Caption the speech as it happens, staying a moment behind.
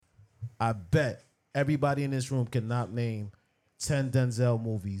I bet everybody in this room cannot name 10 Denzel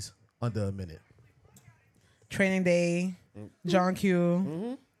movies under a minute. Training Day, John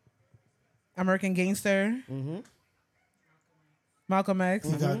Q, American Gangster, Malcolm X.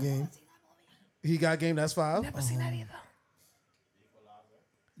 He got game. He got game. That's 5. Never seen that either.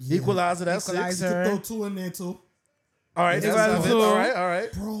 Yeah. Equalizer. That's 6. Equalizer. Throw 2 in there too. All right. That's Equalizer. 7. All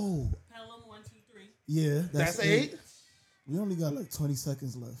right. Bro. Pelham 1, 2, 3. Yeah. That's 8. We only got like 20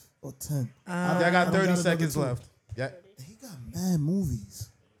 seconds left. Or 10. I got 30 seconds left. Yeah. He got mad movies.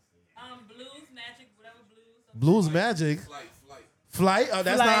 Blues, Magic, whatever blues. Blues Magic. Flight. Oh,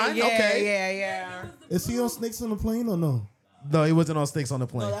 that's 9. Yeah, Okay. yeah. Is he on Snakes on the Plane or no? No, he wasn't on Snakes on the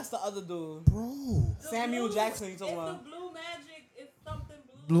Plane. No, that's the other dude. Bro. Samuel Jackson, you talking It's about? the Blue Magic. It's something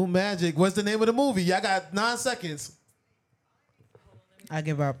blue. Blue Magic. What's the name of the movie? Y'all got 9 seconds. I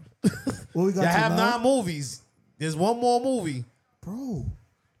give up. What we got? Y'all to have 9? 9 movies. There's one more movie. Bro.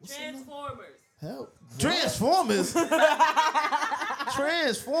 Transformers. Help. Transformers.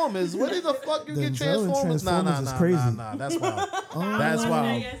 Transformers. Where the fuck you get Denzel in Transformers? Nah. Transformers is crazy. Nah. That's wild. Oh. That's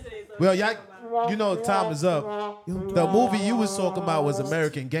wild. Yesterday, so Well, y'all, you know, time is up. The movie you was talking about was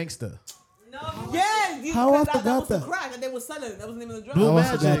American Gangster. No, Yeah, How I that forgot was the that? crack that they was selling. That was the name of the drug. Blue How I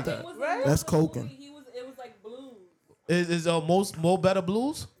Magic. forgot that? It was Right? That's another coking. movie. It was like blues. Is more better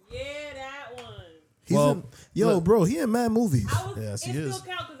blues? Yeah, that one. He's Well, in, yo, look. bro, he in mad movies. Yes, he it is.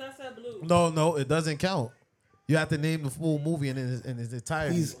 still count because I said blues. No, it doesn't count. You have to name the full movie in its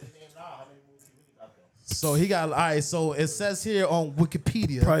entirety. He's So he got, all right, so it says here on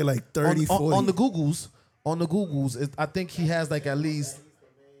Wikipedia. probably like 30, 40. On the Googles, I think he has like at least.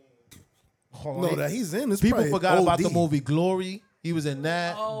 no, that he's in. It's People probably forgot about OD. the movie Glory. He was in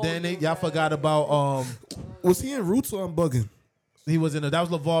that. Then y'all forgot about Was he in Roots or I'm bugging? he was in that was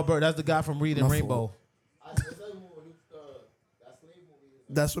LeVar Burton. That's the guy from Reading My Rainbow.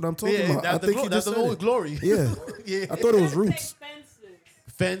 That's what I'm talking Yeah, about. I that's think he the just the said movie it. Glory. Yeah, Yeah. I thought it was Take Roots. Fences.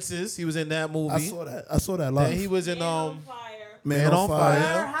 Fences. He was in that movie. I saw that live. Then he was in Man on Fire. Man on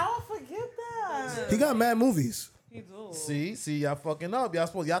Fire. How I forget that? He got mad movies. He do. See, y'all fucking up. Y'all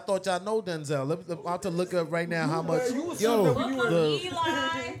thought y'all know Denzel. I'm about to look up right now how much. Yo, Book of The-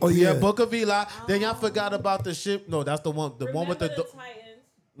 Eli. oh Yeah, yeah, Book of Eli. Then y'all forgot about the ship. No, that's the one. The one with Remember the.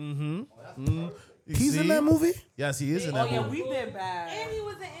 Titans. You he's in see? that movie. Yes, he is in Oh that yeah, movie. we did bad. And he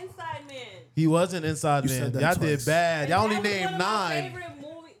was an Inside Man. He was an Inside You Man. said that Y'all twice. did bad. Y'all only That was named one of my 9. favorite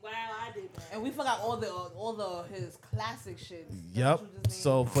movie. Wow, I did bad. And we forgot all the his classic shit. Yep.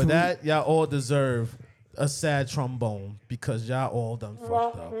 So for that, y'all all deserve a sad trombone because y'all all done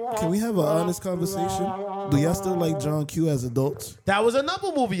fucked up. Can we have an honest conversation? Do y'all still like John Q as adults? That was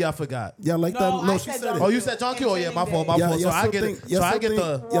another movie y'all forgot. Y'all like No, that? No, I she said said John it. Oh, you said John Q? Oh, yeah, my fault, my Y'all- fault. So y'all I still get think- it. y'all So I still get think-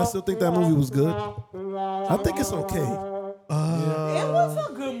 the. Y'all still think that movie was good? I think it's okay. It was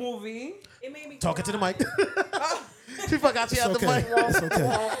a good movie. It made me Talking to the cry. mic. She forgot she It's had the okay. mic. It's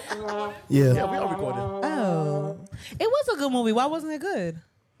okay. Yeah, Yeah. we all recording. Oh, it was a good movie. Why wasn't it good?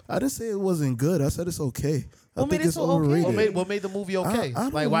 I didn't say it wasn't good. I said it's okay. I What made think it it's so okay? overrated. What made the movie okay? I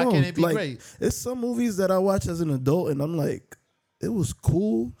don't Like, why know. can't it be Like, great? It's some movies that I watch as an adult and I'm like, it was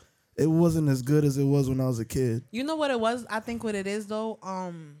cool. It wasn't as good as it was when I was a kid. You know what it was? I think what it is though,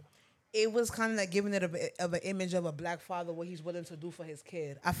 it was kind of like giving it of an image of a black father, what he's willing to do for his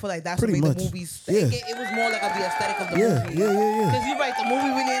kid. I feel like that's Pretty what made much. the movies. Yeah. It was more like of the aesthetic of the Yeah, movie. yeah. Because you're right, the movie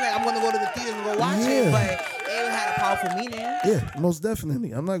really ain't like I'm gonna go to the theater and go watch Yeah. it, but it had a powerful meaning. Yeah, most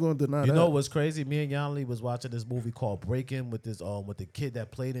definitely. I'm not going to deny You that. know what's crazy? Me and Yanli was watching this movie called Breakin' with this with the kid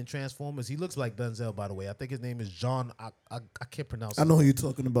that played in Transformers. He looks like Denzel, by the way. I think his name is John. I can't pronounce. I know who you're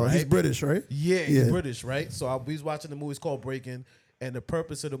talking about. He's Right? British, right? Yeah, he's Yeah. British, right? So we was watching the movie. It's called Breakin', and the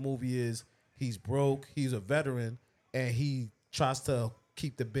purpose of the movie is he's broke, he's a veteran, and he tries to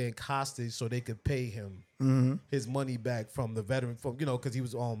keep the bank hostage so they could pay him his money back from the veteran, from because he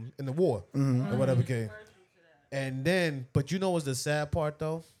was in the war or whatever came. And then, but you know what's the sad part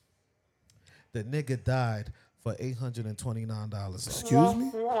though? The nigga died for $829. Excuse me?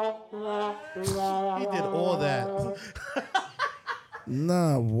 He did all that.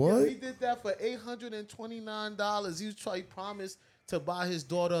 Nah, what? He did that for $829. He promised to buy his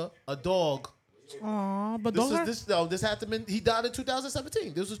daughter a dog. Aw, but This those are. this had to been. He died in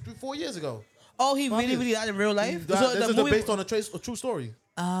 2017. This was 4 years ago. Oh, he really died in real life. This So the is movie. based on a true story.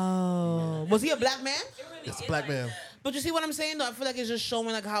 Oh, was he a black man? It's a black man. But you see what I'm saying though? I feel like it's just showing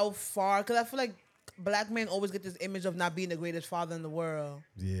like how far. Because I feel like black men always get this image of not being the greatest father in the world.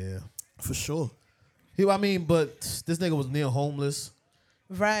 Yeah. For sure. But this nigga was near homeless.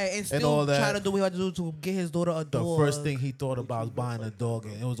 Right, and still all that. try to do what he had to do to get his daughter a The dog. first thing he thought about was buying a dog,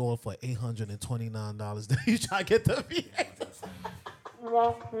 and it was all for $829. Then he try to get the VA.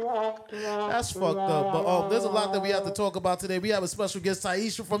 That's fucked up. But there's a lot that we have to talk about today. We have a special guest,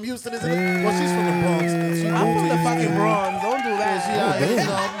 Taiycha from Houston, isn't it? Well, she's from the Bronx. She I'm moved from to the fucking Houston. Bronx. Don't do Yeah, she that. out here,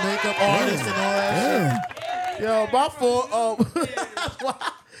 makeup artist and all that shit. Yo, my fault.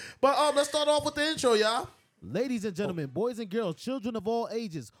 But let's start off with the intro, y'all. Ladies and gentlemen, boys and girls, children of all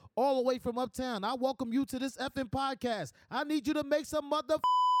ages, all the way from uptown, I welcome you to this effing podcast. I need you to make some noise.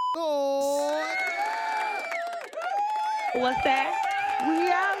 What's that?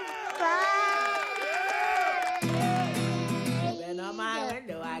 Open up my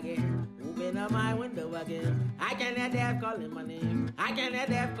window again. Open up my window again. I can't let death calling my name. I can't let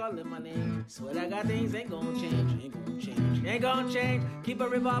death calling my name. Swear I got things ain't gonna change. Ain't gonna change. Ain't gonna change. Keep a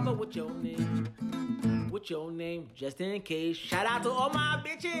revolver with your name. With your name, just in case. Shout out to all my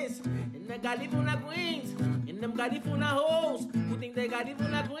bitches in the Galifuna Queens, in them Galifuna hoes who think they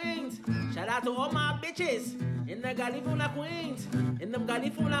Galifuna Queens. Shout out to all my bitches in the Galifuna Queens, in them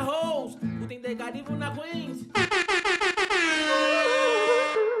Galifuna hoes who think they Galifuna Queens.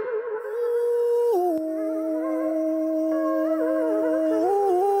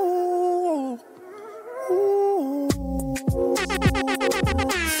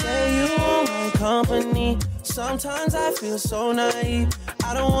 Say you want my company. Sometimes I feel so naive.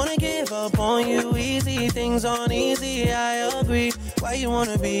 I don't wanna give up on you easy. Things aren't easy, I agree. Why you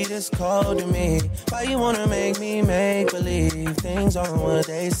wanna be this cold to me? Why you wanna make me make believe things aren't what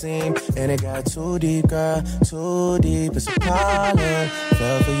they seem? And it got too deep, girl, too deep. It's a problem.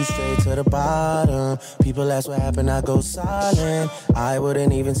 Fell for you straight to the bottom. People ask what happened, I go silent. I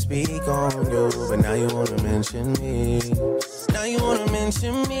wouldn't even speak on you, but now you wanna mention me. Now you wanna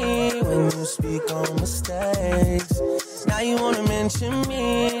mention me when you speak on mistakes. Now you wanna mention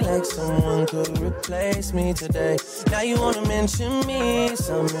me like someone could replace me today. Now you wanna mention me,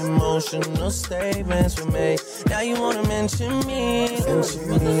 some emotional statements were made. Now you wanna mention me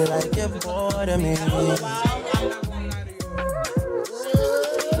like you're bored of me.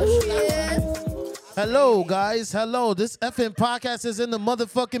 Hello, guys. Hello. This effing podcast is in the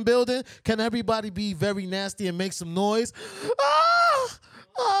motherfucking building. Can everybody be very nasty and make some noise?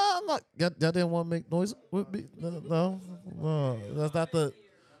 Y'all didn't want to make noise with me? No, that's not the.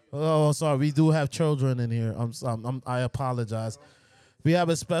 Oh, sorry. We do have children in here. I apologize. We have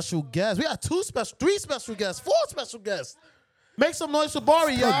a special guest. We have three special guests, 4 special guests. Make some noise for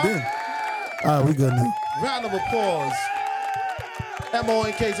Bari, y'all. All right, we good now. Round of applause.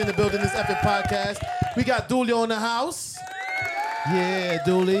 MONK's in the building, this epic podcast. We got Dooley on the house. Yeah,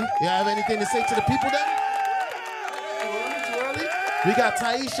 Dooley. You have anything to say to the people then? Too early? We got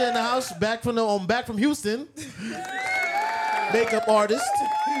Taiycha in the house, back from Houston. Makeup artist,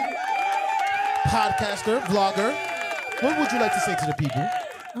 podcaster, vlogger. What would you like to say to the people?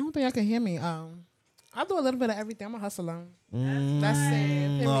 I don't think I can hear me. I do a little bit of everything. I'm a hustler. That's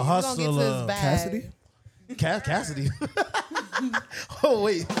it. A hustler. We're gonna get to this bag. Cassidy? Cassidy. Oh,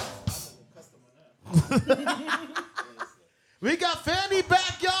 wait. We got Fanny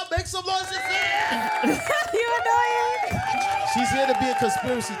back, y'all. Make some noise for Fanny. You annoying. She's here to be a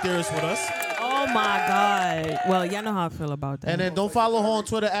conspiracy theorist with us. Oh my God. Well, y'all know how I feel about that. And then don't follow her on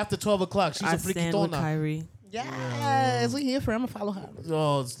Twitter after 12 o'clock. She's I a freaky stand with tona. Kyrie. Yes, we here for him. Follow her.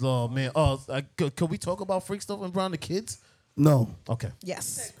 Oh, man. Could we talk about freak stuff around the kids? No. Okay.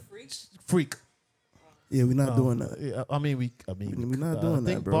 Yes. Freak. Yeah, we're not doing that. Yeah, I mean, we're not doing I think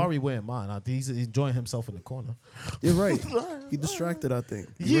that, bro. Bari wearing mine. I think he's enjoying himself in the corner. You're right. He distracted, I think.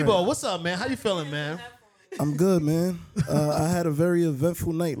 You're Yebo, right. what's up, man? How you feeling, man? I'm good, man. I had a very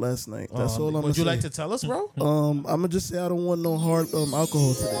eventful night last night. That's all I'm gonna Would you say. like to tell us, bro? I'm gonna just say I don't want no hard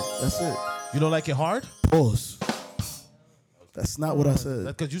alcohol today. That's it. You don't like it hard? Pause. That's not what I said.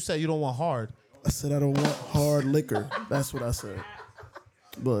 Because you said you don't want hard. I said I don't want hard liquor. That's what I said.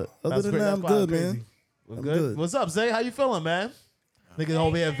 But other That's than great. that, That's I'm why good, crazy. man. We're I'm good. good. What's up, Zay? How you feeling, man? Niggas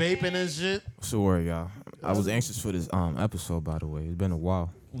over here vaping and shit. Sure, y'all. I was anxious for this episode, by the way. It's been a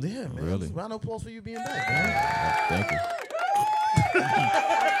while. Yeah, man. Really? Round of applause for you being back, man. Thank you.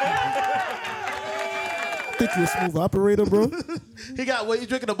 Think you're a smooth operator, bro? He got what you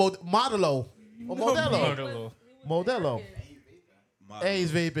drinking a Modelo. Or Modelo. Modelo. Hey,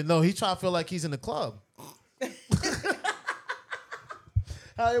 he's vaping. No, he trying to feel like he's in the club.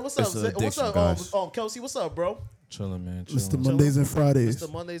 Hey, what's up? It's an Zay? What's addiction, up, guys. Kelsey? What's up, bro? Chilling, man. Mr. Mondays and Fridays. It's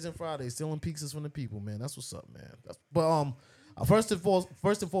the Mondays and Fridays, stealing pizzas from the people, man. That's what's up, man. But first and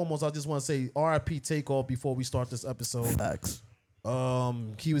foremost, I just want to say R.I.P. Takeoff before we start this episode. Facts.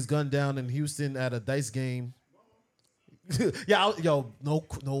 He was gunned down in Houston at a dice game. Yeah,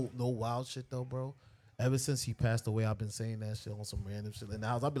 no wild shit though, bro. Ever since he passed away, I've been saying that shit on some random shit in the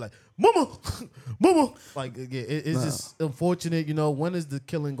house. I'll be like, "Mama, mama." Like, yeah, it's just unfortunate. You know, when is the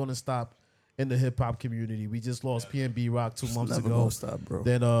killing gonna stop in the hip hop community? We just lost PNB Rock 2 months Never ago. gonna stop, bro.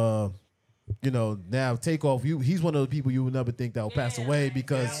 Then, you know, now Takeoff. He's one of the people you would never think that will pass away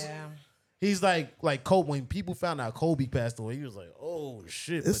because he's like Kobe. When people found out Kobe passed away, he was like, "Oh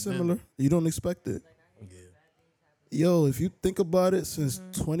shit!" It's similar. You don't expect it. Yo, if you think about it, since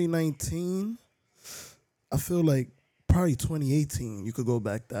 2019, I feel like probably 2018, you could go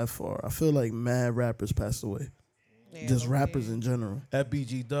back that far. I feel like mad rappers passed away. Yeah, Just rappers in general.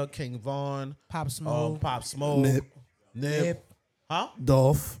 FBG Duck, King Von, Pop Smoke. Pop Smoke, Nip. Huh?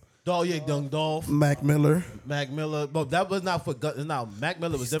 Dolph. Young Dolph, Mac Miller. Mac Miller. But that was not for now. Mac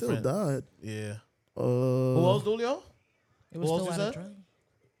Miller was different. Still died. Yeah. Who else, Julio? It was Who still else out you of said? drug.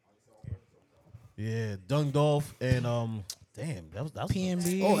 Yeah, Young Dolph and damn, that was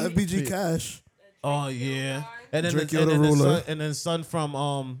PNB. Oh, FBG Cash. Oh yeah, and then Drake and then Yoda the Ruler. son, and then son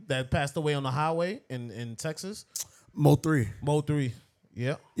from that passed away on the highway in Texas. Mo 3. Mo 3.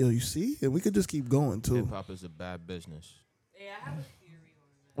 Yeah. Yo, you see? And we could just keep going, too. Hip hop is a bad business.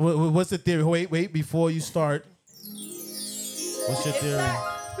 What's the theory? Wait, before you start. What's your theory?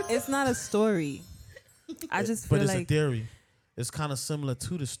 It's not a story. I just feel But it's like a theory. It's kind of similar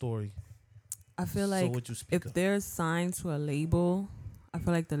to the story. I feel So like what you speak if of. they're signed to a label, I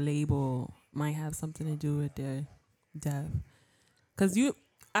feel like the label might have something to do with their death. Cause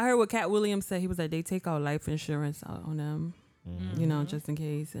I heard what Cat Williams said. He was like, they take out life insurance out on them, you know, just in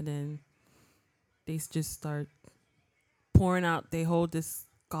case, and then they just start pouring out. They hold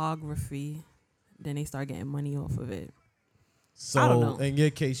discography, then they start getting money off of it. I don't So know. in your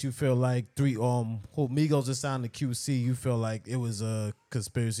case, you feel like who Migos is signed to QC. You feel like it was a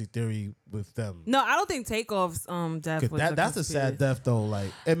conspiracy theory with them. No, I don't think Takeoff's death was That's a sad death though.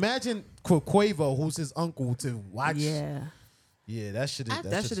 Like imagine Quavo, who's his uncle, to watch. Yeah, that shit is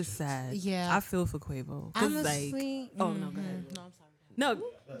That shit is sad. Yeah. I feel for Quavo. 'Cause, Honestly, oh no, go ahead. No, I'm sorry. No,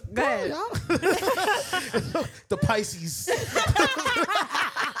 go ahead. the Pisces.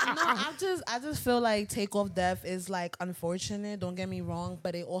 I just feel like Takeoff death is like unfortunate. Don't get me wrong,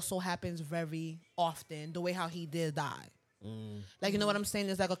 but it also happens very often. The way how he did die. Like, you know what I'm saying?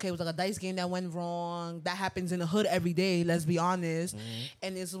 It's like, okay, it was like a dice game that went wrong. That happens in the hood every day, let's be honest.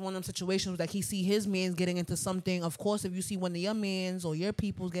 And it's one of them situations like he see his mans getting into something. Of course, if you see one of your mans or your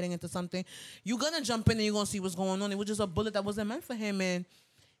people's getting into something, you're going to jump in and you're going to see what's going on. It was just a bullet that wasn't meant for him, and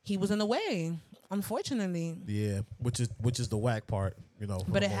he was in the way, unfortunately. Yeah, which is the whack part, you know.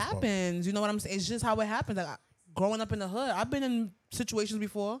 But it happens. You know what I'm saying? It's just how it happens. Like, growing up in the hood, I've been in situations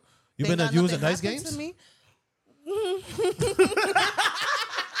before. You Thank been God you was nothing in dice happened games? to me.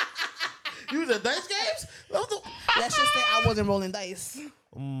 You was at dice games? Let's just say I wasn't rolling dice.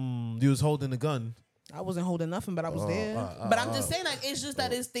 You was holding the gun. I wasn't holding nothing, but I was there. But I'm just saying, like, it's just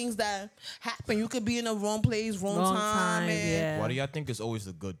that it's things that happen. You could be in the wrong place, wrong time. And yeah. Why do y'all think it's always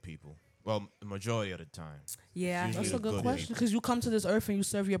the good people? Well, the majority of the time. Yeah. Usually That's a the good question, because you come to this earth and you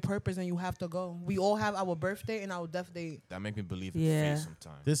serve your purpose and you have to go. We all have our birthday and our death date. That make me believe in Yeah. fate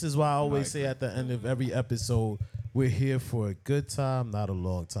sometimes. This is why I always say at the end of every episode, we're here for a good time, not a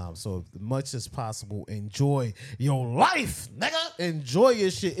long time. So as much as possible, enjoy your life, nigga. Enjoy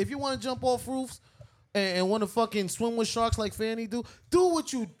your shit. If you want to jump off roofs and want to fucking swim with sharks like Fanny do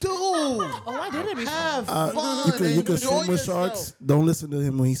what you do. Oh, I did it before. Have fun. You can Enjoy swim with yourself. sharks. Don't listen to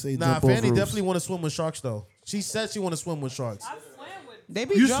him when he say Nah, jump off Fanny roofs. definitely want to swim with sharks though. She said she want to swim with sharks. They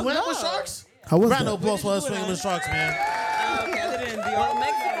be You drunk swim up. with sharks? How was Round of that? applause for us swimming with sharks, man. Well,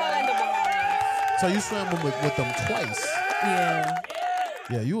 Mexico and the Bahamas. So you swam with them twice. Yeah.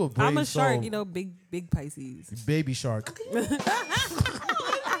 Yeah, you a brave I'm a shark, soul. you know, big Pisces. Baby shark.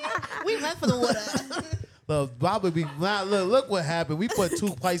 We went for the water. Look, look what happened. We put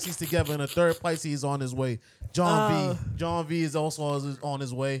two Pisces together, and a third Pisces on his way. John V. John V is also on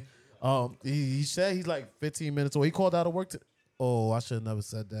his way. He said he's like 15 minutes away. He called out of work. Oh, I should have never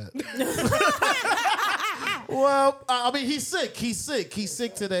said that. Well, I mean, he's sick. He's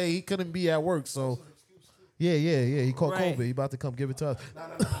sick today. He couldn't be at work, so. Yeah. He caught Right. COVID. He about to come give it to us.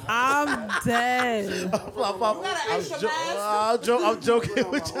 I'm dead. I'm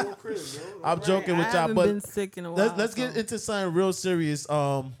joking with y'all. I'm joking I with y'all, haven't but been sick in a while. let's get into something real serious.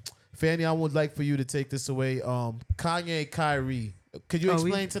 Fanny, I would like for you to take this away. Kanye, Kyrie. Could you Oh,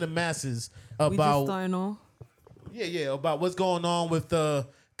 explain to the masses We just about starting off. about what's going on with the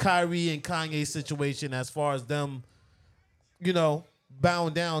Kyrie and Kanye situation as far as them,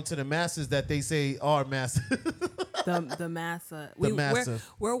 bound down to the masses that they say are masses. The massa. massa.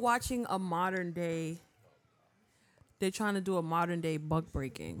 We're watching a modern day. They're trying to do a modern day bug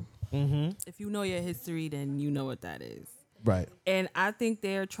breaking. If you know your history, then you know what that is. Right. And I think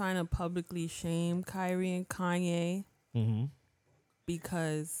they're trying to publicly shame Kyrie and Kanye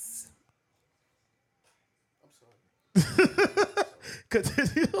because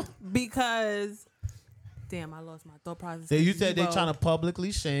Continue. because damn, I lost my thought process. So you said they're Debo. trying to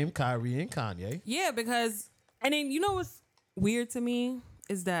publicly shame Kyrie and Kanye. Yeah, because and then you know what's weird to me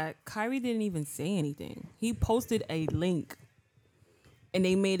is that Kyrie didn't even say anything. He posted a link, and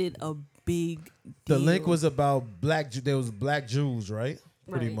they made it a big deal. The link was about there was black Jews, right?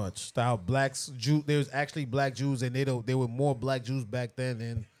 Pretty Right. much. How there was actually black Jews, and there were more black Jews back then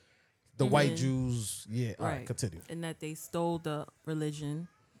than the white Jews. Yeah. All right, continue. And that they stole the religion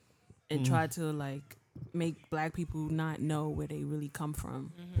and tried to like make black people not know where they really come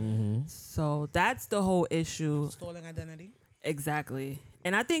from. So that's the whole issue. Stolen identity. Exactly.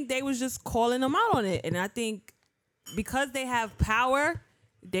 And I think they was just calling them out on it. And I think because they have power,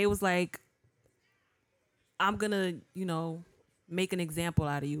 they was like, I'm gonna, make an example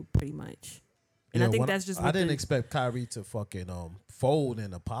out of you pretty much. And I think that's just what I didn't expect Kyrie to fucking fold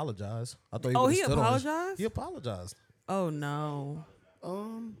and apologize. I thought he he apologized? He apologized. Oh no.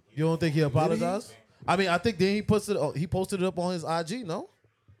 You don't think he apologized? I mean, I think then he posted it up on his IG, no?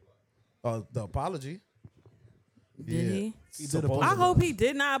 The apology. Did he? He I hope he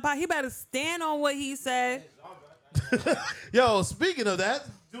did not apologize. He better stand on what he said. Yo, speaking of that,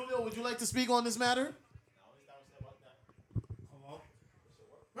 Julio, would you like to speak on this matter?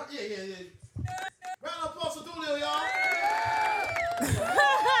 Yeah. Round of applause for Julio, y'all.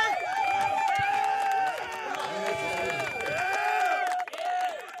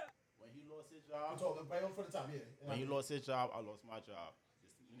 When he lost his job, Right on for the top, yeah. when he lost his job, I lost my job.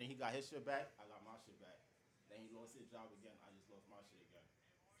 Then he got his shit back, I got my shit back. Then he lost his job again, I just lost my shit again.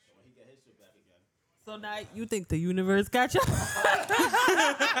 So when he get his shit back again, So now you think the universe got you? they've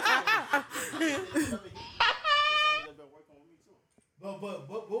been working with me too. But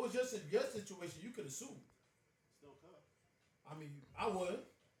what was your situation? You could have sued. Still could. I mean, I would.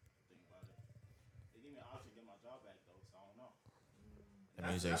 Think about it. They gave me an option to get my job back though, so I don't know. That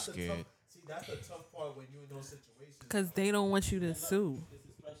means they're scared. See, that's the tough part when you're in those situations. Because they don't want you to sue. This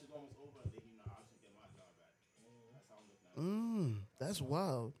inspection is almost over, they give me an option to get my job back. That's how I'm looking at it. That's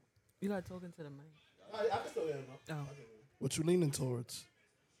wild. You like talking to the mic. I can still hear him, bro. Oh. What you leaning towards?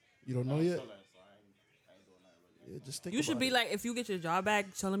 You don't know yet? So I ain't doing nothing really. Yeah, just think You should about be it. like, if you get your job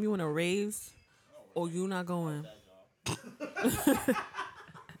back, tell them you want to raise or you not going.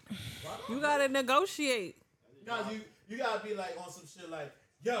 You got to negotiate. Guys, you gotta be like on some shit like,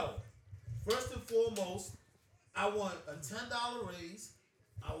 yo, first and foremost, I want a $10 raise.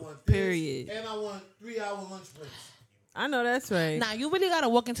 I want this, Period. and I want 3-hour lunch breaks. I know that's right. Now you really gotta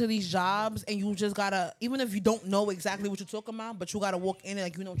walk into these jobs, and you just gotta, even if you don't know exactly what you're talking about, but you gotta walk in it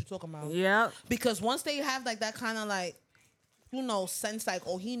like you know what you're talking about. Yeah. Because once they have like that kind of like, sense like,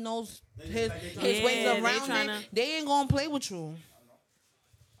 oh, he knows his Yeah, ways they around tryna- it, they ain't gonna play with you.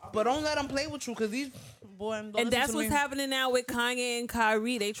 But don't let them play with you, because these And that's what's happening now with Kanye and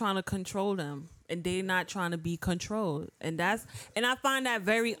Kyrie. They trying to control them, and they not trying to be controlled. And I find that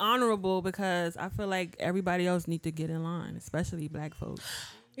very honorable because I feel like everybody else need to get in line, especially black folks.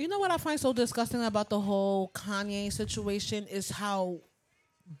 You know what I find so disgusting about the whole Kanye situation is how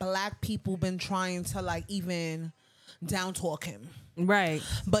black people been trying to like even down talk him. Right.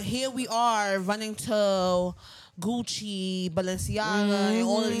 But here we are running to Gucci, Balenciaga, and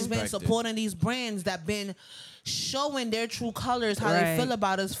all of these brands, Respected. supporting these brands that been showing their true colors, how they Right. feel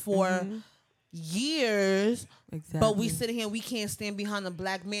about us for years. Exactly. But we sit here and we can't stand behind a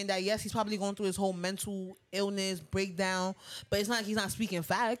black man that, yes, he's probably going through his whole mental illness, breakdown, but it's not like he's not speaking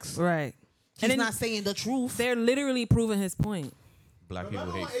facts. Right. He's And then not saying the truth. they're literally proving his point. Black people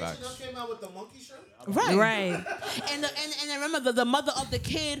Remember hate when H&M facts. came out with the monkey shirt? Right. Right. And remember the mother of the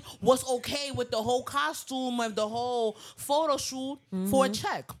kid was okay with the whole costume of the whole photo shoot for a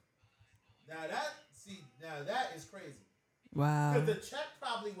check. Now that is crazy. Wow. Because the check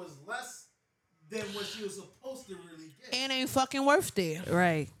probably was less than what she was supposed to really get. And ain't fucking worth it.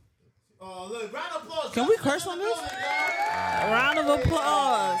 Right. Oh, look, round of applause. Can we Justin curse in on the this? building, y'all. Round of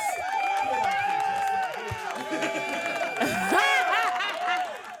applause.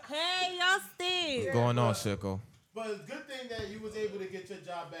 Hey, y'all Steve. Going on, sicko. But it's a good thing that you was able to get your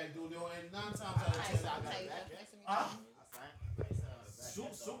job back, Julio, and 9 times out of 10, Huh?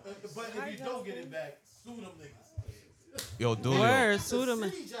 But if you don't get it back, sue them niggas. Yo, Dulio. Word, sue them.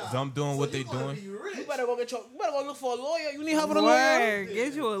 If I'm doing what they doing, You better go look for a lawyer. You need help with a lawyer? Word.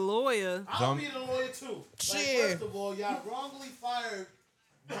 Get you a lawyer. I'll need a lawyer too. Like, Shit. first of all, y'all wrongly fired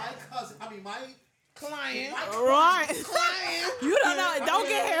my cousin. I mean, my Client. Right. Client. You don't know. Don't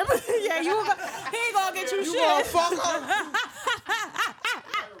get him. Yeah, he ain't gonna get you You shit. gonna fuck up. That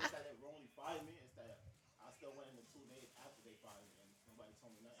they wrongly fired me is that I still went in the 2 days after they fired me and nobody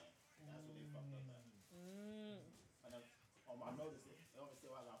told me nothing. That's what they fucked up at. And then on my notice, they don't say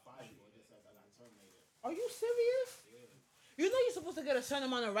I got fired or just said I got terminated. Are you serious? You know you're supposed to get a certain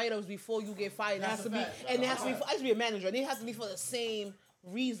amount of write-ups before you get fired. It has to be, and it has to be. I used to be a manager, and it has to be for the same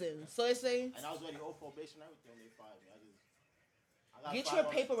reason. So it's saying, And I was ready to probation and everything. They fired me. I got get fired your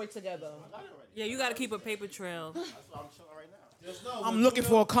on- paperwork together. I got it already. Yeah, you gotta keep a paper trail. That's why I'm chilling right now. Just know, I'm looking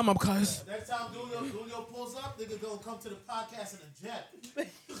for a come up, cuz. Next time Julio pulls up, nigga gonna come to the podcast in a jet.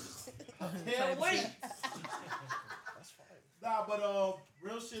 Can't wait. Nah, but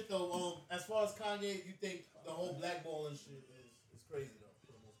real shit though. As far as Kanye, you think the whole blackballing shit is crazy though,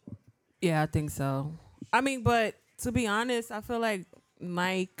 for the most part. Yeah, I think so. I mean, but to be honest, I feel like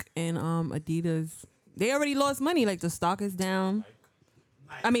Nike and Adidas, they already lost money. Like the stock is down.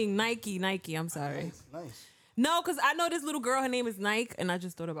 I mean Nike. I'm sorry. Nice. No, because I know this little girl. Her name is Nike, and I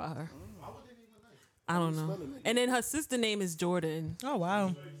just thought about her. I don't know. And then her sister name is Jordan. Oh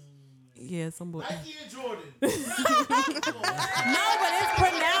wow. Yeah, some boy. Nike and Jordan. No, but it's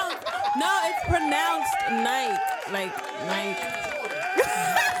pronounced. No, it's pronounced Nike. Like Nike.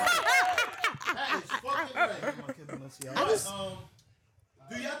 That is fucking right. But,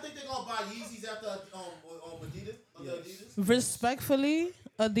 do y'all think they're gonna buy Yeezys after Adidas? Adidas? Respectfully,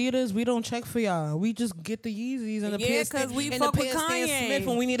 Adidas, we don't check for y'all. We just get the Yeezys and the Yeah, pair 'cause we and fuck the with pair Stan Kanye. Smith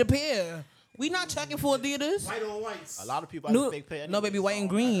when we need a pair. We not checking for Adidas. White on whites. A lot of people have No- a fake pay. No, baby, white and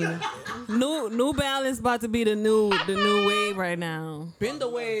green. New Balance about to be the new wave right now. Bend the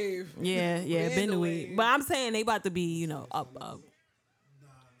wave. Yeah, Bend been the the wave. wave. But I'm saying they about to be, up.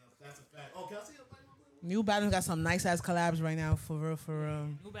 That's a fact. Oh, can I see it? New Balance got some nice ass collabs right now, for real, for real.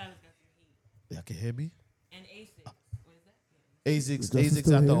 New Balance got some heat. Y'all can hear me? And Asics. What is that? Asics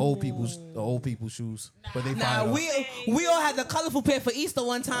got the old people's shoes, but they Nah, fire. we all had the colorful pair for Easter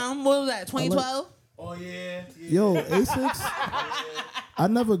one time. What was that? 2012. Oh yeah. Yo, Asics. I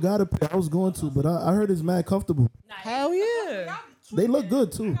never got a pair. I was going to, but I heard it's mad comfortable. Hell yeah. They look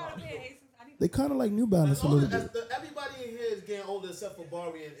good too. They kind of like New Balance a little bit. Everybody in here is getting older except for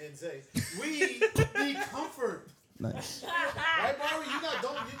Bari and Zay. We need comfort, Nice. right, Bari? You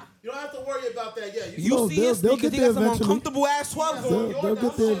don't have to worry about that yet. You No, see they'll his sneakers, get he there got some eventually. uncomfortable ass 12s on. They'll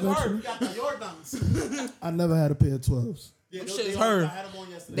get there eventually. You got the Jordans. I never had a pair of 12s. Yeah, shit is I hurt. had them on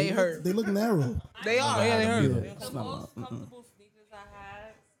yesterday. They hurt. They look narrow. They are. Yeah, they hurt. Yeah, The it's not most my- comfortable sneakers I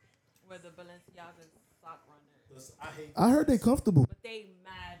had were the Balenciaga sock runners. I heard they comfortable. But they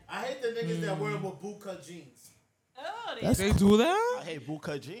mad. I hate the niggas that wear them with bootcut jeans. Oh, they That's They do that? I hate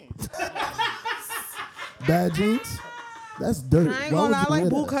bootcut jeans. bad jeans. That's dirt. I ain't Why gonna would lie, I you like wear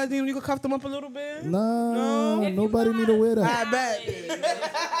boot that? cuts. You can cuff them up a little bit. Nah, nobody need to wear that. I bet.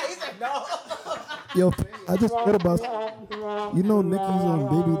 Yo, I just heard about. You know, Nicki's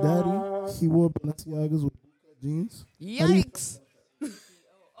baby daddy. He wore Balenciagas with bootcut jeans. Yikes.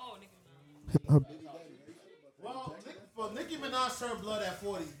 Her, Well, Nicki Minaj turned blood at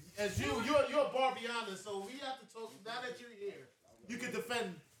 40. As you're a Barbiana, so we have to talk. Now that you're here, you can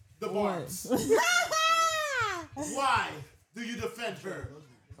defend the Barbs. Why do you defend her?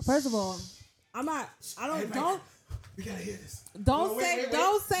 First of all, I'm not. I don't. We gotta hear this. Don't Wait, say. wait, wait.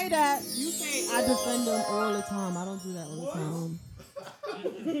 Don't say that. You say I defend them all the time. I don't do that all the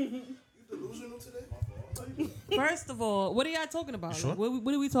time. delusional today? First of all, what are y'all talking about? sure? Like,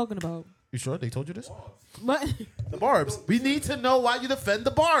 what are we talking about? You sure they told you this? What? The Barbs. We need to know why you defend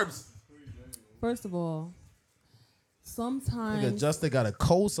the Barbs. First of all, Nigga, sometimes Justin got a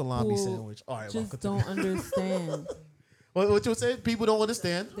cold salami people sandwich. All right, well, just continue. don't understand. What you saying? People don't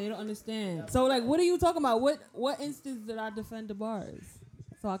understand. They don't understand. So, like, what are you talking about? What instance did I defend the bars?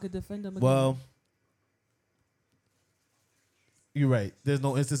 So I could defend them again. Well, you're right. There's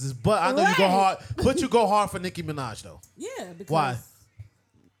no instances, but I know you go hard. But you go hard for Nicki Minaj though. yeah, because Why?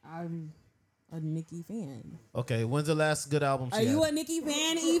 I'm a Nicki fan. Okay, when's the last good album she Are you had? a Nicki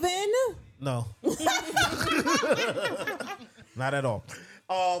fan even? No. Not at all.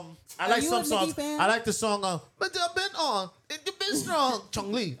 I like you some a Nicki songs. fan? I like the song But I've been on. You've been strong.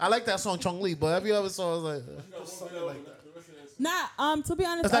 Chong Li. I like that song Chong Li, but every other song is like Nah, to be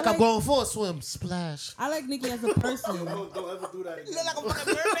honest, it's like I'm going for a swim. Splash. I like Nicki as a person. Don't ever do that again. Look like a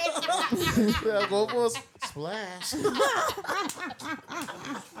fucking mermaid. Yeah, I'm going for a splash.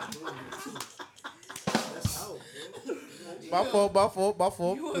 My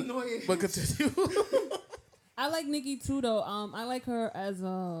fault. You annoying. But continue. I like Nicki too, though. I like her as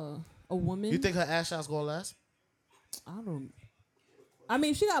a woman. You think her ass shots gonna last? I don't. I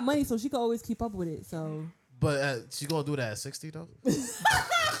mean, she got money, so she can always keep up with it. So, But she gonna do that at 60 though.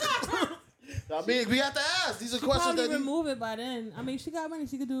 I mean, we have to ask. These are she questions probably that remove it by then. I mean, she got money;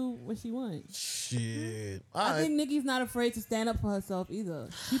 she could do what she wants. Shit. All I right. think Nicki's not afraid to stand up for herself either.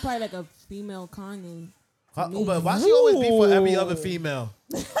 She probably like a female Kanye. But why she always be for every other female?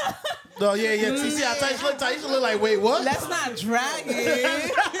 No, yeah. See how Taiycha look like, wait, what? Let's not drag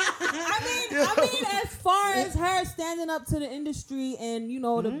it. I mean, as far as her standing up to the industry and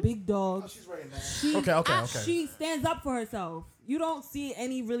the big dogs, Okay. she stands up for herself. You don't see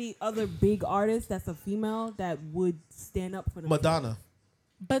any really other big artist that's a female that would stand up for them. Madonna.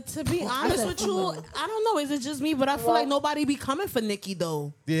 But to be honest with you, I don't know. Is it just me? But I feel like nobody be coming for Nicki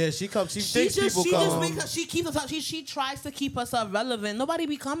though. Yeah, she comes. She thinks people come. Because she keeps us. She tries to keep herself relevant. Nobody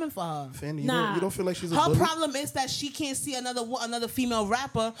be coming for her. Fanny, Nah. you don't feel like she's a Her bully? problem is that she can't see another female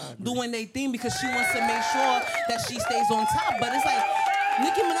rapper doing their thing because she wants to make sure that she stays on top. But it's like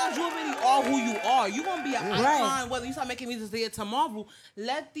Nicki Minaj, you already are who you are. You gonna be an icon whether you start making music today or tomorrow.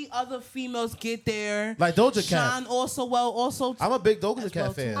 Let the other females get there. Like Doja Cat. Shine also. I'm a big Doja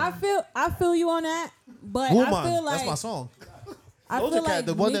Cat fan. I feel you on that, but Woman, I feel like that's my song. I feel Doja Cat, like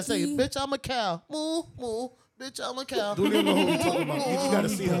the one that say, Nicki- "Bitch, I'm a cow, moo moo." Bitch, I'm a cow. You don't know who we talking about. You just gotta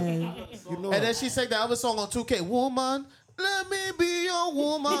see her. You know. And then she sang that other song on 2K, "Woman, let me be your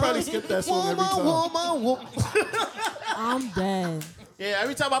woman." You probably skip that song every time. Woman. I'm dead. Yeah,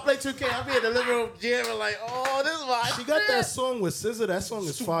 every time I play 2K, I be in the living room jamming like, oh, this is my She got that song with SZA. That song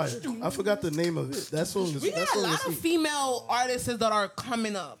is fire. I forgot the name of it. That song is. We That got a song lot is of sweet. female artists that are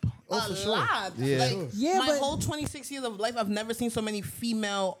coming up. For sure. Lot. Yeah. Like, Sure. Yeah, my but- whole 26 years of life, I've never seen so many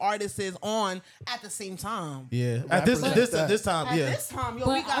female artists on at the same time. Yeah, at this Rappers like this time, At yeah. this time, yo,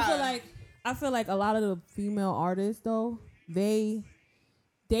 But we got. I feel like a lot of the female artists though, they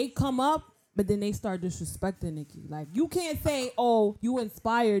come up, but then they start disrespecting Nicki. Like you can't say, "Oh, you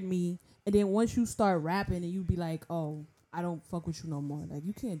inspired me," and then once you start rapping, and you be like, "Oh, I don't fuck with you no more." Like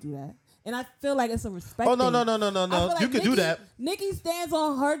you can't do that. And I feel like it's a respect. Oh no. thing. I feel like You can do that. Nicki stands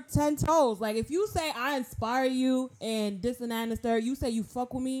on her 10 toes. Like if you say I inspire you and this and that and the third, you say you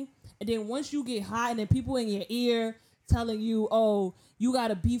fuck with me, and then once you get hot and then people in your ear telling you, oh, you got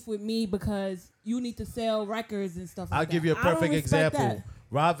to beef with me because you need to sell records and stuff like I'll that. give you a I don't perfect respect example. that.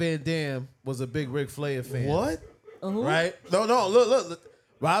 Rob Van Dam was a big Ric Flair fan. What? Who? Right? No, look.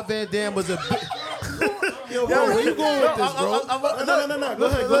 Rob Van Dam was a big... Yo, bro, where you going with this, bro? No.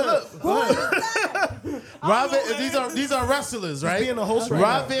 Go ahead. Rob Van, these are wrestlers, right? being a host right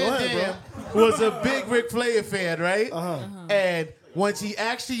Rob now. Van Go ahead, Dam was a big Ric Flair fan, right? And when she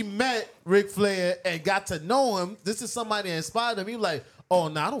actually met Ric Flair and got to know him, this is somebody that inspired him. He was like, oh,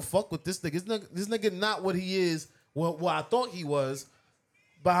 no, I don't fuck with this nigga. This nigga not what he is, what I thought he was.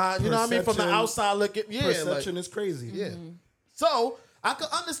 Behind, you know what I mean? From the Perception- outside looking, yeah. Perception is crazy. Yeah. So I could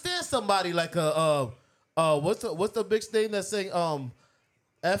understand somebody like what's the big thing that saying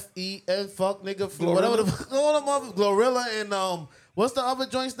FEN fuck nigga whatever the fuck all the mother Glorilla and what's the other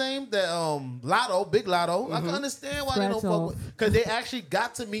joint's name that Lotto Big Lotto. I can understand why they don't fuck with because they actually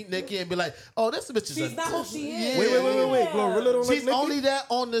got to meet Nicki and be like, oh, this bitch is She's not who she is. Wait. Glorilla don't She's like Nicki? only that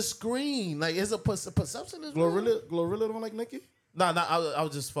on the screen. Like, is a perception is real? Glorilla don't like Nicki? Nah, I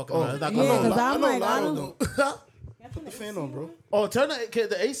was just fucking around. It's not Yeah, gonna- because I'm like, I Lotto don't. don't. Put the fan on, bro. Oh, turn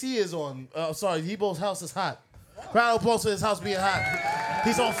the AC is on. Sorry, Debo's house is hot. Round of applause for his house being hot.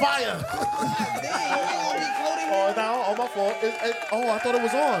 He's on fire. Oh, no, oh, my fault. I thought it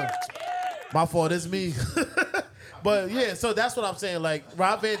was on. My fault, it's me. But yeah, so that's what I'm saying. Like,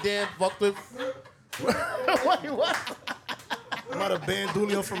 Rob Van Dam fucked with. Wait, what? I'm out of band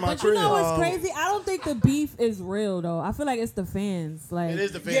Dulio from my But you crib. know what's crazy? I don't think the beef is real though. I feel like it's the fans. Like It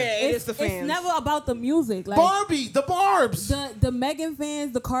is the fans. Yeah, it it's, is the fans. It's never about the music. Like Barbie, the Barbs. the Megan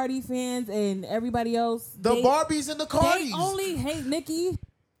fans, the Cardi fans, and everybody else. The they, Barbies and the They Cardis. only hate Nicki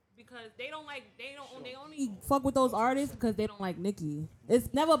because they only fuck with those artists because they don't like Nicki.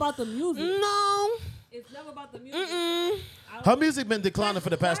 It's never about the music. No. It's never about the music. Her music been declining for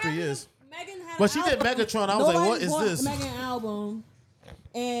the past 3 years. Megan had When an she did album. Megatron, I was like, Nobody what is bought this? Megan album.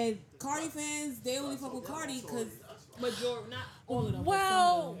 And Cardi fans, they only fuck with Cardi because not all of them. but some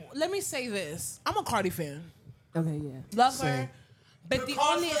Well, of let me say this. I'm a Cardi fan. them. Okay, yeah. Love her. But the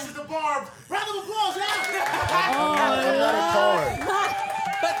only the Barb. Round of applause,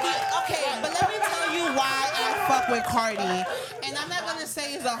 but let me tell you why I fuck with Cardi. And I'm not gonna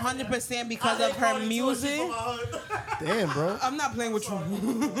say it's 100% because of her music. Damn, bro. I'm not playing with you.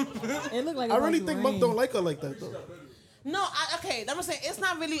 It looked like I it really was think rain. Muck don't like her like that, though. No, I'm gonna say it's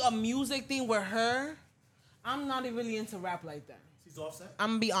not really a music thing with her. I'm not really into rap like that. She's offset.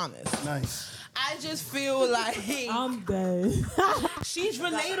 I'm gonna be honest. Nice. I just feel like I'm dead. She's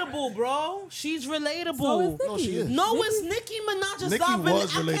relatable, bro. She's relatable. So is No, she is. No, it's Nicki Minaj. Is Nicki not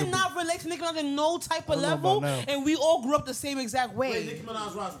was I relatable. cannot relate to Nicki Minaj in no type of I don't know level, about now. and we all grew up the same exact Wait, way. Nicki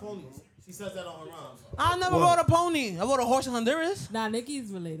Minaj rides ponies. She says that on her rhymes. I never rode a pony. I rode a horse in Honduras. Nah,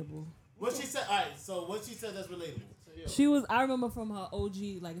 Nicki's relatable. What she said? All right. So what she said that's relatable. She was. I remember from her OG.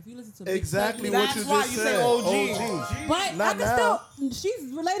 Like if you listen to Big Exactly Seven, what you That's why just you said. say OG. but I Not can now. still.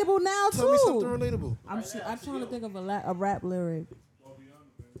 She's relatable now too. Tell me something relatable. I'm trying to think of a rap lyric.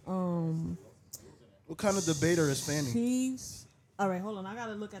 What kind of debater is Fanny? She's. All right, hold on. I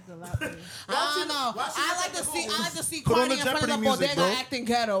gotta look at the rap lyric. I don't know. I like to see Put on Cardi the in front of Jeopardy the music, bodega bro. acting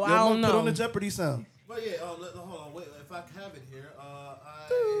ghetto. Yo, I don't Put on know. the Jeopardy sound. But yeah, hold on. Wait, if I have it here, I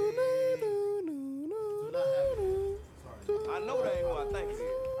do not have it. Sorry. I know that ain't what I think it is. I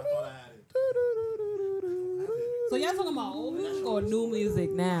thought I had it. So y'all talking about old music or new music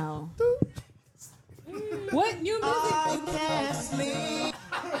now? What new music?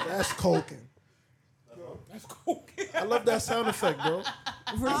 That's coking. That's coking. I love that sound effect, bro.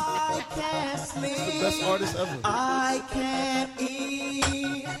 I can't sleep. The best artist ever. I can't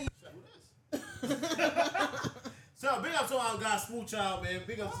eat. So big up to our guy Smooth Child, man.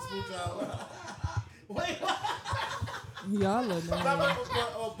 Big up to Smooth Child. Wait, what? Y'all are man.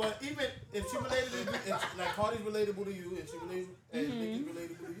 But even if she relatable, if like Cardi's relatable to you, and she relatable, and Nicki's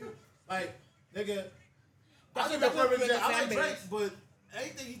relatable to you, like nigga, I think that's perfect. I like Drake, but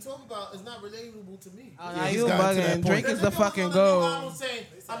anything he talk about is not relatable to me. Now he's you gotten to that bugging. point. Drake is the fucking I'm goal. saying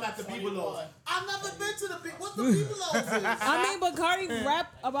I'm at the Bebelos. I've never been to the What's the Bebelos? I mean, but Cardi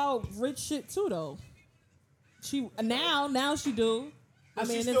rap about rich shit too, though. She now she do. I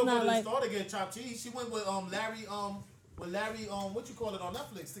mean, she it's still not went to the like store to get chopped cheese. She went with Larry what you call it on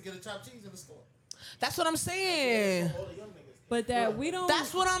Netflix to get a chopped cheese in the store. That's what I'm saying. but that we don't.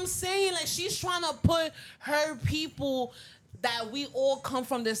 That's what I'm saying. Like she's trying to put her people that we all come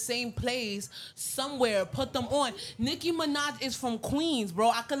from the same place somewhere, put them on. Nicki Minaj is from Queens, bro.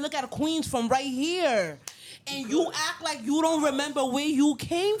 I can look at Queens from right here. And you act like you don't remember where you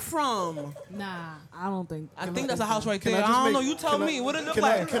came from. Nah, I don't think. I think that's a house right Can there. I I just don't make- know. You tell can I- me. What it look can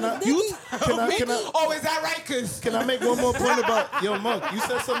I- like? can I- You can I- me? can I- Oh, is that right? Cause Can I make one more point about Yo Monk? You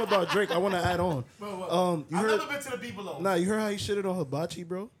said something about Drake. I want to add on. You I've heard? never been to the Bebelos. Nah, you heard how he shitted on Hibachi,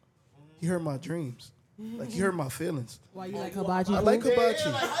 bro? He hurt my dreams. Like he hurt my feelings. Why you like hibachi? I like food? hibachi.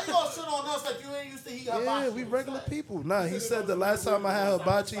 Yeah, like how you gonna shit on us like you ain't used to eat Yeah, hibachi? we regular people. Nah, he said the last time I had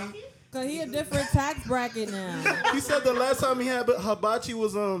hibachi. Cause he a different tax bracket now. He said the last time he had hibachi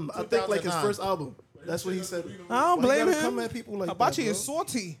was I think like his 2009. first album. That's what he said. I don't Why you blame gotta him. Come at people like Hibachi that, is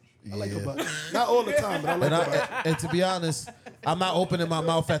salty. I like hibachi. Not all the time, but I like hibachi. And to be honest, I'm not opening my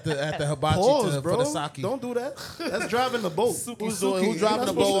mouth at the hibachi Pause, bro. for the sake. Don't do that. That's driving the boat. Who's driving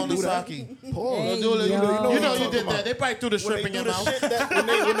the boat on the sake? Pause. Hey, You know yo. you talking did about. that. They probably threw the When shrimp they in do your the mouth. shit,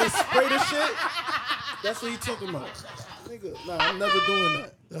 when they spray the shit, that's what he talking about. Nigga, nah, I'm never doing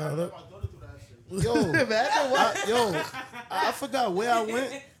that. I forgot where I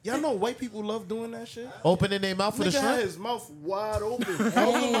went. Y'all know white people love doing that shit. Opening their mouth for the Nigga had shrimp. his mouth wide open. I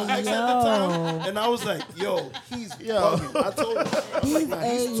was with my ex at the time, and I was like, yo, he's bugging. I told him, I was like, nah,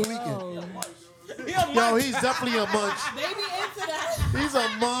 he's tweaking. Yo, he's definitely a munch. They be into that. He's a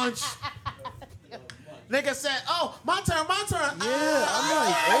munch. Nigga said, "Oh, my turn, my turn." Yeah,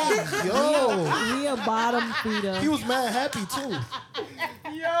 I'm like, hey, yo. He a bottom feeder. He was mad happy too.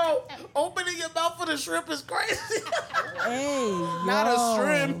 Yo, opening your mouth for the shrimp is crazy. Hey, Not yo. a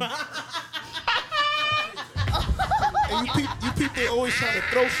shrimp. And you peep, they always trying to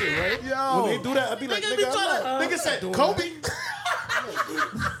throw shit, right? Yo. When they do that, I be like, Nigga be nigga, I'm trying not. to. Nigga said, doing "Kobe."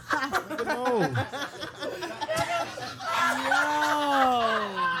 No.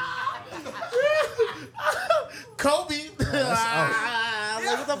 Kobe.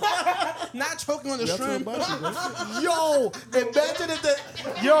 Like, what the fuck? Not choking on the That's what shrimp. about you, bro. Yo, imagine if the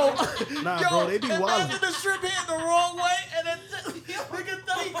Nah, yo, bro, they be imagine wild. the shrimp hitting the wrong way and then nigga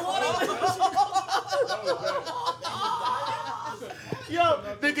thought he caught it. Yo,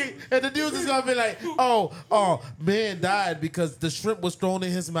 nigga, and the news is gonna be like, oh, man died because the shrimp was thrown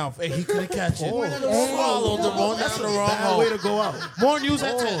in his mouth and he couldn't catch it. Swallowed the wrong, that's the wrong Bad hole. way to go out. More news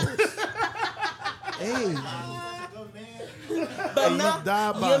at 10. Hey, But you not,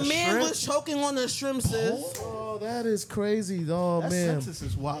 died by your a man shrimp? was choking on the shrimp, sis. Oh, that is crazy. Oh, that man. sentence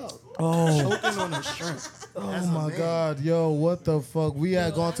is wild. Oh. Choking on a shrimp. Oh my God, yo, what the fuck? We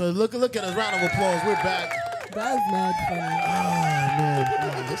had gone to look at us. Round of applause. We're back. That's mad funny.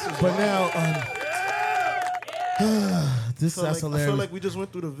 But now, this I that's feel hilarious. like we just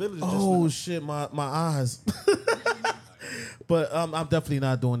went through the village. Just Oh now. shit, my eyes. But I'm definitely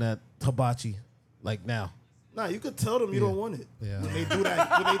not doing that hibachi like now. Nah, you could tell them you don't want it. Yeah. When they do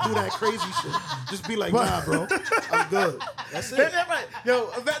that crazy shit, just be like, nah, bro, I'm good. That's it. That's right. Yo,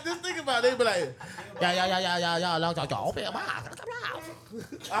 just think about it. They be like, yeah. Open your mouth. I feel like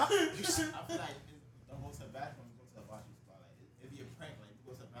don't go to the bathroom, go to the washing spot. Like, it'd be a prank. Like, you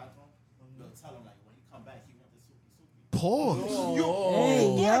go to the bathroom, you'll tell him, like, when he come back, he want the soupy. Pause.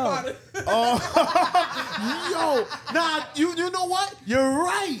 Hey, yo. Yo, nah, you know what? You're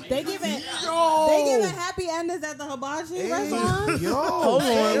right. They giving happy endings at the hibachi restaurant. Yo, Hold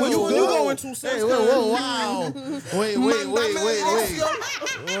on. What you going to? Hey, whoa, wow. Wait. Wait, what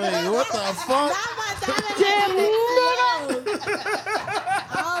the fuck?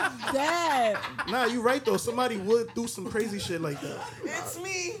 I'm dead. Nah, you right though. Somebody would do some crazy shit like that. It's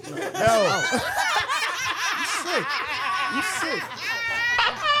me. You sick.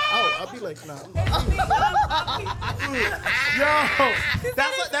 Oh, I'll be like, nah. Yo,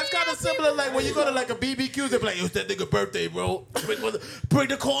 that's kind of similar. Like when you go to like a BBQ, they be like, "Yo, it's that nigga birthday, bro. Bring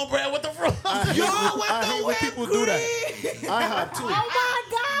the cornbread with the fries." I hate when people do that. I have too.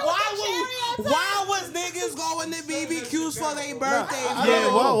 Why was niggas going to BBQs for their birthdays?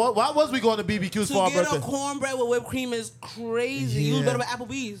 Yeah, why was we going to BBQs for our To get birthday? a cornbread with whipped cream is crazy. You was better with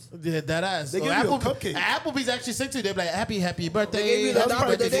Applebee's. Yeah, that ass. They give you a cupcake. Applebee's actually sick too. They be like, "Happy birthday."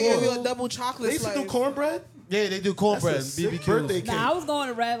 They gave you a double They chocolate used to do slice. cornbread. Yeah, they do cornbread. That's a sick BBQs. birthday cake. Nah, I was going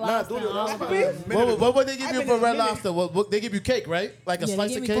to Red Nah, Lobster. dude, that's What would they give you for Red Lobster? What they give you cake, right? Like a Yeah,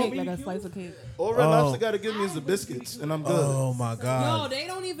 slice they of give me cake? like a slice of cake. All Red Lobster got to give me is the biscuits, and I'm good. Oh my No, god. they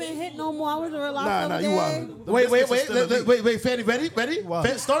don't even hit no more. I was at Red Lobster. Nah, the you other day. wild. Wait, Fanny, ready? Wow.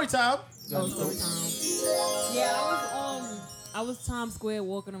 Story time. Oh, story time. Yeah, I was Times Square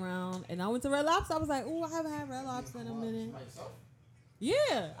walking around, and I went to Red Lobster. I was like, ooh, I haven't had Red Lobster in a minute.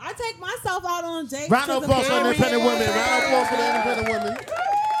 Yeah, I take myself out on dates. Round of applause for the independent women. Round of applause for the independent women.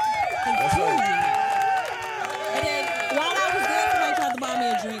 And then while I was there, somebody tried to buy me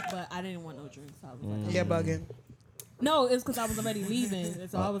a drink, but I didn't want no drink, so I was like, Yeah, bugging. no, it's because I was already leaving, and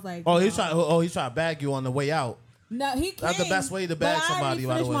so I was like, Oh, no. he's trying to bag you on the way out. No, he came. That's the best way to bag but somebody, I by the already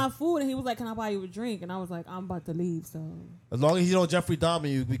way. finished my food, and he was like, "Can I buy you a drink?" And I was like, "I'm about to leave." So As long as you don't Jeffrey Dahmer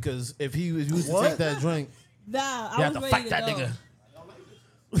you, because if he was used to take that drink, nah, you I have was to ready fight to that go. nigga.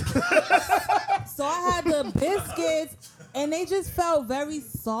 So I had the biscuits, and they just felt very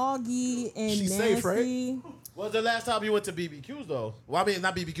soggy and She's nasty. safe, right? When's the last time you went to BBQs though? Well, I mean,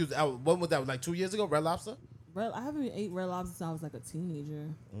 not BBQs. When was that? Like 2 years ago? Red Lobster? I haven't ate Red Lobster since I was like a teenager.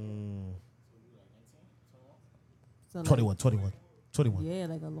 So like, 21. Yeah,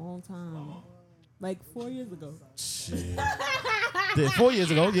 like a long time. Like 4 years ago. Shit. Yeah, 4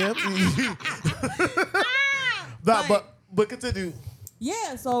 years ago, yeah. Nah, but continue.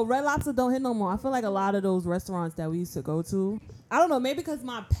 Yeah, so Red Lobster don't hit no more. I feel like a lot of those restaurants that we used to go to, I don't know, maybe because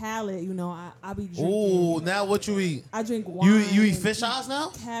my palate, I be drinking. Ooh, now what you eat? I drink wine. You eat fish eyes now?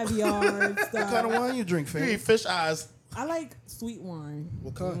 Caviar and stuff. What kind of wine you drink, You Fanny? eat fish eyes. I like sweet wine.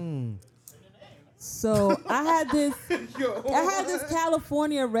 What kind? So I had this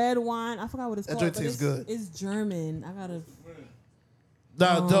California red wine. I forgot what it's That called. joint but tastes good. It's German. I gotta.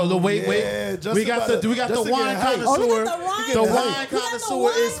 The wait. Yeah, We got the Justin wine getting hyped. Oh, connoisseur. look at the wine. The You wine got the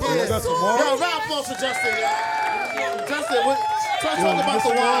connoisseur is wine here. got some Yo, wine? round of applause for Justin. Justin, talk about the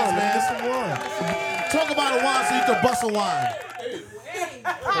Get wines, some man. wine. Talk about the wine so you can bust a wine.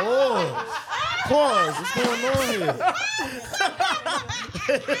 Pause. What's going on here?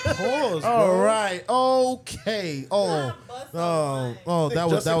 Pause, bro. All right. Okay. Oh, that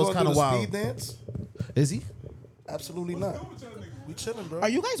was kind of wild. Speed dance? Is he? Absolutely not. We chilling, bro. Are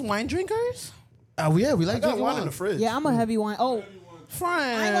you guys wine drinkers? Yeah, we like I got drinking wine wine. in the fridge. Yeah, I'm a heavy wine. Oh,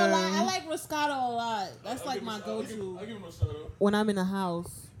 Friend. I ain't gonna lie. I like Moscato a lot. That's like my go-to I give him a shout out. when I'm in the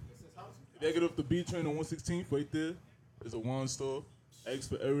house. If I get off the B train on 116th right there, there's a wine store. Ask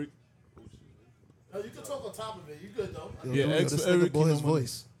for Eric. Oh, you can talk on top of it. You good though? Yeah, Dude, ask this for nigga Eric. boy, you his know my-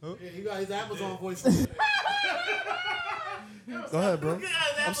 voice. Yeah, he got his Amazon voice. Go ahead, bro.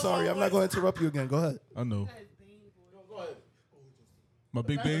 I'm sorry. I'm not going to interrupt you again. Go ahead. I know. Go ahead. My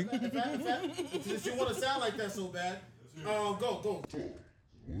big bang. Since you want to sound like that so bad, go.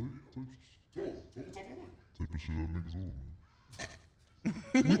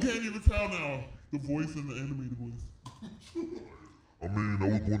 We can't even tell now the voice and the animated voice. I mean, I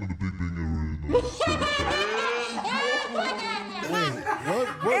was going to the Big Bang area.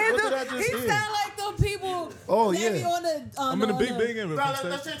 What did I just He hear? sound like the people. Oh, that be yeah. on the. I'm in the Big Bang area. Let's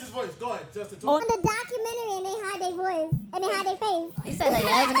change his voice. Go ahead, Justin. On the documentary, and they hide their voice, and they hide their face. He sound like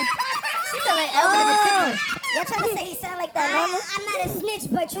Elvin. He sound like Elvin. Y'all trying to say he sound like that? I'm not a snitch,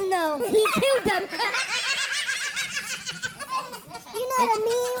 but you know, he killed them. You know what I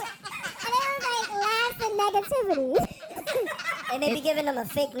mean? And they was like laughing negativity. And they be giving them a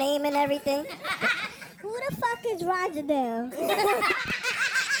fake name and everything. Who the fuck is Roger Dale?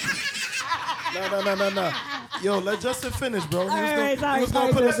 No. Yo, let Justin finish, bro. He was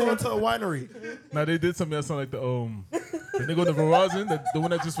gonna put us onto a winery. Now they did something that sound like the nigga on the Verizon, the one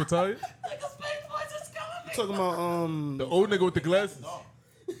that just retired. You talking about The old nigga with the glasses.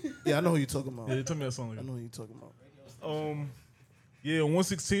 Yeah, I know who you talking about. Yeah, they told me that song. I Like know who you talking about. yeah, on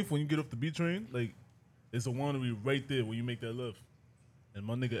 116th when you get off the B train, like it's a winery right there where you make that left, and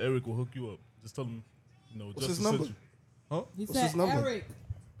my nigga Eric will hook you up. Just tell him, What's his Justin number? sent you. Huh? He What's said his number? Eric.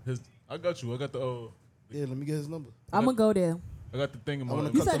 I got you. I got the Yeah, let me get his number. I'm gonna go there. I got the thing in I wanna my.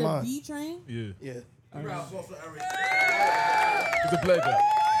 You cut said to the mine. B train? Yeah, Yeah. he's a black guy.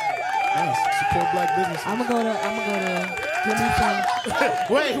 Nice. Support black business. I'm gonna go to. Give me some.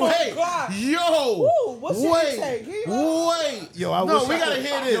 Wait. Yo. What's your take? Wait. Yo, I No, wish we I gotta could-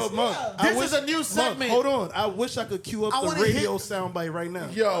 hear this. Yo, Monk, This is a new Monk, segment. hold on. I wish I could cue up I the wanna radio hear- soundbite right now.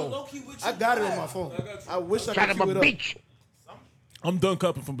 Yo. I got it on my phone. I wish I could cue it up. I'm done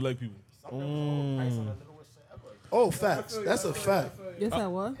copping from black people. Oh, facts. That's a fact. You said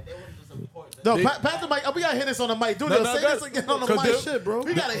what? No, pass the mic. We gotta hear this on the mic. Do No, this. no, Say I got this it. again on the 'Cause mic. they'll- Shit, bro.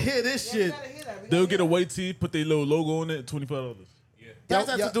 We gotta hear this shit. They'll get a white tee, put their little logo on it, $25. That's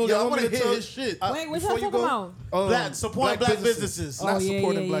have to do. I want to hear his shit. Wait, what before y'all you talking go, about? Black supporting black businesses. Not Oh, yeah,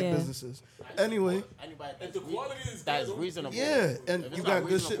 supporting yeah, black yeah. businesses. Anyway, Anybody that's reasonable. yeah, and If it's you not got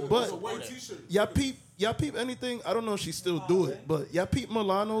good reasonable, shit. But support it. y'all peep anything? I don't know if she still do it, but y'all peep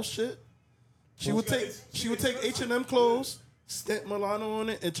Milano's shit. She would take H&M clothes, stamp Milano on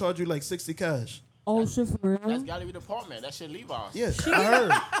it, and charge you like 60 cash. Oh shit, for real? That's gotta be the department. That shit Levi's. Yes, I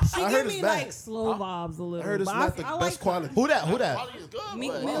heard. She I give heard me it's bad. like slow vibes a little. I heard it's but not the I best like quality. Who that? Quality is good.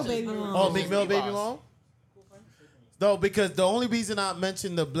 Meek but Mill, it's baby just- mom. Oh, Meek Mill, baby Levi's. mom. No, because the only reason I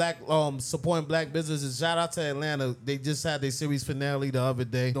mentioned the black supporting black businesses, shout out to Atlanta. They just had their series finale the other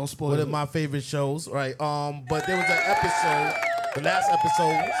day. Don't spoil One it. of my favorite shows, right? But there was an episode. The last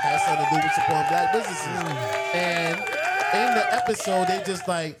episode had something to do with supporting black businesses, and in the episode they just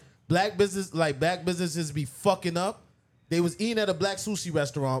like black businesses be fucking up. They was eating at a black sushi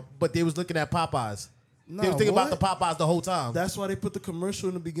restaurant, but they was looking at Popeyes. They was thinking about the Popeyes the whole time. That's why they put the commercial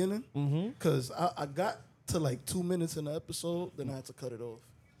in the beginning. Because I got to like 2 minutes in the episode, then I had to cut it off.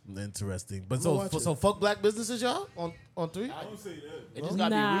 Interesting. But I'ma watch so fuck black businesses, y'all, on 3? It just gotta be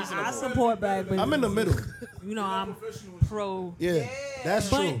Nah, reasonable. I support black business. I'm in the middle. You know, I'm pro. Yeah, that's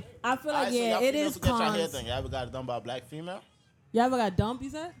But true. I feel like, Alright, so yeah, y'all it females is who get your hair cons. done. Y'all ever got it done by a black female? You ever got dumped, you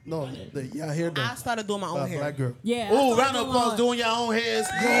said? No, y'all hear I that? started doing my own hair. Black girl. Yeah. I Ooh, started round of doing applause my- doing your own hairs.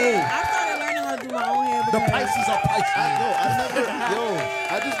 Yo, I started learning how to do my own hair. the because- Pisces are Pisces.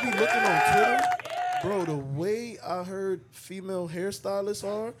 I just be looking on Twitter. Bro, the way I heard female hairstylists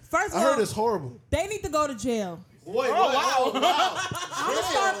are, First of I heard all- it's horrible. They need to go to jail. Wow. I'm gonna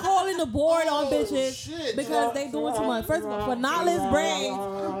start calling the board on bitches shit. because they doing too much. First of all, for knotless braids,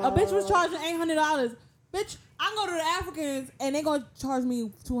 a bitch was charging $800. Bitch, I go to the Africans and they gonna charge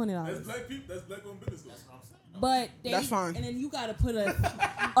me $200. Black people. That's black owned business. But they, That's fine. And then you gotta put a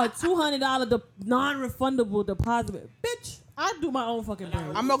 $200 non-refundable deposit. Bitch, I do my own fucking braids.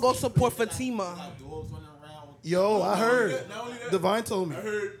 I'm gonna go support Fatima. Yo, I heard. Divine told me.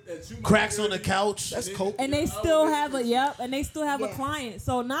 Cracks on the couch. That's coke. And they still have a client.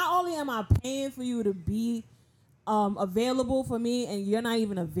 So not only am I paying for you to be available for me, and you're not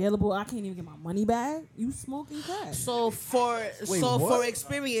even available, I can't even get my money back. You smoking crack. So for what?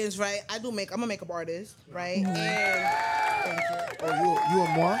 experience, right? I'm a makeup artist, right? And Oh, you a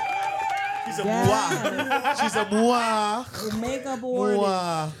moi? She's a Yeah. She's a moi. The makeup order.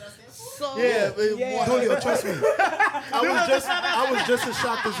 Moi. so Yeah. Julio, trust me. I was just as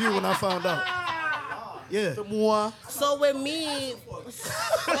shocked as you when I found out. Yeah. Moi. So with me,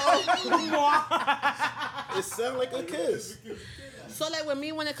 It sounded like a kiss. so like with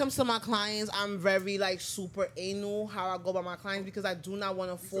me, when it comes to my clients, I'm very like super anal how I go by my clients because I do not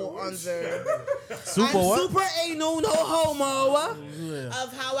want to fall under. Super anal, no homo,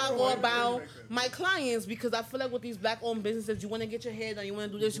 of how I go about my clients because I feel like with these black-owned businesses, you want to get your hair done, you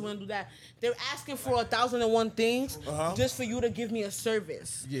want to do this, you want to do that. They're asking for 1,001 things just for you to give me a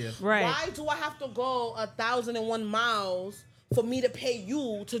service. Yeah. Right. Why do I have to go 1,001 miles for me to pay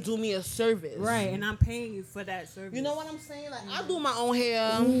you to do me a service? Right, and I'm paying you for that service. You know what I'm saying? Like I do my own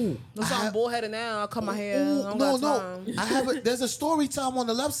hair. That's why I'm bullheaded now. I cut my hair. I don't got time. I have there's a story time on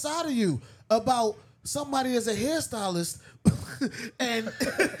the left side of you about somebody as a hairstylist and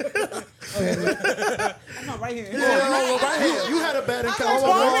I'm right here. right here. You had a bad encounter.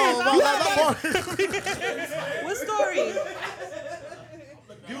 What story?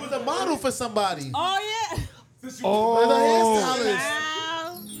 You was a model for somebody. Oh yeah. Oh, the hairstylist.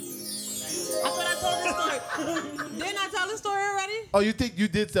 I thought I told this story. Didn't I tell the story already? Oh, you think you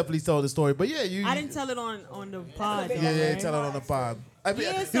did definitely tell the story, but yeah, you. I didn't tell it on the pod. Though, Yeah, right? tell it on the pod. I mean,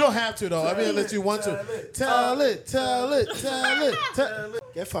 Yeah, you so- don't have to though. I mean, unless you want to. Tell it.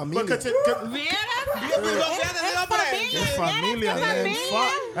 Get familia. But Get familia, man.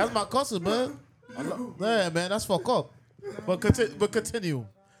 Fuck. That's my cousin, man. Yeah, man, that's fuck up. But continue.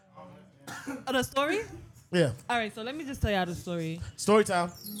 The story? Yeah. All right, so let me just tell y'all the story. Story time.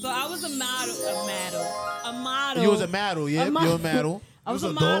 So I was a model. You was a model, yeah. You was a model. I was You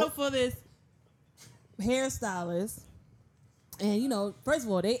a was model dog. for this hairstylist. And, you know, first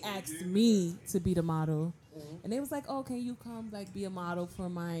of all, they asked me to be the model. And they was like, oh, can you come, like, be a model for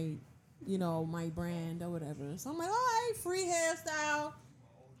my, you know, my brand or whatever. So I'm like, all right, free hairstyle.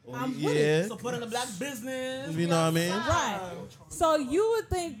 I'm with it. Supporting the black business. You know what I mean? Right. So you would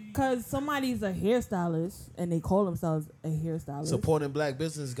think because somebody's a hairstylist and they call themselves a hairstylist Supporting black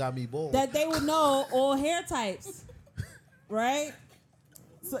business got me bold. that they would know all hair types, right?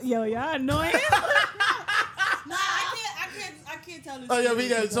 So y'all annoying. No, I can't tell this. Oh yeah,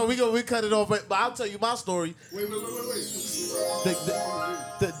 we cut it off. But I'll tell you my story. Wait.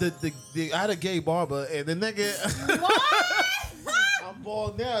 I had a gay barber and the nigga. What? I'm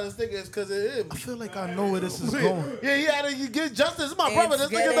bald now. This nigga is because of him. I feel like I know where this is going. Yeah, he had to get justice. This is my brother. This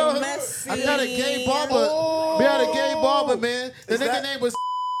nigga getting know. messy. I got a gay barber. We had a gay barber, man. The nigga name was.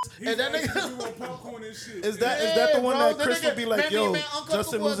 And that nigga. popcorn and shit. Is that the one bro, that the Chris nigga would be like, made me, yo, man, uncomfortable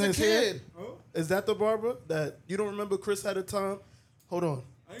Justin as losing a his hair? kid. Is that the barber that you don't remember Chris at the time? Hold on.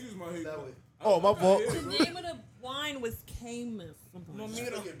 I ain't use my hair. Oh, my fault. The name of the wine was Camus.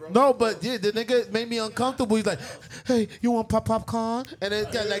 No, but yeah, the nigga made me uncomfortable. He's like, "Hey, you want popcorn?" And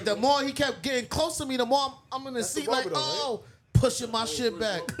then like the more he kept getting close to me, the more I'm in the seat like, barber though, oh, pushing my shit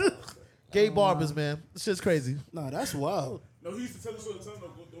back. Gay barbers, man, this shit's crazy. Nah, that's wild. No, he used to tell us all the time,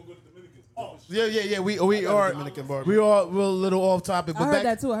 don't go to Dominicans. Oh, Yeah. We are Dominican barber. we're a little off topic, but I heard back,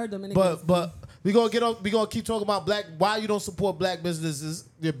 that too. I heard Dominicans. but we gonna get up. We gonna keep talking about black. Why you don't support black businesses?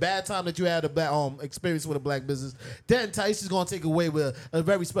 The bad time that you had a black experience with a black business. Then Taiycha's gonna take away with a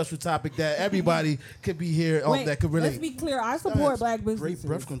very special topic that everybody could be here Wait, that could let's relate. be clear. I support black Great businesses.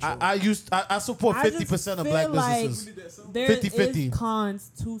 breath control. I support I just 50% of feel black like businesses. There 50-50. is cons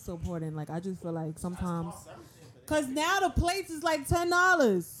to supporting. Like I just feel like sometimes, cause now the plates is like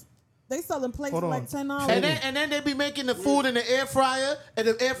 $10. They selling plates for like $10. And then they be making the food in the air fryer, and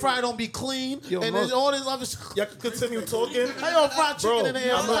the air fryer don't be clean, Yo, and look. there's all this other shit. Y'all can continue talking. How you gonna fry chicken Bro, in the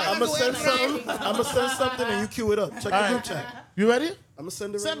air fryer? I'm gonna send something. I'm gonna send something and you cue it up. Check the group chat. You ready? I'm gonna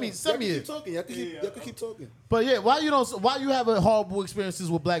send it. Send me Y'all it. Keep talking. Y'all can keep talking. But yeah, why you have horrible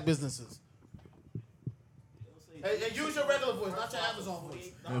experiences with black businesses? And use your regular voice, not your Amazon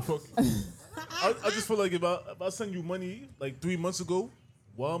voice. man, fuck. I just feel like if I send you money like 3 months ago,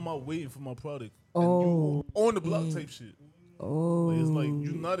 why am I waiting for my product? And you on the block type shit. Like, it's like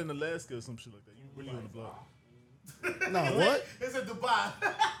you not in Alaska or some shit like that. You really on the block. Nah, what? It's in Dubai.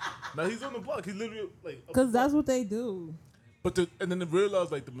 Now he's on the block. He literally like. Cause that's what they do. But and then they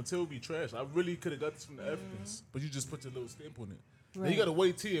realized like the material be trash. I really could have got this from the Africans, but you just put your little stamp on it. Now you gotta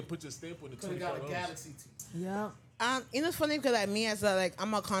wait till and put your stamp on it. Could have got a Galaxy tea. Yeah. You know, it's funny because like me as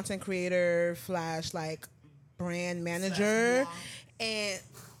I'm a content creator / like brand manager, and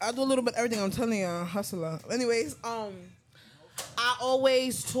I do a little bit of everything. I'm telling you, hustler. Anyways, I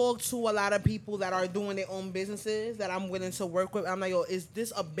always talk to a lot of people that are doing their own businesses that I'm willing to work with. I'm like, yo, is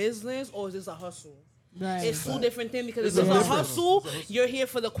this a business or is this a hustle? Right. It's two different things because if it's a hustle, you're here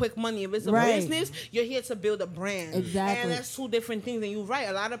for the quick money. If it's a business, you're here to build a brand. Exactly. And that's two different things. And you're right.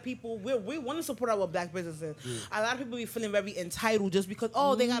 A lot of people, we want to support our black businesses. A lot of people be feeling very entitled just because,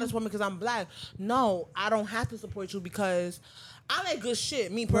 they got to support me because I'm black. No, I don't have to support you because I like good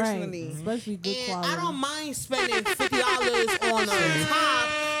shit, me personally. Right. Especially good and quality. I don't mind spending $50 on a top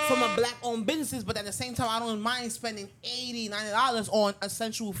from a black-owned businesses, but at the same time, I don't mind spending $80, $90 on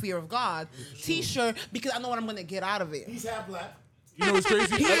Essential Fear of God T-shirt because I know what I'm gonna get out of it. He's half black. You know what's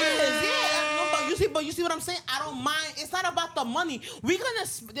crazy? He is, yeah. No, but you see what I'm saying? I don't mind. It's not about the money. We're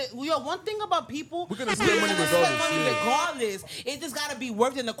gonna one thing about people. We're gonna spend money regardless. Regardless, it just gotta be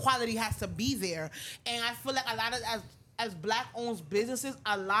worth it, and the quality has to be there. And I feel like a lot of as black-owned businesses,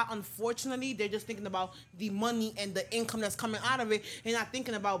 a lot, unfortunately, they're just thinking about the money and the income that's coming out of it, and not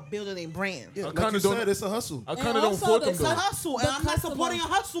thinking about building a brand. Yeah, I like kinda you don't- said, it's a hustle. I kind of don't fault them It's a though. hustle, and I'm not supporting a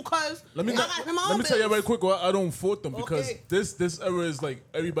hustle because Let me tell you right quick why I don't fault them because Okay. this era is like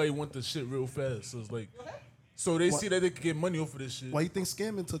everybody want the shit real fast. So it's like, so they see that they can get money off of this shit. Why you think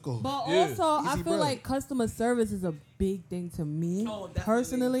scamming took over? But Yeah. also, I Easy feel bread. like customer service is a big thing to me Oh, definitely.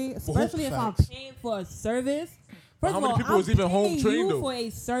 personally, especially if I'm facts. paying for a service. First How of many all, people I'm is even home paying trained, you though? for a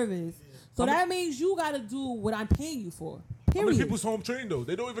service. So that means you got to do what I'm paying you for. How Period. many people's home trained though?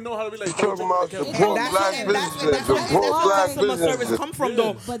 They don't even know how to be like. Talking about support black businesses. That's Support where black customer service businesses. come from,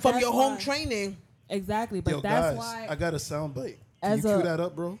 though. But From that's your home why- training. Exactly, but Yo, that's guys, why I got a sound bite. Can as you a cue that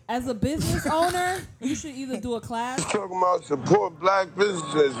up, bro? as a business owner, you should either do a class. Talking about support black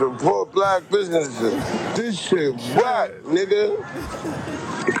businesses. Support black businesses. This shit whack, nigga.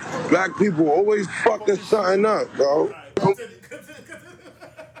 Black people always fucking something up, bro. I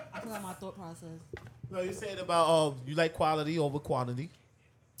forgot my thought process. No, you said about you like quality over quantity.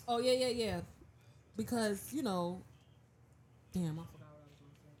 Oh yeah. Because damn, I forgot.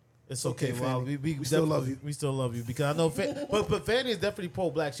 It's okay. Okay, Well, Fanny. we still love you. We still love you because I know, but Fanny is definitely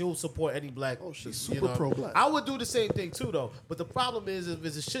pro-black. She will support any black. Oh, she's super pro-black. I would do the same thing too, though. But the problem is, if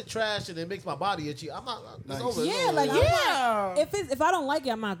it's a shit trash and it makes my body itchy, I'm not. It's Nice. over. It's Yeah, over. like if I don't like it,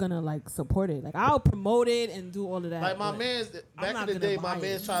 I'm not gonna like support it. Like I'll promote it and do all of that. Like my but man's back not in the gonna day, my buy it.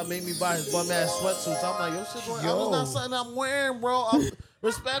 man's trying to make me buy his bum ass sweatsuits. I'm like, yo, shit, that Yo. was not something I'm wearing, bro.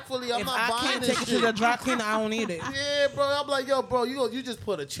 Respectfully, I'm If not I buying can't this take it shit. to the dry cleaner, I don't need it. Yeah, bro. I'm like, yo, bro, you just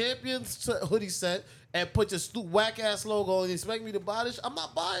put a Champions hoodie set and put your whack ass logo and you expect me to buy this? I'm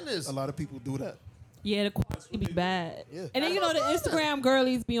not buying this. A lot of people do that. Yeah, the quality be bad. Yeah. And then the Instagram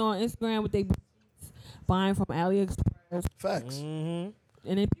girlies be on Instagram with they buying from AliExpress. Facts. And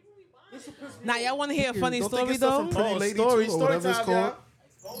then Now, y'all want to hear a funny Don't they story, get stuff though? from Pretty Lady story too, or whatever it's time,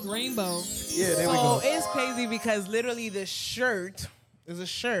 called. Rainbow. Yeah, there we So go. it's crazy because literally the shirt is a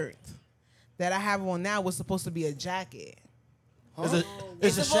shirt that I have on now was supposed to be a jacket.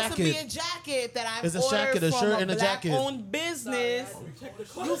 It's a supposed to be a jacket. jacket that I It's a ordered jacket, a from shirt, a and a jacket. black-owned business.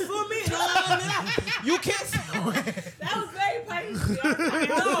 You feel me? No. You can't. That was very spicy.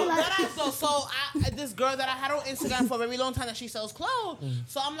 No, this girl that I had on Instagram for a very long time that she sells clothes.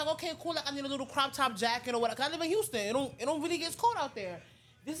 So I'm like, okay, cool. Like I need a little crop top jacket or whatever. 'Cause I live in Houston. It don't really get cold out there.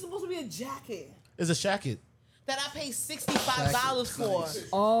 This is supposed to be a jacket It's a jacket. that I paid $65 for.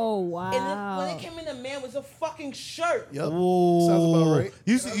 Oh wow. And when it came in the mail, it was a fucking shirt. Yep. Sounds about right.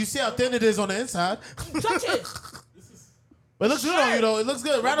 You see how thin it is on the inside. Touch it. But it looks good on you though. It looks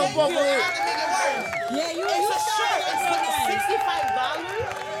good. Right on Thank fuck you. with I it. had to make it work. Yeah, you It's you a shirt. It's $65.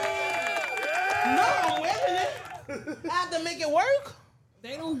 No, I'm wearing it. I have to make it work.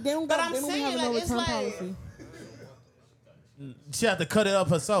 They don't But got- I'm they don't saying, have like, no it's return like- policy. She had to cut it up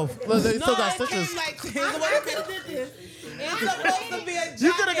herself. Look, they still got it stitches. came like here's what it is. It's supposed to be a jacket.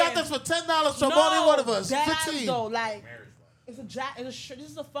 You could have got this for $10 from only one of us. That 15. though, like it's a jacket. It's a shirt.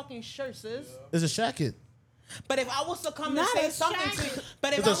 This is a fucking shirt, sis. It's a jacket. But if I was to come and Not say a something jacket. to,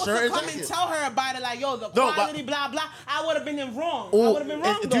 but if It's I a was shirt to and come and jacket. tell her about it, like yo, the No, but- quality, blah blah, I would have been in wrong. I Ooh, would have been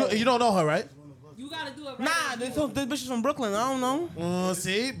wrong and though. you don't know her, right? You gotta do it. Nah, this bitch is from Brooklyn. I don't know.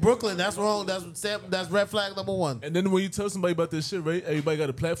 See, Brooklyn. That's wrong. That's red flag number one. And then when you tell somebody about this shit, right? Everybody got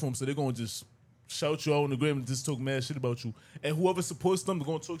a platform, so they're gonna just shout you out on the gram and just talk mad shit about you. And whoever supports them, they're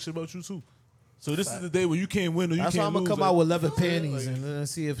gonna talk shit about you too. So this is the day where you can't win or you That's why can't I'm gonna lose. come out with leather panties and then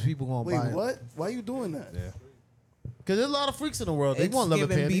see if people gonna Wait, buy it. what? Why you doing that? Because there's a lot of freaks in the world. They It's want leather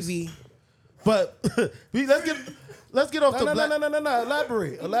giving panties. BV. But let's get off the No. black.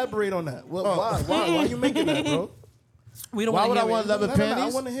 Elaborate on that. Well, why you making that, bro? We don't Why wanna would I hear want it. leather I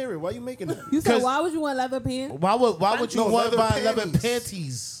panties? want to hear it. Why you making that? You said 'Cause- why would you want leather pants? Why would you No, want to leather buy leather panties.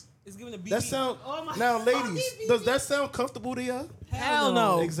 panties? It's giving a BV. That sound my now, God. ladies. Does that sound comfortable to y'all? Hell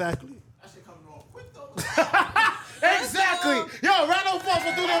no. Exactly. Exactly. Yo, round of applause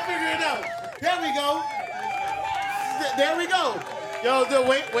for Dulo figuring it out. There we go. There we go. Yo,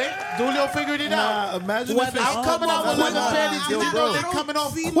 wait. Dulio figured it out. Nah, imagine if it's I'm coming out with leather panties. Yo, You know bro. they're coming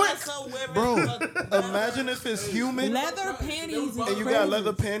off quick. Bro, imagine if it's humid Leather panties. and you got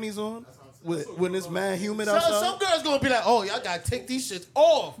leather panties on when it's mad humid outside. Some girls gonna be like, oh, y'all gotta take these shits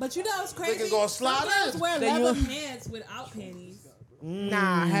off. But you know what's crazy? Niggas gonna slide Some girls in. wear Then leather you- pants without panties.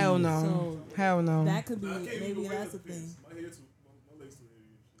 Nah, hell no. Hell no. That could be maybe that's a thing.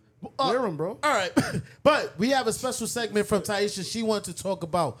 Wear 'em, bro. All right, but we have a special segment from Taiycha. She wanted to talk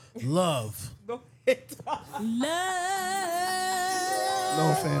about love. Love.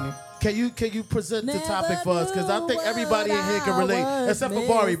 No, Fanny. Can you present the topic for us? Because I think Never everybody in here can knew relate, what I was except for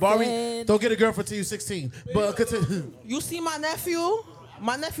Bari. Bari, missing. don't get a girlfriend till you're 16. But continue. You see my nephew?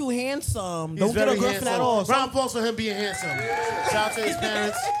 My nephew handsome. He's Don't get very a girlfriend handsome. at all. Round of applause for him being handsome. Shout out to his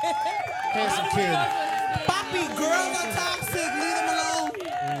parents. Handsome kid. Poppy, girls are toxic. Leave them alone.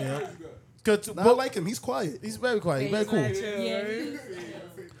 Good. Nah, I like him. He's quiet. He's very quiet. He's very cool. Yeah.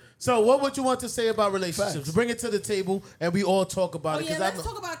 So what would you want to say about relationships? Facts. Bring it to the table and we all talk about it. Yeah, I let's know.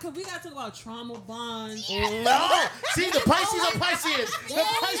 talk about, because we got to talk about trauma bonds. No, see the Pisces are Pisces. The Yeah,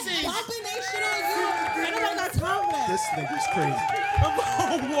 Pisces. bumping that shit on you. Ain't nobody got time for that. This nigga's crazy.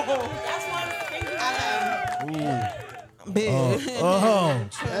 That's why I'm thinking.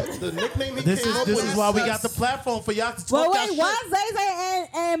 The nickname he This came up is with why we sus. got the platform for y'all to talk But y'all wait, shit. why Zay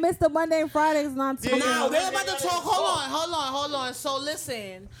and Mr. Monday and Fridays not talking? Now we're about to talk. Hold on. So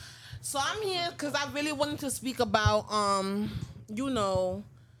listen. So I'm here because I really wanted to speak about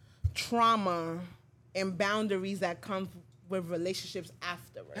trauma and boundaries that come with relationships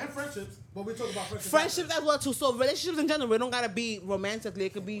afterwards. And friendships. But we talk about friendships. Friendships as well too. So relationships in general, it don't gotta be romantically.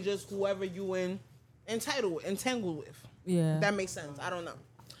 It could be just whoever you entangled with. Yeah. That makes sense. I don't know.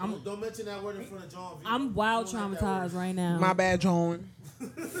 Don't mention that word in front of John. I'm wild traumatized right now. My bad, John.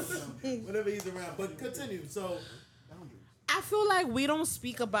 Whenever he's around. But continue. So I feel like we don't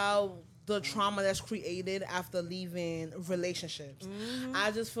speak about the trauma that's created after leaving relationships.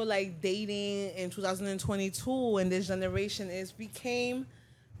 I just feel like dating in 2022 and this generation became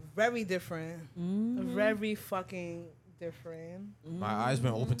very different. Very fucking different. My eyes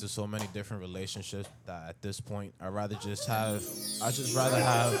been open to so many different relationships that at this point I'd rather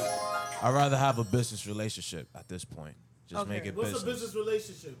have a business relationship at this point. Just make it what's business. a business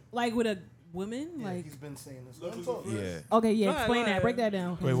relationship? Like with a woman? Like He's been saying this. Yeah. okay, yeah, Go ahead, explain go that. ahead. Break that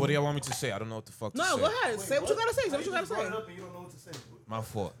down. Wait, what do y'all want me to say? I don't know what the fuck to No, say. go ahead. Say what you gotta say. Say what you gotta say. You don't know what to say. My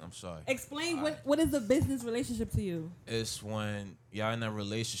fault. I'm sorry. Explain what is a business relationship to you? It's when y'all in a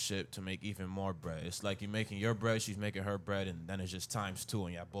relationship to make even more bread. It's like you're making your bread, she's making her bread, and then it's just times two,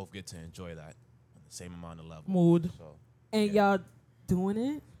 and y'all both get to enjoy that on the same amount of level. Mood. So, And y'all doing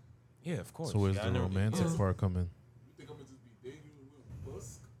it? yeah, of course. So where's Y'all the in a- romantic yeah. part coming?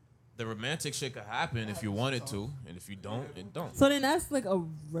 The romantic shit could happen if you want it to, and if you don't, it don't. So then that's like a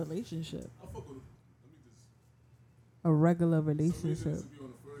relationship. A regular relationship.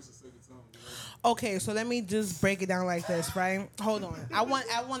 Okay, so let me just break it down like this, right? Hold on. I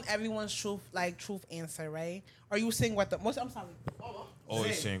want everyone's truth answer, right? Are you single at the I'm sorry.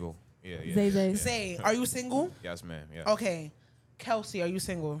 Always single. Yeah. Zay. Say, are you single? Yes, ma'am. Yeah. Okay. Kelsey, are you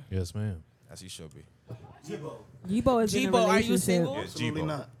single? Yes, ma'am. As he should be. Yibo is in a Jibo, are relationship. you single? Yeah, Absolutely Jibo.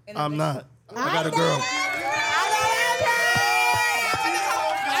 not. I'm not. I got a girl. I'm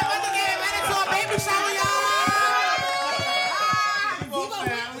about to get invited to a baby shower, y'all.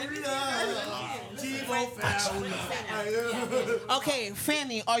 Okay,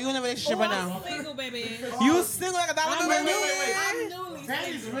 Fanny, are you in a relationship right now? Single, baby. You single like a dollar bill? I'm newly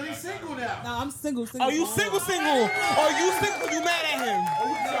Fanny's really single now. No, I'm single. Are you single? Or are you single because you mad at him?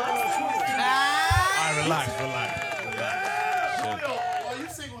 Alright, relax. Are you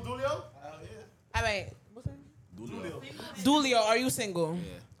single, Dulio? All right. What's her name? Dulio, are you single?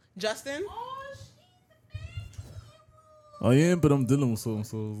 Yeah. Justin? I am, but I'm dealing with something,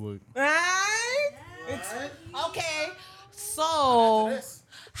 so it's like. Alright. Okay. So,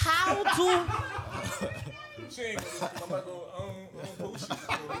 how do...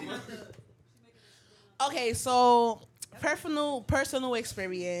 Okay, so personal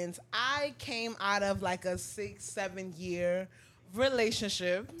experience. I came out of like a 6-7 year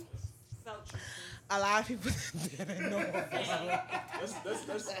relationship. A lot of people didn't know. That's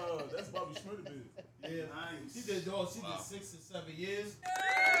Bobby Schmurder bit. Yeah, she did 6 and 7 years.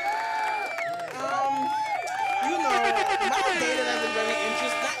 My data hasn't very not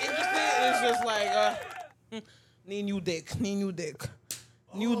interested. It's just like need new dick.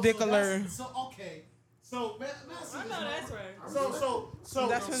 New dick alert. So okay. So man, I know that's right.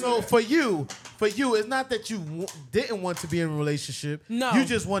 So for you, it's not that you didn't want to be in a relationship. No. You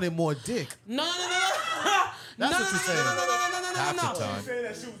just wanted more dick. No. That's what you're saying. Half the No. time. Saying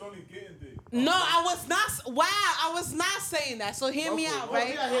that she was only getting dick. No, I was not. Wow, I was not saying that. So hear me out,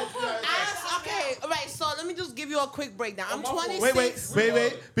 right? Okay, all right. So let me just give you a quick breakdown. I'm 26.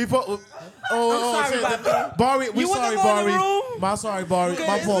 Wait. Before. I'm sorry, Bobby. Bari. We You want sorry, to go in the Bari. room? My sorry, Bari. Okay,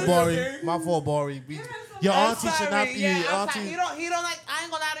 My is fault, this Bari. okay? My fault, Bari. Your auntie should not be. Yeah, I'm Auntie. sorry. He don't like. I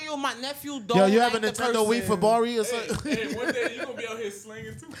ain't gonna lie to you. My nephew don't. Yo, you like have a the Nintendo Wii for person. Bari or something? Hey, one day you gonna be out here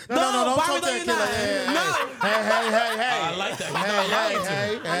slanging too. No, don't Bari, talk to no, that you're kid like not. that. Hey. I like that.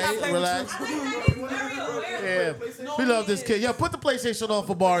 Hey, relax. Yeah, we love this kid. Yo, put the PlayStation on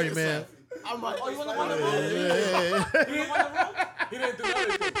for Bari, man. I'm like, oh, you wanna go in the room? He didn't do that.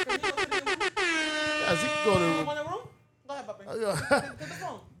 Yes, he can go to the You room. want a room? Go ahead, Papa. Get the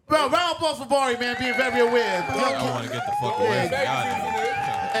phone. Bro, round of applause for Bari, man, being very aware. I want to get the fuck away from y'all.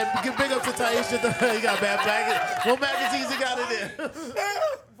 And give big up to Taiycha. He got bad magazines. What magazines he got in there?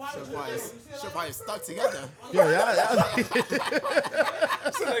 Should probably stuck together. Yo, yeah.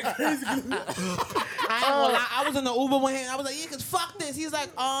 ain't gonna lie. I was in the Uber with him. I was like, yeah, cause fuck this. He's like,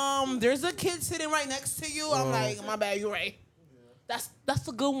 there's a kid sitting right next to you. I'm like, my bad, you're right. That's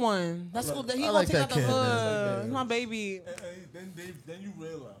a good one. That's good. He gonna like take that out the kid, man. hood. He's my baby. Then you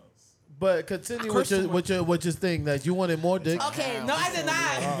realize. But continue with your thing that you wanted more dick. Okay, no, I did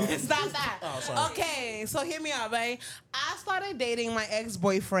not. It's not that. Okay, so hear me out, right? I started dating my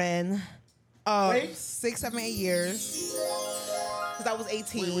ex-boyfriend 6, 7, 8 years. Because I was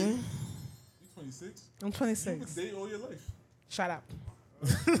 18. You 26? I'm 26. You could date all your life. Shut up.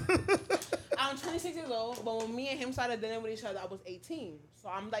 I'm 26 years old, but when me and him started dating with each other, I was 18. So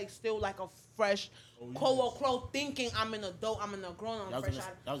I'm like still like a fresh, quote thinking I'm an adult, I'm an grown, I'm fresh.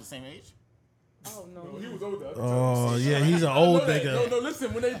 That was the same age? Oh no. He was older. Oh yeah, he's an old nigga. No,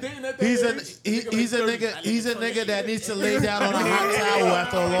 listen. When they dating that He's a nigga that needs to lay down on a hot towel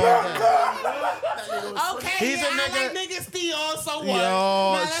after a long day. Okay, He's a I nigga. like niggas still, so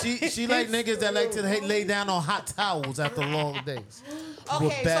what? Yo, she like niggas that like to lay down on hot towels after long days.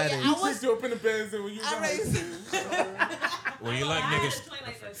 Okay, so yeah, I was. You open the bands when you. Well, you like niggas.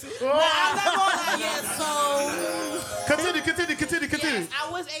 I'm not gonna lie yet, so. Continue. Yes, I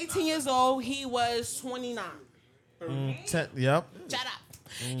was 18 years old. He was 29. Yep. Shut up.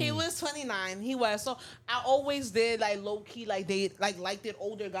 He was 29. He was. So I always did like low key like liked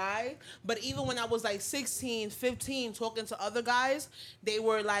older guys. But even when I was like 16, 15 talking to other guys, they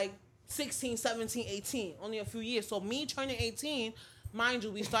were like 16, 17, 18. Only a few years. So me turning 18, mind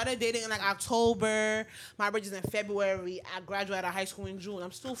you, we started dating in like October. My birthday is in February. I graduated high school in June.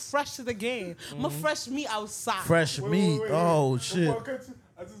 I'm still fresh to the game. I'm a fresh meat outside. Fresh meat. Oh shit. I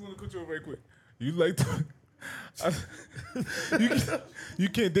just want to cut you off very quick. You like to, you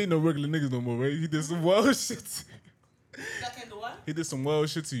can't date no regular niggas no more, right? He did some wild shit to you. I can't do what? He did some wild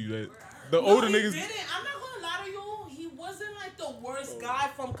shit to you. Like, the older he niggas. Didn't. I'm not gonna lie to you. He wasn't like the worst guy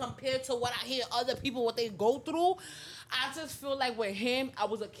from compared to what I hear other people what they go through. I just feel like with him, I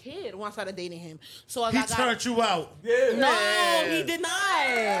was a kid when I started dating him. So as He I got, turned you out. Yeah. No, he did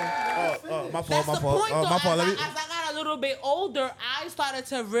not. My fault. That's the point, though. My fault. As I got a little bit older, I started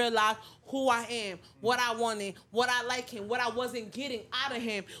to realize who I am, what I wanted, what I like him, what I wasn't getting out of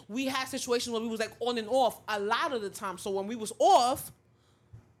him. We had situations where we was like on and off a lot of the time. So when we was off,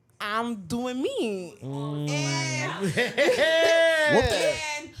 I'm doing me. And I'm,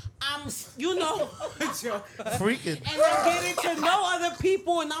 freaking. And I'm getting to know other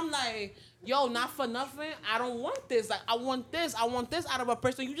people, and I'm like, yo, not for nothing, I don't want this. Like, I want this out of a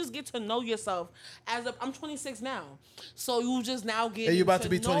person. You just get to know yourself. I'm 26 now, so you just now get. Hey, you about to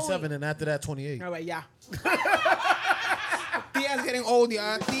be 27, and after that, 28. All right, yeah. Tia's getting old,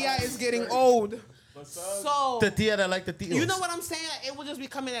 y'all. Tia is getting old. So the Tia that like the Tios. You know what I'm saying? It will just be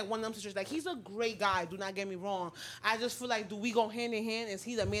coming at one of them situations. Like, he's a great guy. Do not get me wrong. I just feel like, do we go hand in hand? Is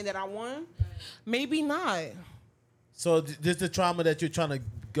he the man that I want? Maybe not. So this the trauma that you're trying to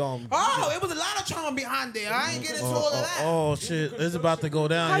go. It was a lot of trauma behind there. I ain't getting into all of that. Oh shit, it's about to go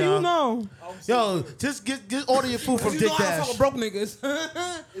down, How y'all. you know? Yo, just get order your food from You Dick know I Dash. fuck with broke niggas.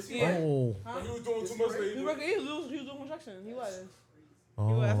 Yeah. Oh. He was doing too much. He was doing construction. He was.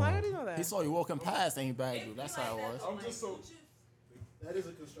 Oh. I already know that. He saw you walking past and he bagged you. That's how it was. I'm just so. That is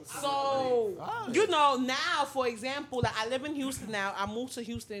a construction. So, now, for example, like I live in Houston now. I moved to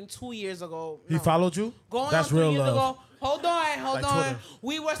Houston 2 years ago. He followed you? Going That's on 2 real years love. ago. Hold Like on. Twitter.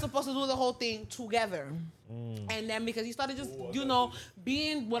 We were supposed to do the whole thing together. And then because he started just,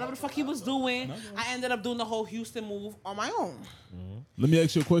 being whatever the fuck he was doing, I ended up doing the whole Houston move on my own. Let me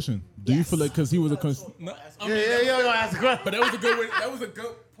ask you a question. Do you feel like because he was a Yeah, ask a question. But that was a good way. That was a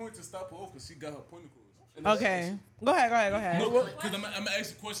good point to stop her off because she got her point across. Okay. Go ahead. No, because I'm gonna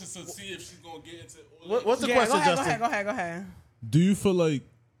ask you questions to see if she's gonna get into. What's the question, Justin? Go ahead. Do you feel like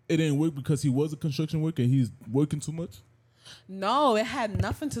it didn't work because he was a construction worker and he's working too much? No, it had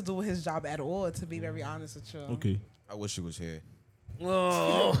nothing to do with his job at all, to be very honest with you. Okay. I wish he was here.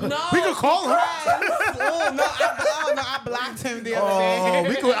 Oh. No, We could call her. I blocked him the other day.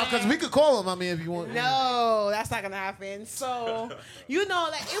 Because we could call him. I mean, if you want. No, that's not gonna happen. So, like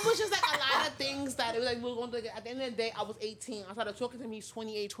it was just like a lot of things that it was like we were going to. At the end of the day, I was 18. I started talking to him. He's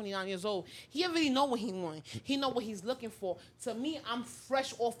 28, 29 years old. He already know what he wants. He know what he's looking for. To me, I'm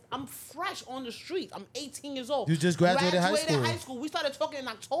fresh on the street. I'm 18 years old. You just graduated high school. We started talking in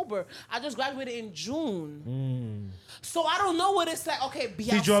October. I just graduated in June. So I don't know what it's like. Okay, be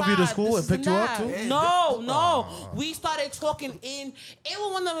outside. He drove you to school and this picked you up that. too? No. We started talking in. It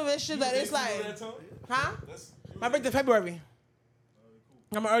was one of the issues that it's like, huh? My birthday February.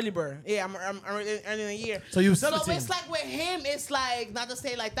 I'm an early bird. Yeah, I'm early in the year. So you were 17. So it's like with him, it's like not to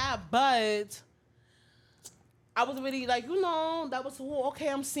say like that, but I was really like, that was cool. Okay,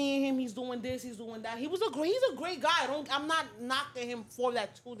 I'm seeing him. He's doing this. He's doing that. He's a great guy. I'm not knocking him for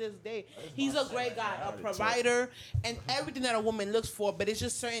that to this day. He's a great guy, a provider, and everything that a woman looks for. But it's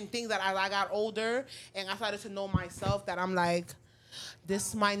just certain things that as I got older and I started to know myself that I'm like,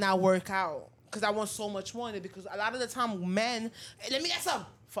 this might not work out because I want so much more in it. Because a lot of the time, men, let me get some.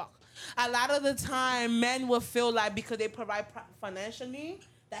 Fuck. A lot of the time, men will feel like because they provide financially,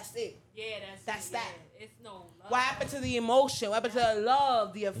 that's it. Yeah, that's that. Yeah. It's no love. What happened to the emotion? What happened to the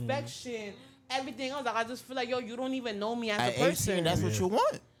love, the affection, everything else? Like I just feel like, yo, you don't even know me as a person. 18, that's what you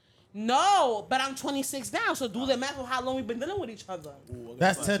want. No, but I'm 26 now, so do the math of how long we've been dealing with each other.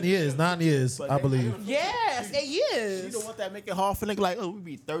 That's 10 years, 9 years, I believe. Yes, 8 years. You don't want that make it hard for nigga like, we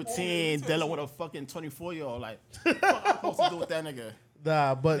be 13 dealing with a fucking 24-year-old. Like, what I'm supposed to do with that nigga?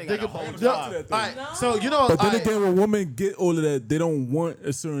 Nah, but They got a whole job. all right, so But then again, when women get all of that, they don't want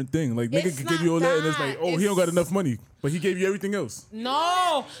a certain thing. Like nigga can give you all that, and it's like, he don't got enough money, but he gave you everything else.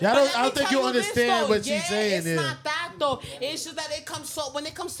 No, Yeah, I don't think you understand what she's saying. It's not that though. It's just that when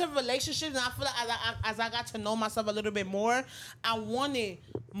it comes to relationships, and I feel like as I got to know myself a little bit more, I wanted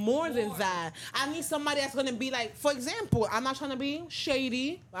more than that. I need somebody that's gonna be like, for example, I'm not trying to be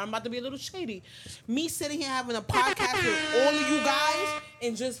shady, but I'm about to be a little shady. Me sitting here having a podcast with all of you guys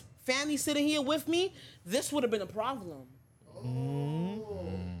and just Fanny sitting here with me, this would have been a problem. And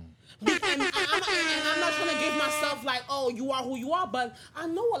I'm not trying to give myself like, oh, you are who you are, but I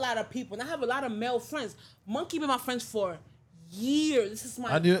know a lot of people, and I have a lot of male friends. Monkey been my friends for years. This is my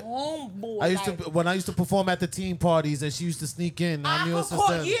homeboy. When I used to perform at the team parties, and she used to sneak in. I knew I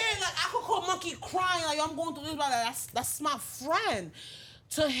could call Monkey crying like, I'm going through this. That's my friend.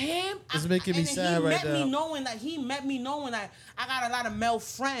 To him, it's making me sad right now. He met me knowing that I got a lot of male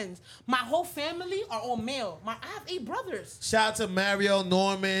friends. My whole family are all male. I have 8 brothers. Shout out to Mario,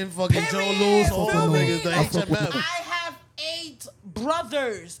 Norman, fucking Joe Lewis, all the niggas that HMF. I have 8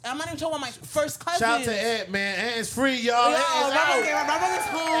 brothers. I'm not even talking about my first cousin. Shout out to Ed, man. Ed is free, y'all. My brother's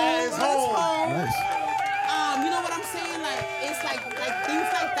home. Ed is home. Nice. You know what I'm saying? Like it's like things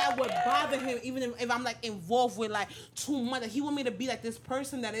like that would bother him, even if I'm like involved with like too much. Like, he want me to be like this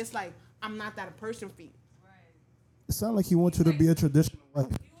person that it's like I'm not that person for you. It sounds like he wants you to be a traditional wife.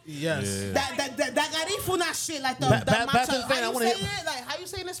 Yes. Yeah. That garifuna shit, like the macho. How you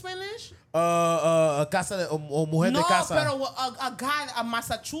say it in Spanish? Casa de o mujer de casa. No, pero a guy, a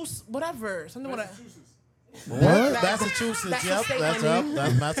Massachusetts, whatever, something with What? Massachusetts. Yep,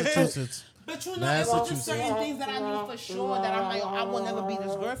 that's Massachusetts. But you know, it was just certain things that I knew for sure that I'm like, I will never be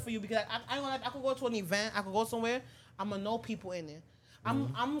this girl for you, because I could go to an event, I could go somewhere, I'm gonna know people in it.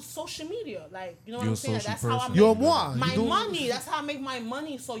 I'm social media, like, you know what I'm saying? That's how I make my money. That's how I make my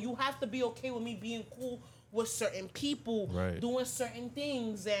money. So you have to be okay with me being cool with certain people, doing certain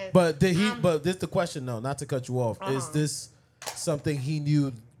things. And but But this the question though, not to cut you off. Is this something he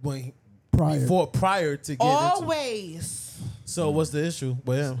knew prior to get always? So what's the issue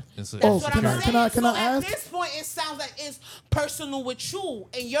with him? That's what I'm saying. Can I at ask? this point, it sounds like it's personal with you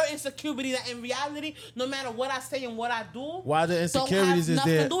and your insecurity. That in reality, no matter what I say and what I do, why the insecurities is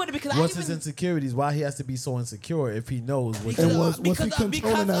there? Because what's his insecurities? Why he has to be so insecure if he knows? What was he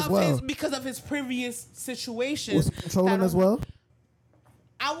controlling as well? Because of his previous situation. Was he controlling as well?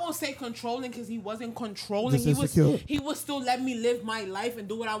 I won't say controlling, because he wasn't controlling. He would still let me live my life and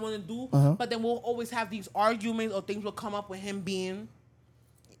do what I want to do. But then we'll always have these arguments, or things will come up with him being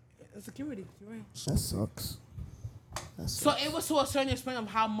insecurity. That sucks. So it was to a certain extent of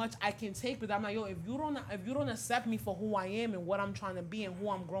how much I can take. But I'm like, yo, if you don't accept me for who I am and what I'm trying to be and who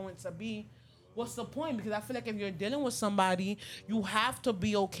I'm growing to be, what's the point? Because I feel like if you're dealing with somebody, you have to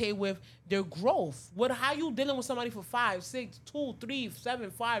be okay with their growth. How you dealing with somebody for 5, 6, 2, 3,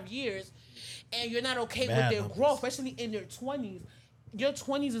 7, 5 years, and you're not okay with their growth, especially in their 20s. Your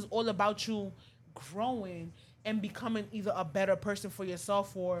 20s is all about you growing and becoming either a better person for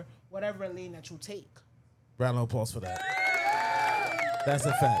yourself or whatever lane that you take. Round of applause for that. That's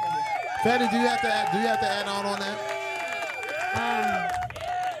a fact. Fanny, do you have to add on that?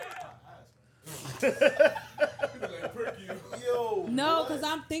 No, because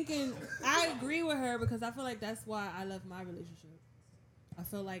I'm thinking, I agree with her, because I feel like that's why I left my relationship. I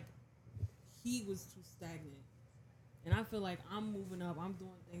feel like he was too stagnant. And I feel like I'm moving up, I'm doing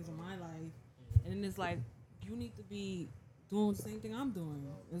things in my life. And then it's like, you need to be doing the same thing I'm doing.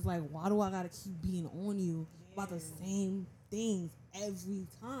 It's like, why do I got to keep being on you about the same things every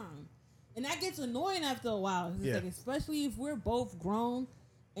time? And that gets annoying after a while. It's like, especially if we're both grown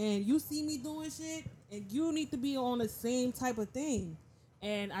and you see me doing shit, and you need to be on the same type of thing.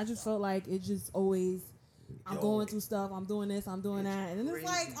 And I just felt like it just always I'm going through stuff. I'm doing this. I'm doing that. And then it's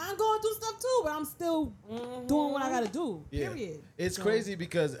like, I'm going through stuff too, but I'm still doing what I got to do. Yeah. Period. It's crazy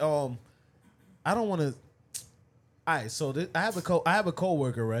because I don't want to. All right, so I have a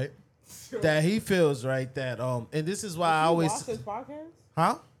coworker, right? That he feels right that and this is why I always. Watch his podcast?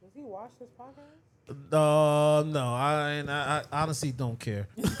 Huh? Does he watch his podcast? No, I honestly don't care,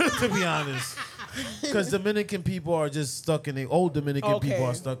 to be honest. Because Dominican people are just stuck in old Dominican people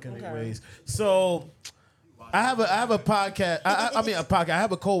are stuck in their ways. So I have a podcast. I mean a podcast. I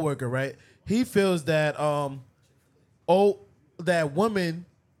have a coworker, right? He feels that that women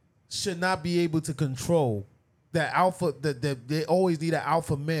should not be able to control that alpha. That they always need an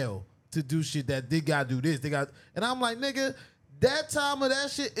alpha male to do shit. That they gotta do this. And I'm like, nigga. That time of that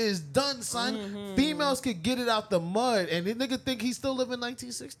shit is done, son. Females could get it out the mud, and the nigga think he still live in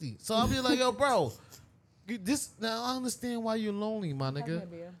 1960. So I'll be like, yo, bro, now I understand why you're lonely, my nigga.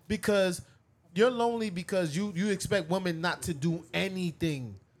 Because you're lonely because you expect women not to do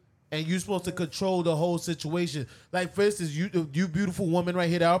anything, and you're supposed to control the whole situation. Like, for instance, you beautiful woman right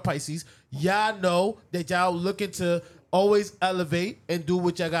here that are Pisces, y'all know that y'all looking to always elevate and do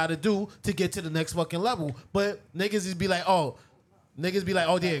what y'all gotta do to get to the next fucking level. But niggas just be like, oh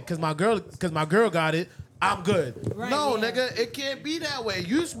yeah, cause my girl got it, I'm good. Right, no, yeah. nigga, it can't be that way.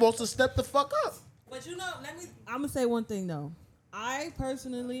 You supposed to step the fuck up. But I'm gonna say one thing though. I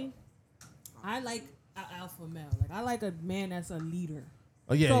personally, I like an alpha male. Like, I like a man that's a leader.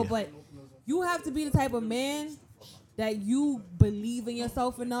 Oh yeah. So, yeah. but you have to be the type of man that you believe in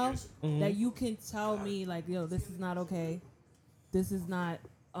yourself enough that you can tell me, like, yo, this is not okay. This is not,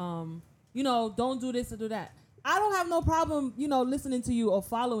 don't do this or do that. I don't have no problem, listening to you or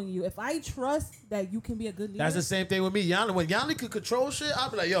following you. If I trust that you can be a good leader. That's the same thing with me. Yanni, when Yanni could control shit, I'll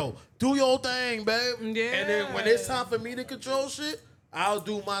be like, yo, do your thing, babe. Yeah. And then when it's time for me to control shit, I'll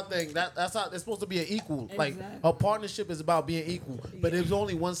do my thing. That's how it's supposed to be an equal. Exactly. Like, a partnership is about being equal. But if it's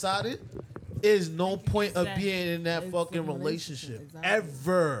only one-sided, there's no point of being in that fucking relationship. Exactly.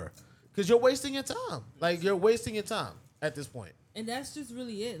 Ever. Because you're wasting your time. Like, you're wasting your time at this point. And that's just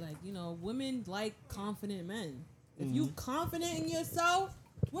really it. Like, women like confident men. If you confident in yourself,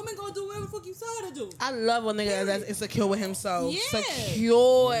 women gonna do whatever the fuck you tell her to do. I love a nigga that's insecure with himself. Yeah.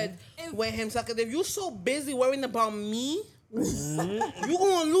 Secured with himself. Because if you so busy worrying about me, you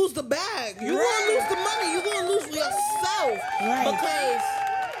gonna lose the bag. You gonna lose the money. You gonna lose yourself. Right. Because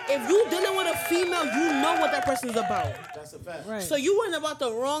if you dealing with a female, you know what that person's about. That's a fact. Right. So you weren't about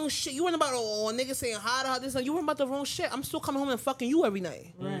the wrong shit. You weren't about a nigga saying hi to her, this, and you weren't about the wrong shit. I'm still coming home and fucking you every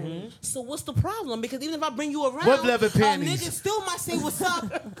night. Right. So what's the problem? Because even if I bring you around, What leather panties? nigga still might say what's up.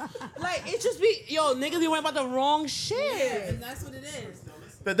 Like, it just be, niggas be worrying about the wrong shit. Yeah, and that's what it is.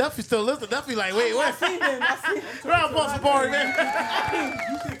 The Duffy still listen. Duffy like, wait, what? I seen them. Round applause for Barry, man. I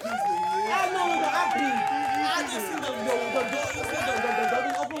know I just see the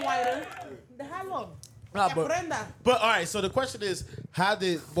open wider. The hell But all right, so the question is, how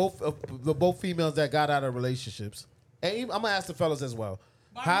did both females that got out of relationships, and even, I'm gonna ask the fellas as well,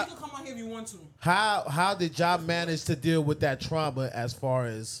 you can come out here if you want to. how did y'all manage to deal with that trauma? As far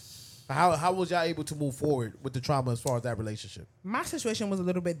as how was y'all able to move forward with the trauma as far as that relationship? My situation was a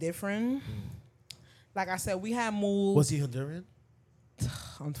little bit different. Like I said, we had moved. Was he Honduran?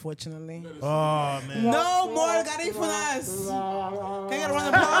 Unfortunately. Oh man. No more got it for us. Can I get a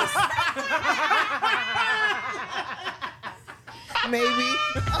round of applause? Maybe.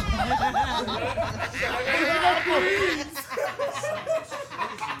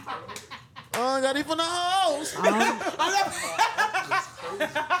 Oh, got it from the house.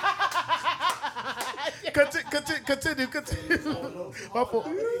 Continue.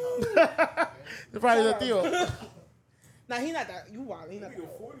 Probably the deal. Nah, he not that. You wild. He not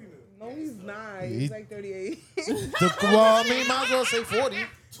that. 40 now. No, he's not. He's like 38. Well, I mean, might as well say 40.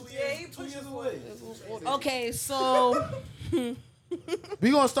 Yeah, he 2 years away. Okay, so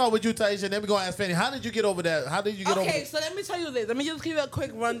We gonna start with you, Taiycha, and then we gonna ask Fanny. How did you get over that? How did you get over? Okay, so let me tell you this. Let me just give you a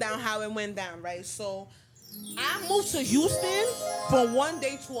quick rundown how it went down, right? So I moved to Houston from one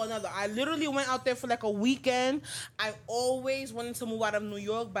day to another. I literally went out there for like a weekend. I always wanted to move out of New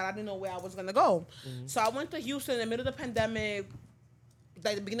York, but I didn't know where I was gonna go. Mm-hmm. So I went to Houston in the middle of the pandemic,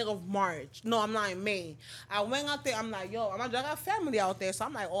 like the beginning of March. No, I'm not in May. I went out there. I'm like, yo, I got family out there. So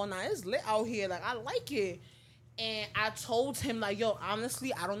I'm like, oh, nah, it's lit out here. Like, I like it. And I told him, like, yo,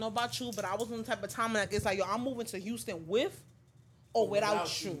 honestly, I don't know about you, but I was in the type of time, like, it's like, yo, I'm moving to Houston with or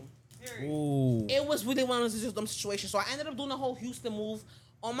without you. Ooh. It was really one of those situations. So I ended up doing the whole Houston move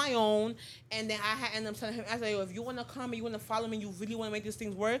on my own. And then I had ended up telling him, I said, yo, if you want to come and you want to follow me, you really want to make this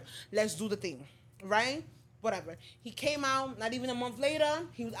thing work, let's do the thing. Right? Whatever. He came out, not even a month later,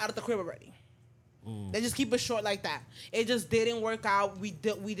 he was out of the crib already. They just keep it short like that. It just didn't work out. We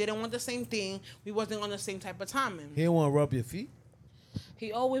didn't want the same thing. We wasn't on the same type of timing. He didn't want to rub your feet?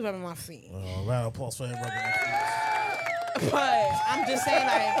 He always rubbing my feet. Oh, round of applause for him rubbing your feet. But I'm just saying,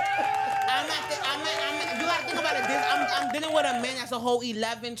 like, you gotta think about it. I'm dealing with a man that's a whole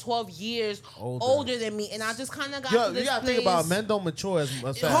 11, 12 years older than me, and I just kind of got to this place. You gotta think about it. Men don't mature as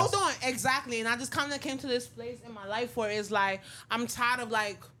fast. Hold on, exactly. And I just kind of came to this place in my life where it's like I'm tired of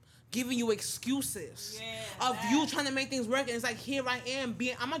like giving you excuses of you trying to make things work. And it's like, here I am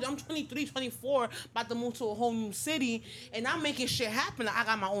I'm 23, 24, about to move to a whole new city, and I'm making shit happen. I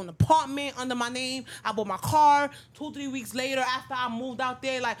got my own apartment under my name. I bought my car 2-3 weeks later after I moved out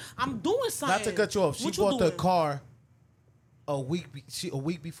there. Like, I'm doing something. Not to cut you off. She bought the car a week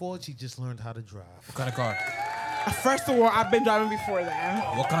before. She just learned how to drive. What kind of car? First of all, I've been driving before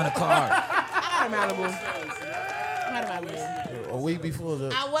that. What kind of car? I got a Malibu. A week before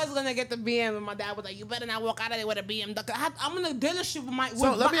that. I was gonna get the BM, and my dad was like, "You better not walk out of there with a BM." I'm in a dealership with my.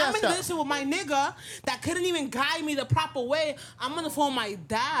 Dealership with my nigga that couldn't even guide me the proper way. I'm gonna phone my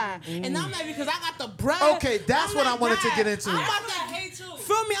dad, and I'm like, because I got the bread. Okay, that's what I wanted to get into. I'm about to hate you.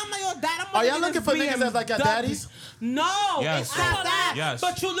 Feel me? I'm like, yo, dad. Are y'all looking for niggas that's like your daddies? No, yes. It's not that. Yes.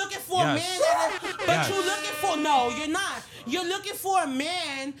 But you're looking for a man. You're looking for you're not. You're looking for a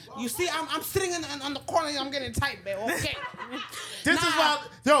man. You see, I'm sitting on the corner. I'm getting tight, babe. Okay. This is why.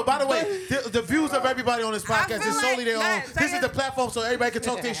 Yo, by the way, the views of everybody on this podcast is solely their own. This is the platform so everybody can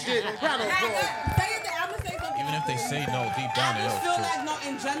talk their shit. Round of applause. Even if they say no, deep down they know I feel it's true. like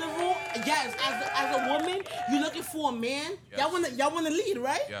in general, yes. As a woman, you're looking for a man. Yes. Y'all wanna lead,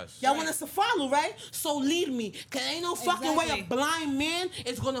 right? Yes. Y'all want us to follow, right? So lead me, cause ain't no fucking way a blind man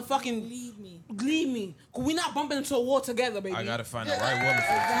is gonna fucking lead me. Cause we not bumping into a wall together, baby. I gotta find the right woman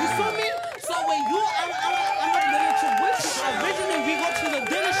for you. You feel me? So when I'm a dealership with you. Originally, we go to the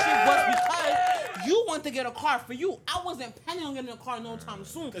dealership was because you want to get a car for you. I wasn't planning on getting a car no time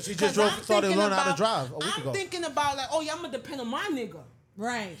soon. Because she just started learning how to drive a week ago. I'm thinking about like, oh yeah, I'm gonna depend on my nigga.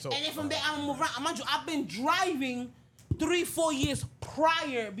 Right. So, and if from there I'm gonna move around. I've been driving 3-4 years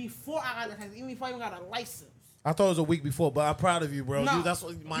prior before I got a license, even before I even got a license. I thought it was a week before, but I'm proud of you, bro. No, That's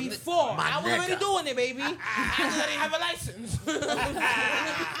what my before my I was already nigga. doing it, baby. I just didn't have a license.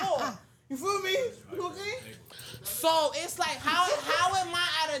 Before. You feel me? Okay. So it's like, how am I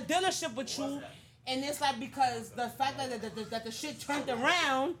at a dealership with you? And it's like, because the fact that the shit turned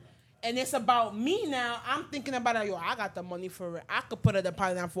around and it's about me now, I'm thinking about it, yo, I got the money for it. I could put a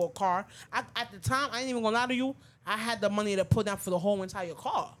deposit down for a car. At the time, I ain't even gonna lie to you, I had the money to put down for the whole entire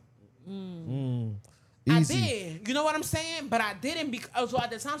car. I did. You know what I'm saying? But I didn't because so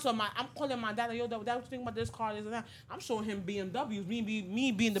at the time, so I'm calling my dad, like, yo, dad, what you think about this car, this and that? I'm showing him BMWs,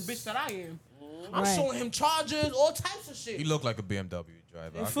 me being the bitch that I am. I'm showing him Chargers, all types of shit. He looked like a BMW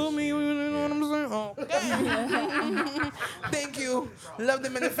driver. You feel me? You know what I'm saying? Oh, okay. Thank you. Love the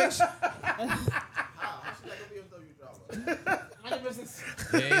manufacturer.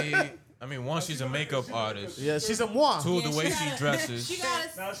 One, she's a makeup artist. Yeah, she's a moi. Two, the way she dresses. She gotta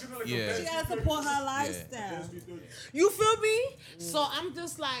support her lifestyle. You feel me? So I'm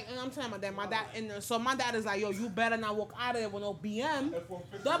just like, and I'm telling my dad, and so my dad is like, yo, you better not walk out of there with no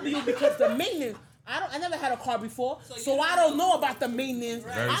BMW because the maintenance. I never had a car before, so I don't know about the maintenance.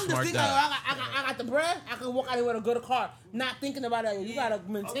 Very I'm just smart thinking, I got the bread, I can walk out here with a good car. Not thinking about it, you gotta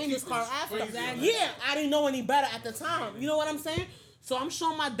maintain this car after. Exactly. Yeah, I didn't know any better at the time. You know what I'm saying? So I'm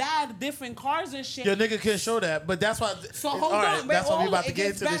showing my dad different cars and shit. Your nigga can show that, but that's why. So hold on, that's why we about to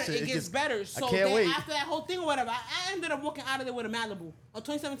get into better. this shit. It gets better. So I can't wait. After that whole thing or whatever, I ended up walking out of there with a Malibu, a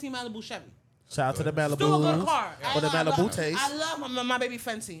 2017 Malibu Chevy. Shout out to the Malibu. Still a good car. With the Malibu taste. I love my baby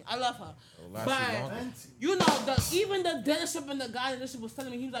Fancy. I love her. But you know, even the dealership and the guy in the dealership was telling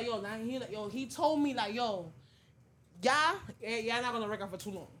me, he was like, he told me like, yo, y'all not gonna work out for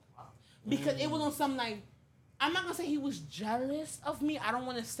too long. Because it was on some like, I'm not gonna say he was jealous of me. I don't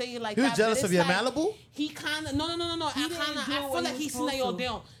want to say it like that. He was jealous of your Malibu? He kind of, no. I feel like he's like, yo,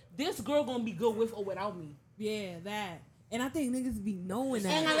 damn, this girl gonna be good with or without me. Yeah, that. And I think niggas be knowing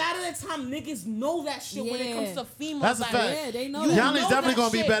that. And a lot of the time, niggas know that shit when it comes to females. That's a like, fact. Yeah, they know Y'all is definitely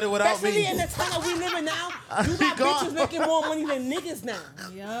gonna be better without Especially me. in the time that we living now, you got bitches making more money than niggas now.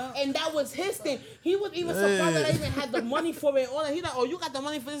 Yeah. And that was his thing. He was even surprised that I even had the money for it. All that. He's like, oh, you got the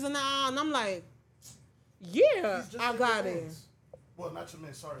money for this and that. And I'm like, yeah, I got it. Well, not your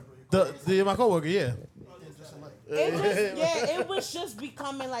man, sorry, bro. My coworker, yeah. It was just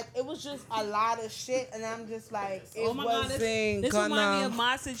becoming like, it was just a lot of shit, and I'm just like, oh my God, this remind me of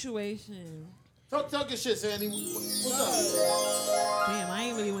my situation. Talk your shit, Sandy. What's up? Damn, I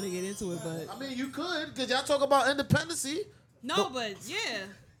ain't really want to get into it, but I mean, you could, because y'all talk about independency. No, but yeah.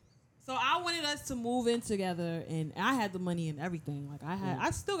 So I wanted us to move in together, and I had the money and everything. Like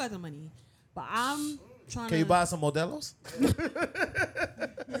I still got the money, but I'm trying. Can you buy some Modelos?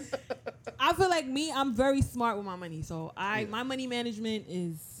 I feel like I'm very smart with my money. So my money management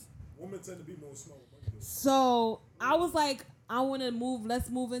is. Women tend to be more smart with money. So I was like, I want to move. Let's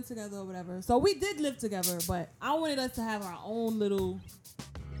move in together or whatever. So we did live together, but I wanted us to have our own little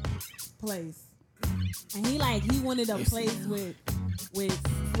place. And he wanted a place with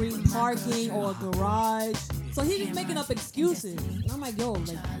free parking or a garage. So he just making up excuses. And I'm like, yo,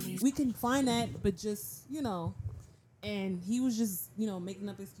 like we can find that, but just, and he was just, making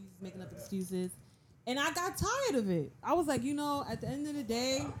up excuses. And I got tired of it. I was like, at the end of the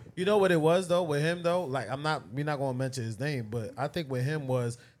day. You know what it was though with him though? Like we're not gonna mention his name, but I think with him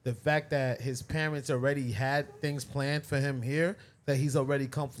was the fact that his parents already had things planned for him here, that he's already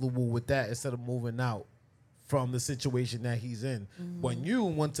comfortable with that instead of moving out from the situation that he's in. Mm-hmm. When you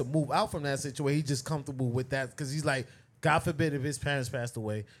want to move out from that situation, he's just comfortable with that because he's like, God forbid if his parents passed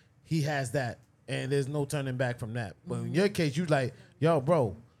away, he has that. And there's no turning back from that. But in your case, you like, yo,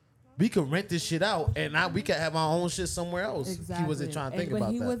 bro, we could rent this shit out and now we could have our own shit somewhere else. Exactly. He wasn't trying to think about that.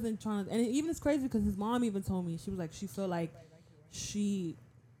 But he wasn't trying to. And even it's crazy because his mom even told me, she was like, she felt like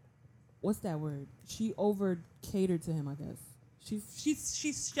what's that word? She over catered to him, I guess.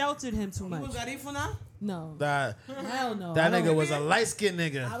 She sheltered him too much. You was garifuna? No. Hell no. That nigga was a light-skinned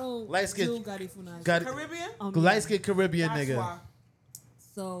nigga. I don't do garifuna. Caribbean? Light-skinned Caribbean That's nigga. why.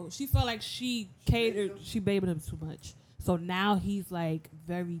 So she felt like she babied him too much. So now he's like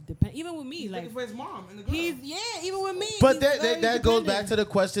very dependent. Even with me, He's like looking for his mom and the girl. Even with me. But he's that goes back to the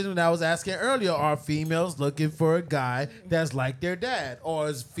question that I was asking earlier: are females looking for a guy that's like their dad,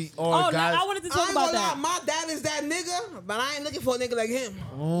 or guys? I wanted to talk about that. My dad is that nigga, but I ain't looking for a nigga like him.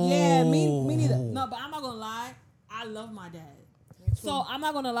 Oh. Yeah, me neither. No, but I'm not gonna lie. I love my dad. So I'm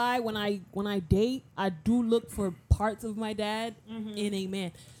not gonna lie. When I date, I do look for parts of my dad in a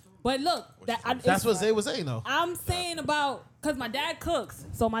man. But look, that's what Zay was saying, though. I'm saying because my dad cooks.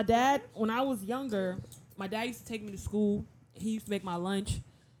 So my dad, when I was younger, my dad used to take me to school. He used to make my lunch.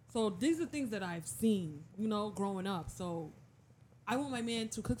 So these are things that I've seen, growing up. So I want my man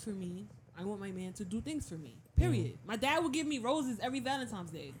to cook for me. I want my man to do things for me, period. My dad would give me roses every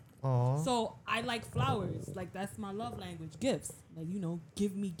Valentine's Day. Aww. So I like flowers. Like, that's my love language, gifts. Like,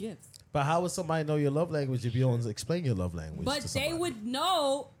 give me gifts. But how would somebody know your love language if you don't explain your love language? But they would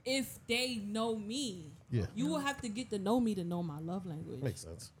know if they know me. Yeah. You will have to get to know me to know my love language. Makes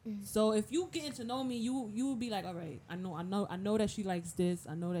sense. So if you get to know me, you will be like, all right, I know that she likes this.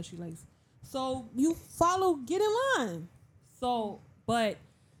 I know that she likes. So you get in line. So, but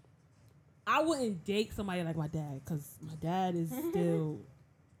I wouldn't date somebody like my dad because my dad is still,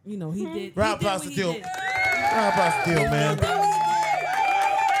 he did. Rob Prostitute. Rob Prostitute, man.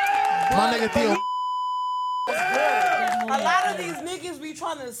 My nigga Theo. A lot of these niggas be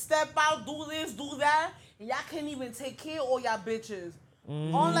trying to step out, do this, do that, and y'all can't even take care of all y'all bitches.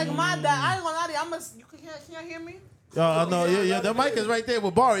 On like my dad, I ain't gonna lie to you. Can y'all hear me? No, yeah, the mic is right there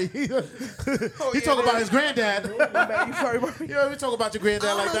with Bari. He talking about his granddad. We talk about your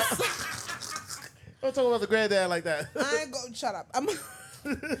granddad like that. Don't talk about the granddad like that. I ain't go. Shut up.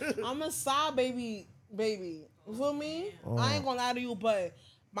 I'm a side baby. You feel me? I ain't gonna lie to you, but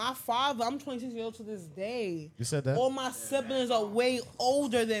my father, I'm 26 years old to this day. You said that? All my siblings are way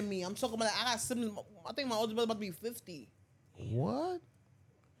older than me. I'm talking about, I got siblings, I think my older brother about to be 50. What?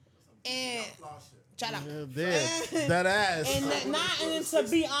 And shut up. That ass. And to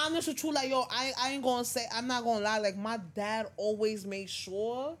be honest with you, like, yo, I ain't gonna say, I'm not gonna lie, like, my dad always made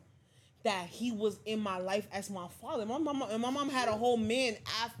sure that he was in my life as my father. My mom had a whole man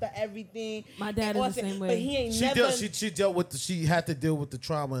after everything. My dad is the same way. But he ain't she had to deal with the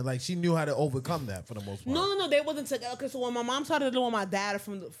trauma, and like she knew how to overcome that for the most part. No, they wasn't together. Okay, so when my mom started dealing with my dad,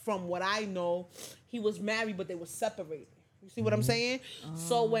 from what I know, he was married, but they were separated. You see what I'm saying?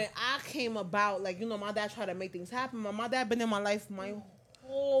 So when I came about, like, my dad tried to make things happen. My dad been in my life my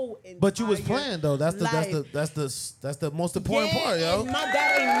whole entire But you was playing though. That's the most important part, yo. My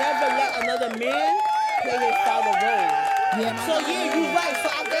dad ain't never let another man play his father role. Yeah. So you're right. So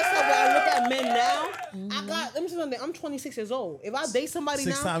I guess when I look at men now, let me say something. I'm 26 years old. If I date somebody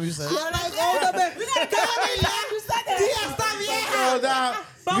Six now, times you said. I'm like older man. We gotta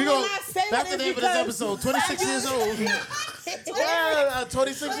That's the name of this episode. 26 years old.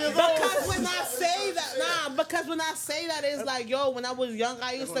 26 years old. Because when I say that, it's like, yo, when I was young,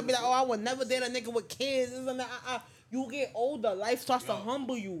 I used to be like, oh, I would never date a nigga with kids. You get older, life starts to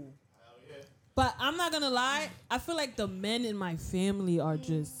humble you. But I'm not gonna lie, I feel like the men in my family are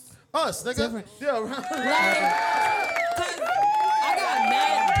just us, nigga. Different. Yeah, like, 'cause I got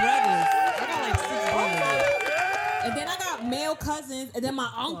mad brothers. male cousins, and then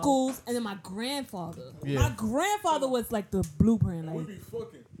my uncles, and then my grandfather. Yeah. My grandfather was like the blueprint. Like,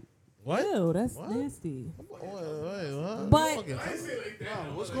 What? ew, that's nasty. What? But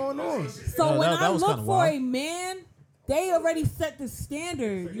What's going on? so No, when that I was look kinda for wild. a man, they already set the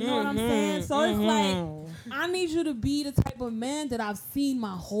standard. You know what I'm saying? So it's like, I need you to be the type of man that I've seen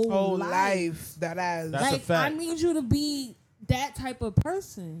my whole life. That ass. That's a Like, fact. I need you to be that type of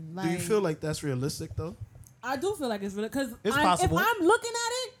person. Like, Do you feel like that's realistic though? I do feel like it's really because It's if possible. I'm looking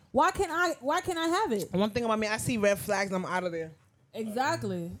at it, why can't I have it? One thing about me, I see red flags, I'm out of there.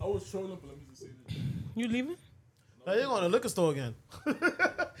 Exactly. I was trolling, but let me just say this. You leaving? Now you're going to the liquor store again. Can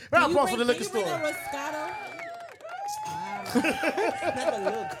Round you applause for the bring liquor a store. Roscato?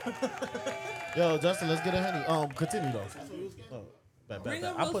 Yo, Justin, let's get a Henny. Continue though. Oh, bad. Bring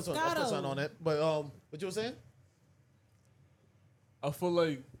a I put something Roscato. on it. But what you were saying? I feel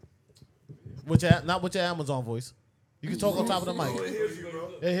like Not with your Amazon voice. You can talk on top of the mic.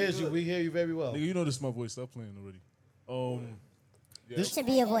 It hears you. We hear you very well. nigga, you know this is my voice. Stop playing already. This should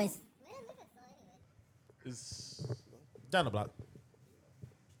be your voice. It's Down the block.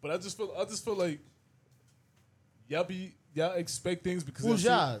 but I just feel like y'all expect things because Who's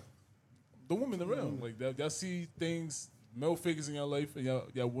y'all y'all? see the women around. Like y'all see things, male figures in your life, and y'all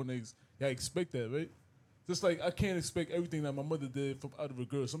expect that, right? Just like I can't expect everything that my mother did from out of a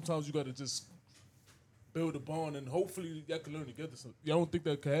girl. Sometimes you gotta just build a bond, and hopefully y'all can learn together. So y'all don't think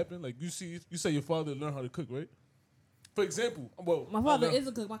that could happen? Like you say your father learned how to cook, right? For example, well, My father is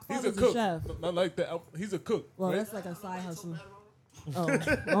a cook. My he's father's a cook. chef. Not like that. He's a cook. Well, right? that's like a side hustle. Oh,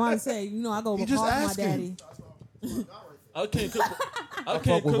 I want to say, I go You just hard for my asking. daddy. I can't cook. I Fuck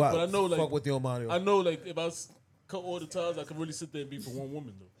can't with cook, what? but I know like Fuck with the Mario. I know like if I cook all the times, I can really sit there and be for one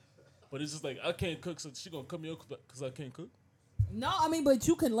woman though. But it's just like I can't cook, so she gonna cut me up because I can't cook. No, I mean, but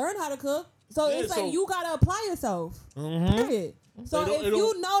you can learn how to cook. So Yeah, it's like so- you gotta apply yourself. Period. So It if don't-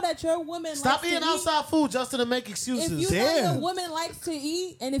 you know that your woman Stop likes eating to eat, outside food, Justin, to make if excuses. you know Damn. your woman likes to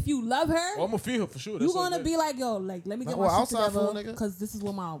eat, and if you love her, Well, I'm gonna feed her for sure. you're That's all gonna that. be like, yo, like let me get Well, my shit outside food, together nigga. because this is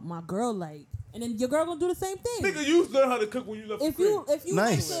what my girl like, and then your girl gonna do the same thing. Nigga, you learn how to cook when you left If the you crib.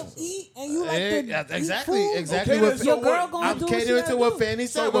 Nice. like to eat and you like to Exactly, eat food, exactly. Okay, what then, so your what? girl gonna I'm do what she catering to gotta what do. Fanny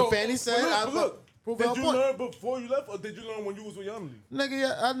said. So, What Fanny said. But look, prove did her you point. learn before you left, or did you learn when you was with Yamli?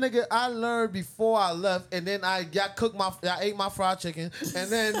 Nigga, I learned before I left, and then I ate my fried chicken, and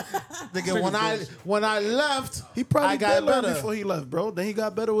then nigga, when I left, He probably I got did learn better. before he left, bro. Then he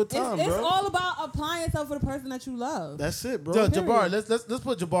got better with time, It's bro. all about applying yourself for the person that you love. That's it, bro. Yo, Jabari, let's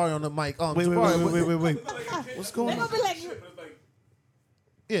put Jabari on the mic. Wait, Jabari, wait. What's going They on? gonna be like,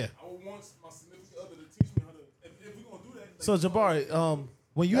 Yeah. I would want my significant other to teach me how to. If we gonna do that, like, So Jabari,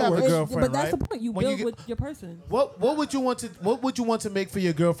 when you That have a works. girlfriend, but that's right? the point. You When build get- with your person. What would you want to make for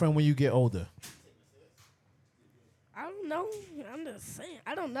your girlfriend when you get older? I don't know. I'm just saying.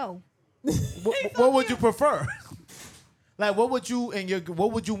 I don't know. What would you prefer? Like, what would you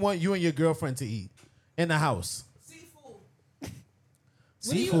want you and your girlfriend to eat in the house? Seafood.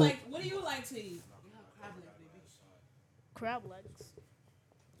 Seafood. What do you like to eat? Crab legs.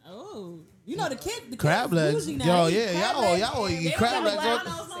 Oh, you know the kid. The Crab kids legs. bougie now. Yo, They eat yeah, crab legs. y'all They eat don't crab have legs.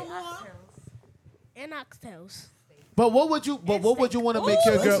 McDonald's no more. And oxtails. But what would you want to make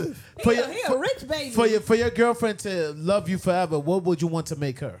your girl for your He a rich baby. for your girlfriend to love you forever? What would you want to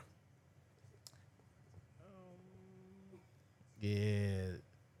make her? Yeah.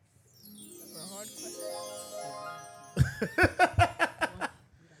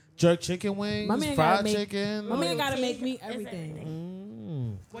 Jerk chicken wings, My man fried gotta make- chicken. My man gotta make me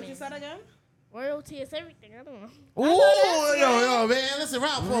everything. What you said again? Royalty is everything. I don't know. Ooh, yo, man, listen,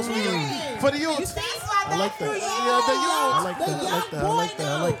 round applause for you. For the youth. I like that. I like that. I like that. I like that.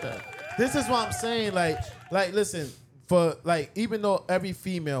 I like that. This is what I'm saying. Like, listen, for like, even though every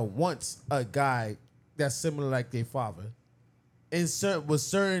female wants a guy that's similar like their father, in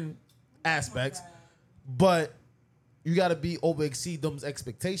certain aspects, but you gotta exceed those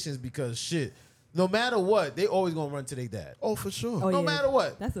expectations because shit, no matter what, they always gonna run to their dad. Oh, for sure. Oh, No yeah. matter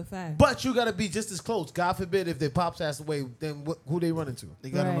what. That's a fact. But you gotta be just as close. God forbid if their pops pass away, then who they running to? They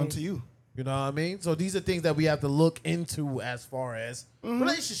gotta run Right. to you. You know what I mean? So these are things that we have to look into as far as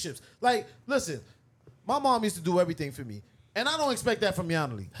relationships. Like, listen, my mom used to do everything for me. And I don't expect that from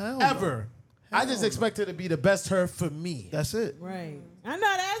Yanli. Hell no. Ever. I just expect her to be the best her for me. That's it. Right. I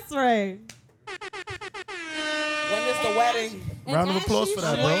know that's right. When is the wedding? And Round of as applause she for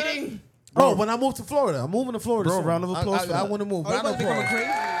that, should. bro. Waiting. Oh, when I move to Florida. I'm moving to Florida. Bro, soon. round of applause for I that. want to move. Oh, you Round of about to think I'm applause.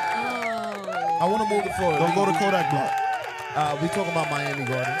 crazy? I want to move to Florida. Don't go to Kodak Block. We talking about Miami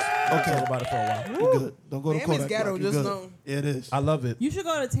Gardens. Okay. We talk about it for a while. You good. Don't go to Miami's Kodak ghetto, Block. You just good. know. Yeah, it is. I love it. You should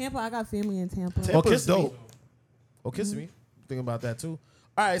go to Tampa. I got family in Tampa. Tampa's kiss me. dope. Oh, kiss me. thinking about that too.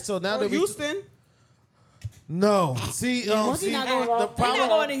 All right, so now Or that Houston. no, see, Monkey not going- the he not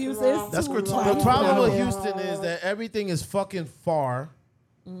going to Houston. It's That's too gratuitous. far. The problem with Houston is that everything is fucking far.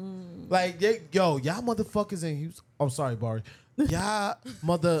 Like, y'all motherfuckers in Houston. I'm sorry, Barry. Y'all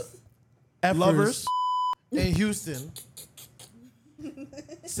mother Lovers. in Houston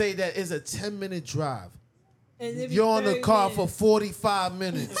say that it's a 10-minute drive. And it be You're on the 30 car minutes. for 45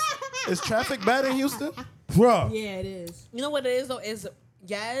 minutes. Is traffic bad in Houston? Bruh. Yeah, it is. You know what it is though? Is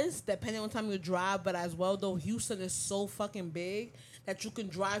yes, depending on time you drive, but as well though, Houston is so fucking big that you can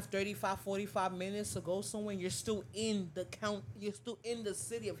drive 35, 45 minutes to go somewhere. And you're still in the You're still in the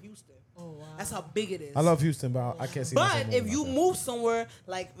city of Houston. Oh wow, that's how big it is. I love Houston, but I can't see myself But moving if you out there. move somewhere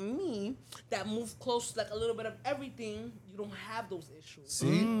like me, that move close to like a little bit of everything, you don't have those issues.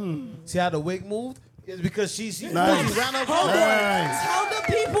 See how the wig moved? It's because she Nice. ran up. Hold on. Nice. Tell the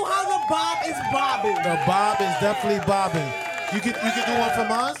people how the bob is bobbing. The bob is definitely bobbing. You can do one for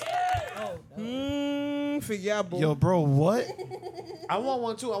mine? Figure boo. Yo, bro, what? I want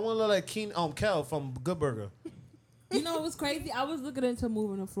one too. I want to look like Kel from Good Burger. You know what's crazy? I was looking into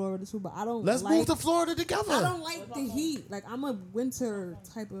moving to Florida too, but I don't. Let's like, move to Florida together. I don't like the heat. Like I'm a winter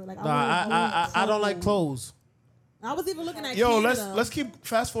type of like. Nah, I don't like clothes. I was even looking at. Yo, Canada. let's keep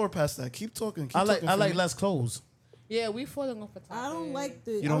fast forward past that. Keep talking. Keep I like talking, less clothes. Yeah, we falling off the top. I don't like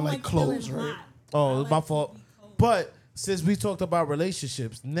the. You don't like clothes, feeling right? hot. Oh, it's my fault. But since we talked about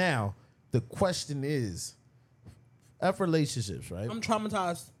relationships, now the question is, F relationships, right? I'm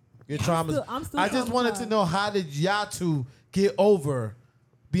traumatized. You're traumatized. I'm still I just wanted to traumatized. know, how did y'all two get over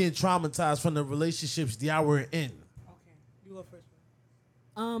being traumatized from the relationships y'all were in? You go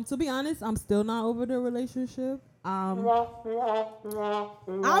first. To be honest, I'm still not over the relationship. I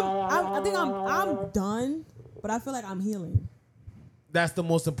think I'm done, but I feel like I'm healing. That's the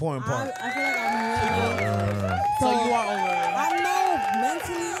most important part. I feel like I'm healing. So you are over it. I know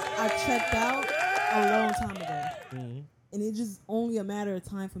mentally I checked out a long time ago. And it's just only a matter of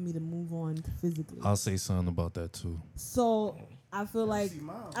time for me to move on physically. I'll say something about that too. So I feel like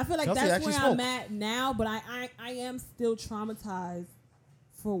Kelsey that's actually where I'm spoke. at now, but I am still traumatized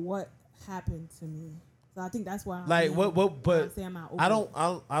for what happened to me. So I think that's why Like what? But say I'm not over I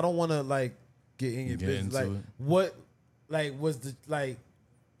it. don't want to like get in your Get business. into Like it. what? Like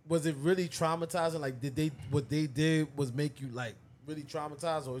was it really traumatizing? Like what they did was make you like really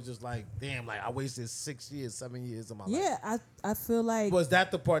traumatized, or it's just like, damn, like I wasted 6 years, 7 years of my life? Yeah, I feel like Was that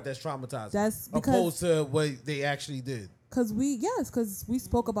the part that's traumatizing? That's because- opposed to what they actually did. because we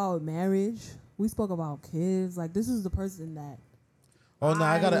spoke about marriage, we spoke about kids. Like this is the person that Oh no,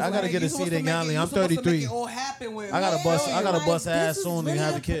 I gotta get a seat in Yanli. I'm 33. All happen with I gotta bust Like, ass this is soon and really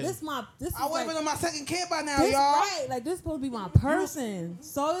have a the- kid. This is I would have like, been on my second kid by now, this, y'all. right? Like this supposed to be my person.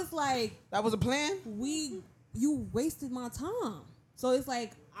 So it's like That was a plan. you wasted my time. So it's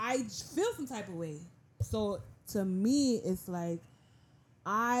like I feel some type of way. So to me, it's like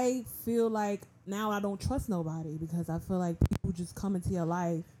I feel like now I don't trust nobody because I feel like people just come into your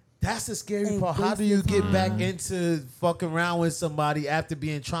life. That's the scary And part. How waste do you your get time. back into fucking around with somebody after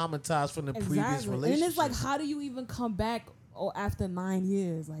being traumatized from the previous Exactly. relationship? And it's like, how do you even come back after 9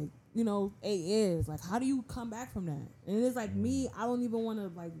 years? Like, 8 years. Like, how do you come back from that? And it's like me, I don't even want to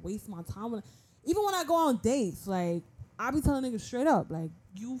like waste my time. Even when I go on dates, like I be telling niggas straight up, like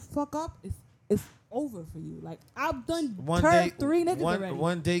you fuck up, it's over for you. Like I've done turned 3 niggas already.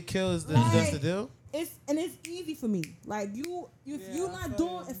 One day kill is that's the deal. It's easy for me. Like if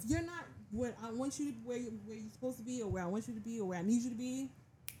you're not where I want you to where you're supposed to be, or where I want you to be, or where I need you to be,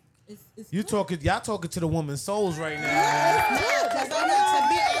 it's Y'all talking to the woman's souls right now. Because to be honest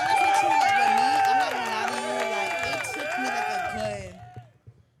with you, like with me, I'm not gonna lie to you. Like it took me like a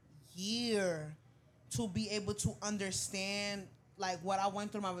good year to be able to understand like what I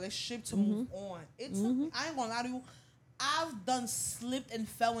went through in my relationship to move on. It took me, I ain't gonna lie to you. I've done slipped and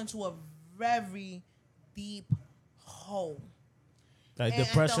fell into a very deep hole. Like And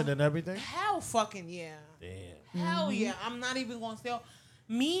depression and everything. Hell fucking yeah. Damn. Hell yeah. I'm not even gonna say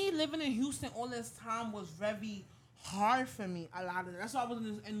me living in Houston all this time was very hard for me. A lot of it. That's why I was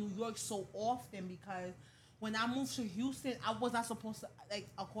in New York so often, because when I moved to Houston, I was not supposed to, like,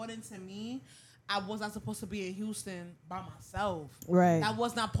 according to me, I was not supposed to be in Houston by myself. Right. That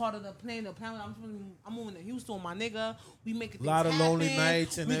was not part of the plan. The plan was I'm moving to Houston with my nigga. We making things Lot of happen. lonely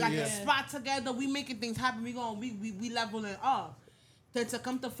nights and we got everything. this spot together. We making things happen. We leveling up. Then to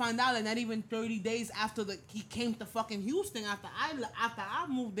come to find out, like not even 30 days after he came to fucking Houston, after I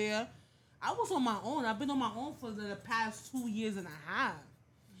moved there, I was on my own. I've been on my own for the past 2 years and a half.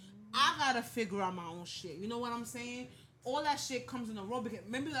 I gotta figure out my own shit. You know what I'm saying? all that shit comes in a row. Because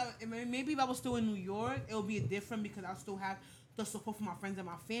maybe if I was still in New York, it would be different because I still have the support from my friends and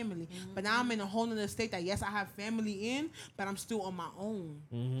my family. But now I'm in a whole other state that yes, I have family in, but I'm still on my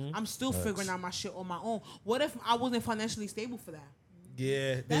own. I'm still figuring out my shit on my own. What if I wasn't financially stable for that?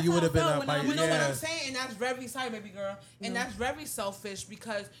 Yeah, then That's you would how have been I felt out when by You know what yeah. I'm saying? And that's very sorry, baby girl. And that's very selfish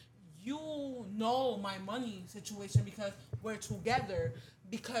because you know my money situation because we're together.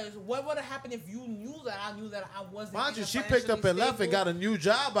 Because what would have happened if you knew that I knew that I wasn't? Mind you, she picked up and left and got a new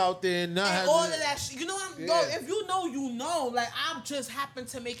job out there and now and has all of that shit. You know what I'm Yeah. If you know, you know. Like I just happened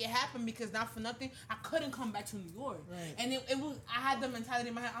to make it happen because not for nothing, I couldn't come back to New York. Right. And it was I had the mentality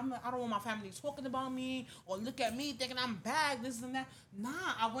in my head, I don't want my family talking about me or look at me thinking I'm bad, this and that. Nah,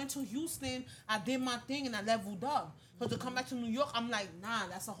 I went to Houston, I did my thing and I leveled up. So to come back to New York, I'm like, nah,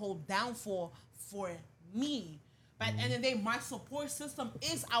 that's a whole downfall for me. But at the end of the day, my support system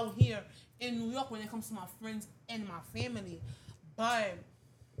is out here in New York when it comes to my friends and my family. But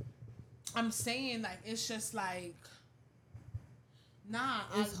I'm saying, like, it's just like, nah,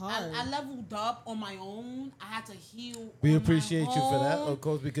 It's hard. I leveled up on my own. I had to heal. We on appreciate my you for that, own. of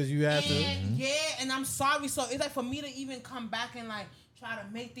course, because you had to. Yeah, and I'm sorry. So it's like for me to even come back and like try to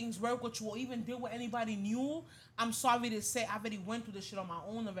make things work with you or even deal with anybody new, I'm sorry to say I already went through this shit on my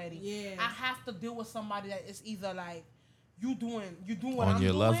own already. Yeah. I have to deal with somebody that is either like you doing what On I'm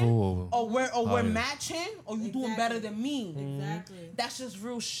your doing, level or we're yeah. matching, or you doing better than me. Exactly. That's just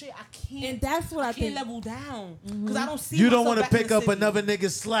real shit. I can't. And that's what I can't think. level down because I don't see. You don't want to pick up another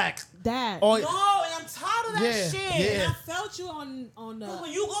nigga's slack. That. Or, no, and I'm tired of that Yeah, shit. yeah. And I felt you on the.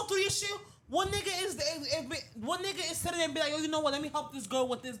 When you go through your shit, one nigga is sitting there and be like, yo, you know what? Let me help this girl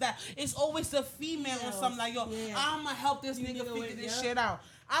with this, that. It's always the female or something like, yo, I'm gonna help this nigga figure this shit out.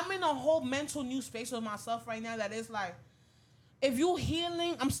 I'm in a whole mental new space with myself right now that is like, if you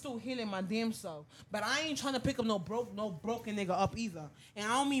healing, I'm still healing my damn self. But I ain't trying to pick up no broken nigga up either. And I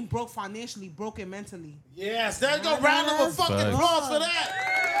don't mean broke financially, broken mentally. Yes, there you go. Round of a fucking applause for that.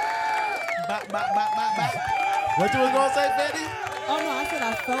 What you was gonna say, Fanny? Oh no, I said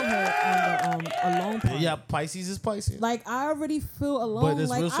I felt her on the alone part. Yeah, Pisces is Pisces. Like I already feel alone. it's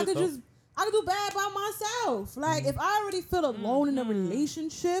Like real I shit, could though. I could do bad by myself. Like if I already feel alone in a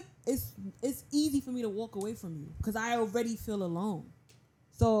relationship, it's easy for me to walk away from you because I already feel alone.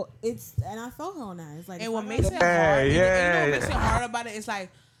 So and I felt her on that. It's like, and what makes it hard, you know what makes it hard about it? It's like,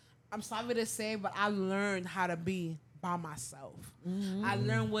 I'm sorry to say, but I learned how to be by myself. I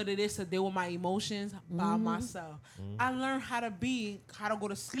learned what it is to deal with my emotions by myself. I learned how to go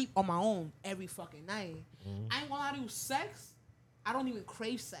to sleep on my own every fucking night. I ain't gonna lie to you, sex, I don't even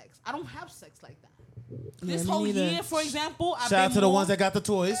crave sex. I don't have sex like that. This whole year, for example, I've Shout out been to the more- ones that got the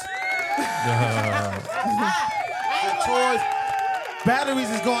toys. The toys. Batteries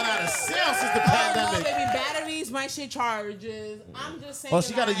is going out of sale since the No, pandemic. baby, batteries, my shit charges. I'm just saying. Oh,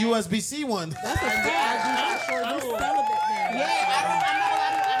 she got a like, USB-C one. That's a fact. I'm celibate now. Yeah, I'm not allowed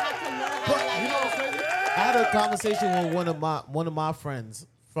to. I have to learn how to like. You know what's crazy? I had a conversation with one of my friends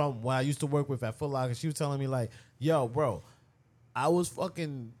from when I used to work with at Foot Locker. She was telling me like, "Yo, bro, I was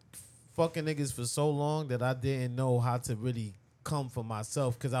fucking niggas for so long that I didn't know how to really come for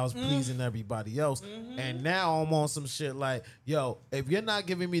myself because I was pleasing everybody else. And now I'm on some shit like, yo, if you're not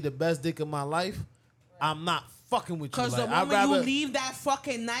giving me the best dick of my life, I'm not fucking with you. Cause Like, the moment you leave that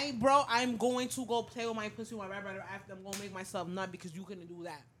fucking night, bro, I'm going to go play with my pussy with my rapper after I'm gonna make myself nut because you couldn't do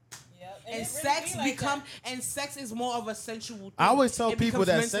that. And sex and sex is more of a sensual thing. I always tell It people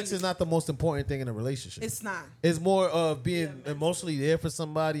becomes that sex is not the most important thing in a relationship. It's not. It's more of being emotionally there for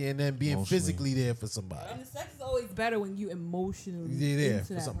somebody and then being physically there for somebody. And the sex is always better when you emotionally You're there into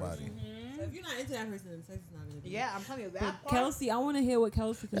for that somebody. person. So if you're not into that person, then sex is not gonna be. Yeah, I'm telling you that. But Kelsey, I want to hear what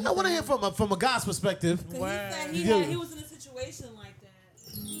Kelsey. I want to hear from a guy's perspective. He said he was in a situation like that.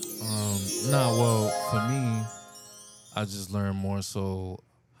 Well, for me, I just learned more so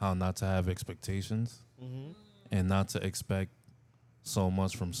how not to have expectations and not to expect so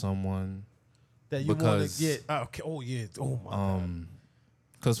much from someone That you want to get. Okay. Oh, yeah. Oh, my God.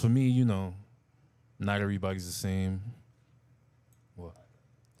 Because for me, you know, not everybody's the same. What?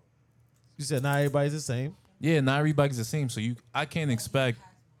 You said not everybody's the same. Yeah, not everybody's the same. So I can't expect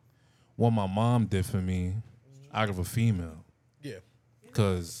what my mom did for me out of a female. Yeah.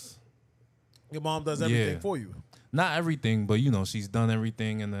 Because your mom does everything for you. Not everything, but, you know, she's done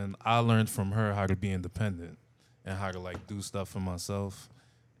everything. And then I learned from her how to be independent and how to, like, do stuff for myself.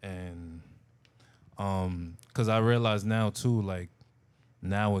 And because I realize now, too, like,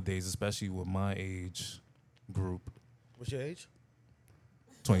 nowadays, especially with my age group. What's your age?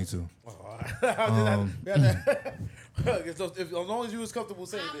 22. Oh, all right. As long as you was comfortable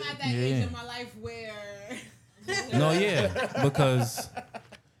saying I'm it. at that age in my life where No, yeah, because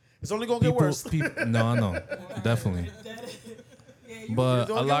it's only gonna get worse. No, I know, definitely. But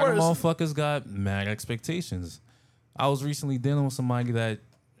a lot of motherfuckers got mad expectations. I was recently dealing with somebody that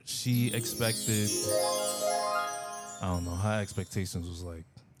she expected. I don't know. Her expectations was like.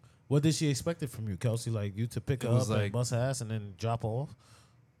 What did she expect from you, Kelsey? Like you to pick her up and bust her ass and then drop her off?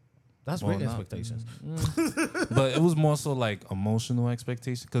 That's great expectations. But it was more so like emotional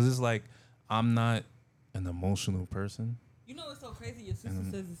expectation because it's like I'm not an emotional person. You know what's so crazy? Your sister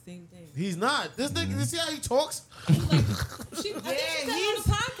says the same thing. He's not. This nigga, you see how he talks? He's on the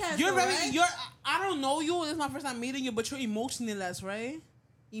podcast. You're very. Right? You're. I don't know you. This is my first time meeting you, but you're emotionless, right?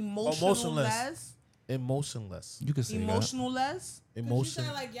 Emotionless. Emotionless. You can say emotionless. Emotion. She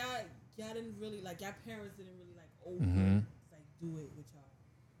said like y'all didn't really like y'all parents didn't really like like do it with y'all.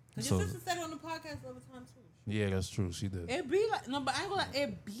 Cause your sister said it on the podcast all the time too. Yeah, that's true. She did. It be like no, but I ain't gonna.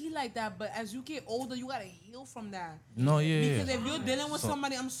 It be like that. But as you get older, you gotta heal from that. No, yeah. Because if you're dealing with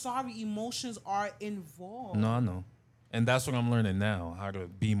somebody, I'm sorry, emotions are involved. No, I know. And that's what I'm learning now, how to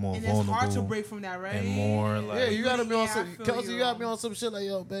be more vulnerable. And it's hard to break from that, right? And more like... Yeah, you gotta be on some... Kelsey, you gotta be on some shit like,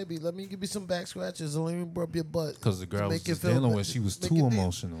 yo, baby, let me give you some back scratches and let me rub your butt. Because the girl I was just dealing with, she was too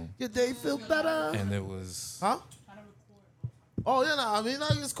emotional. Your day feel better. And it was... Huh? Oh, yeah, no, I mean,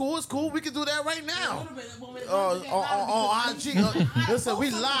 like, it's cool, it's cool. We can do that right now. On IG. Listen, we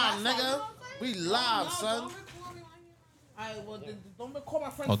live, nigga. We live, son. Alright, well, don't record my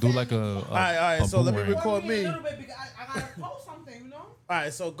friend. I'll do like a all right. So let me record me. A little bit because I gotta post something, you know. All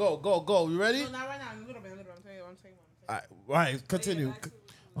right, so go. You ready? No, not right now. A little bit. I'm telling you. All right, continue.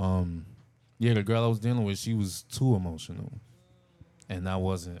 Yeah, the girl I was dealing with, she was too emotional, and I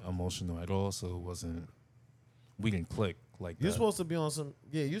wasn't emotional at all. So it wasn't. We didn't click like that. You're supposed to be on some.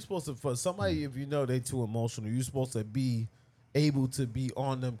 Yeah, you're supposed to for somebody if you know they too emotional. You're supposed to be able to be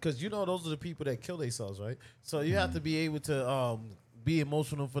on them because you know those are the people that kill themselves, right? So you have to be able to be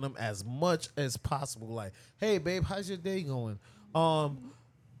emotional for them as much as possible. Like, hey, babe, how's your day going?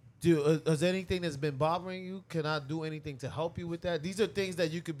 Is anything that's been bothering you? Can I do anything to help you with that? These are things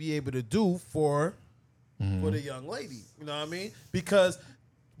that you could be able to do for the young lady. You know what I mean? Because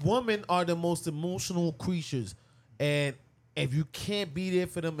women are the most emotional creatures, and if you can't be there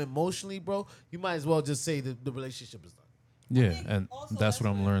for them emotionally, bro, you might as well just say the relationship is done. Yeah, and that's what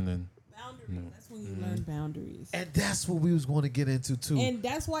I'm learning. Boundaries. That's when you learn boundaries. And that's what we was going to get into too. And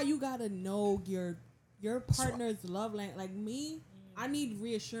that's why you gotta know your partner's love language. Like me, I need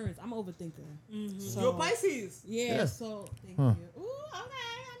reassurance. I'm an overthinker. So, You're Pisces. Yeah. So thank you. Ooh, okay.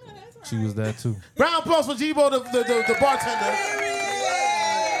 I know that's right. She was that too. Round of applause for G-Bo, the bartender.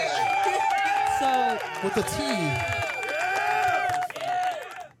 So with the tea.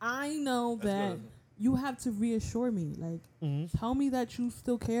 I know that you have to reassure me. Like, tell me that you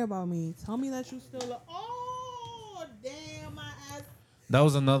still care about me. Tell me that you still. Oh, damn, my ass. That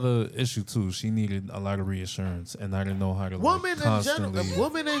was another issue too. She needed a lot of reassurance, and I didn't know how to. Women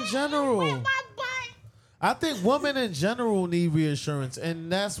in general. I think women in general need reassurance,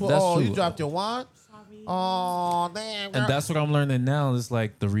 and that's what. True. You dropped your wine. Oh damn! Girl. And that's what I'm learning now. Is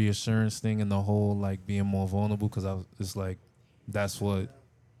like the reassurance thing and the whole like being more vulnerable because it's like that's what.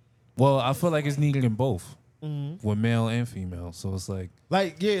 Well, I feel like it's needed in both, with male and female. So it's like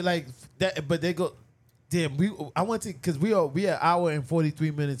that. But they go, damn. I want to because we are an hour and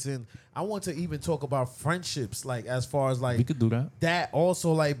 43 minutes in. I want to even talk about friendships, like as far as like we could do that. That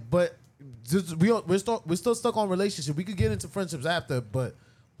also like, but just, we're still stuck on relationship. We could get into friendships after, but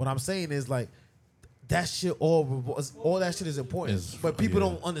what I'm saying is like that shit all that shit is important. But people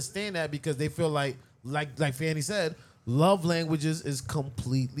don't understand that because they feel like Fanny said. Love languages is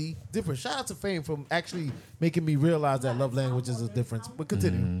completely different. Shout out to Fame for actually making me realize that love languages is different. But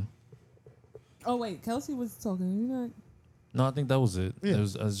continue. Oh wait, Kelsey was talking. You know? No, I think that was it. Yeah. It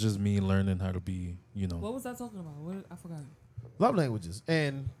was just me learning how to be, What was I talking about? I forgot. Love languages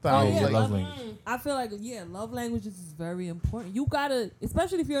and love language. I feel like love languages is very important. You gotta,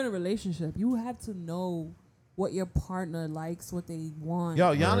 especially if you're in a relationship, you have to know what your partner likes, what they want.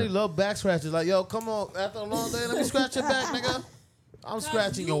 Yo, Yanni love back scratches. Like, yo, come on, after a long day, let me scratch your back, nigga. I'm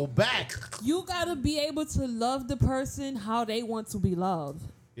scratching your back. You gotta be able to love the person how they want to be loved.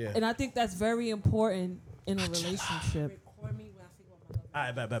 Yeah. And I think that's very important in a relationship. All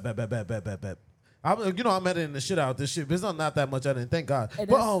right, bet. I'm editing the shit out of this shit. But it's not that much editing, thank God.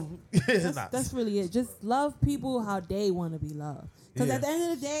 But it's not. That's really it. Just love people how they want to be loved. Because at the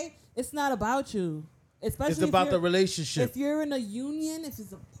end of the day, it's not about you. Especially it's about the relationship. If you're in a union, if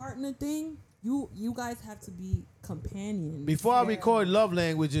it's a partner thing, you guys have to be companions. Before I record love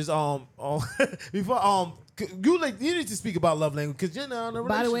languages, before you need to speak about love language because you're not in a relationship.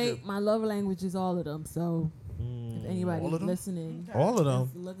 By the way, my love language is all of them. So anybody All of them? listening. All of them.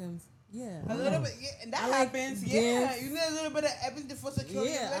 is looking, yeah. A little bit, yeah, and that I like happens. gifts. Yeah, you need a little bit of everything for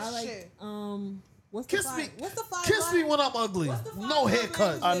security Yeah, I relationship. like what's Kiss the me. five, what's the five Kiss me when I'm ugly. What's the five No love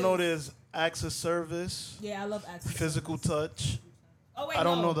haircut. I know there's acts of service, Yeah, I love access. physical touch. Oh wait, I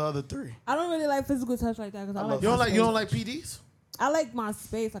don't no. know the other three. I don't really like physical touch like that because I like You don't my like you don't space. like PDs? I like my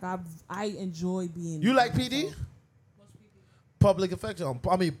space. Like I enjoy being. You like PD? Public affection.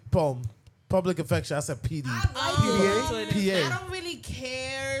 I mean, public affection. I said PD. I don't really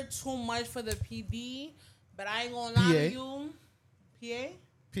care too much for the PD, but I ain't gonna lie to you. PA?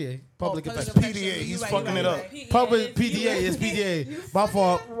 PA. Public affection. PDA. He's fucking it up. Public PDA is PDA. My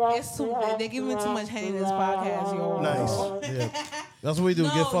fault. It's too. They give me too much hate in this podcast, yo. Nice. Yeah. That's what we do.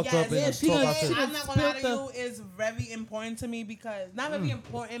 Get fucked up and yeah, talk about shit. I'm not gonna lie to you. It's very important to me because not very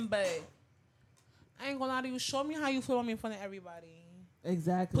important, but I ain't gonna lie to you. Show me how you feel about me in front of everybody.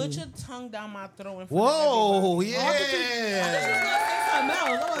 Exactly. Put your tongue down my throat in front Whoa, of everybody.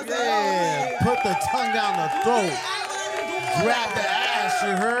 yeah. Yeah. Put the tongue down the throat. Grab the ass, you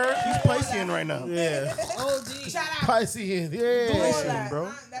heard? He's Piscean right now. Yeah. OG. Shout out. Piscean, yeah. Piscean,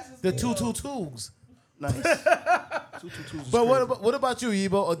 bro. The 222s. Nice. 222s. But what about you,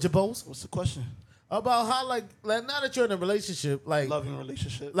 Ebo or Jabos? What's the question? About how like now that you're in a relationship, like Loving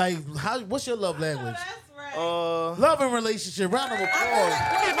relationship. like how what's your love language? That's right. Loving relationship. Round of applause.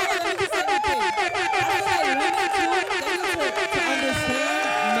 I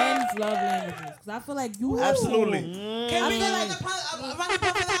understand men's love languages because I feel like you have Absolutely. Can we get like a run of applause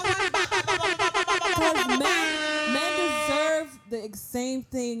for that one? men deserve the same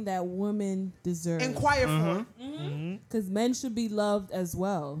thing that women deserve. Inquire for. Because men should be loved as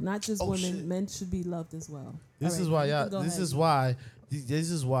well, not just women. shit. Men should be loved as well. This All is right, why you y'all. can go This ahead.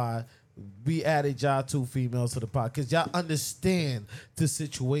 is why we added y'all two females to the pod because y'all understand the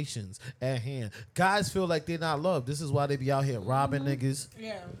situations at hand. Guys feel like they're not loved. This is why they be out here robbing niggas,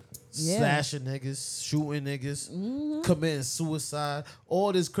 Yeah. slashing niggas, shooting niggas, committing suicide,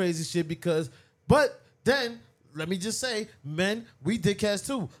 all this crazy shit. But then let me just say, men, we dickheads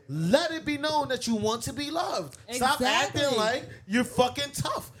too. Let it be known that you want to be loved. Stop Exactly. acting like you're fucking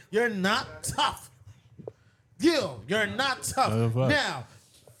tough. You're not tough. You're not tough. Now,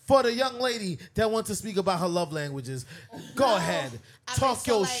 for the young lady that wants to speak about her love languages, go ahead. Talk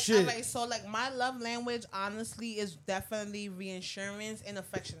your shit. Alright, so like my love language, honestly, is definitely reinsurance and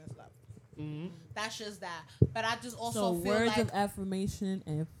affectionate love. That's just that. But I just also So feel words like of affirmation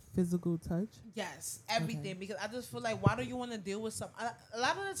and physical touch. yes, everything. Because I just feel like why do you want to deal with some? A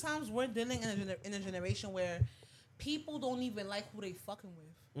lot of the times we're dealing in a generation where people don't even like who they fucking with.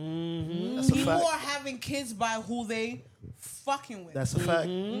 That's a People fact. are having kids by who they fucking with. That's a fact.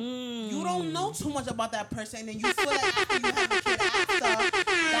 You don't know too much about that person, and then you feel like after you have a kid after,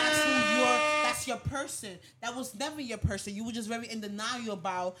 that's your person. That was never your person. You were just very in denial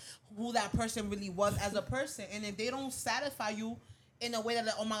about who that person really was as a person. And if they don't satisfy you in a way that,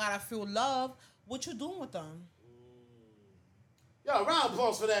 oh my God, I feel love, what you doing with them? Yo, round of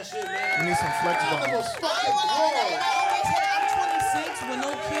applause for that shit, man. You need some flex Round of bombs. fucking applause. I'm 26 with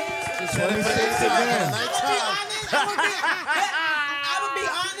no kids. 26 again. I would be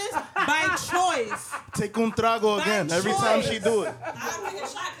honest, by choice. Take un trago again every time she do it.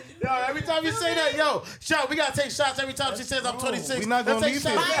 Yo, every time you say that, yo, shot, we gotta take shots every time she says I'm 26. We not gonna Let's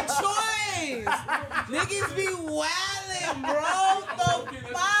take leave shots. here. By choice. Niggas be wildin', bro. The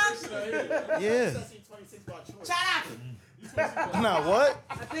fuck? Yeah. Shut up. Nah, what?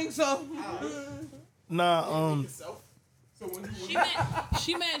 I think so. Nah,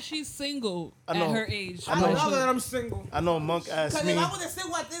 She meant she's single I know. at her age. I love that I'm single. I know Monk asked Because me. if I was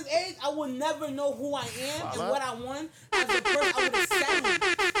single at this age, I would never know who I am and what I want as a person. I would have settled.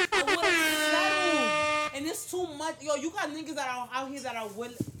 I would have settled. And it's too much. Yo, you got niggas that are out here that are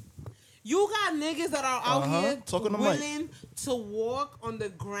willing. You got niggas that are out here Talking to willing to walk on the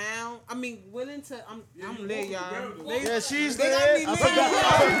ground. I mean, willing to. I'm lit, y'all. Yeah, she's They lit. got me lit. I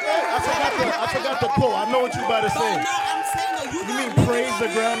forgot the quote. I know what you about to But say. no, I'm saying though, you mean got niggas praise out the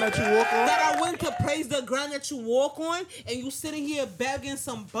here ground that you walk on? that are willing to praise the ground that you walk on, and you sitting here begging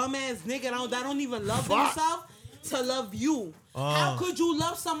some bum ass nigga that don't even love themselves to love you. How could you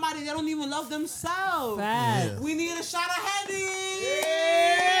love somebody that don't even love themselves? Facts. We need a shot of Henny.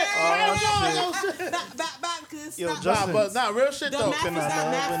 Oh, shit. Back, cause it's Yo, not. Justin. But nah, real shit The though. math Can is I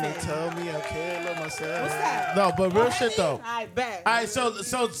not love when they mathing. tell me I can't love myself? What's that? No, but real shit though. I bet. All right,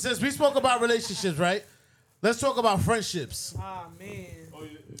 so since we spoke about relationships, right? Let's talk about friendships. Oh man.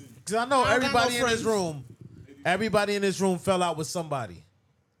 Cause I know I don't got everybody no in this room, everybody in this room fell out with somebody,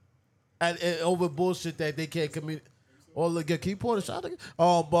 and over bullshit that they can't communicate. Or look, keep pouring the shot again.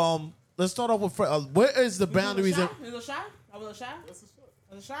 let's start off with where is the boundaries? Is it a shot? A little shot? Is it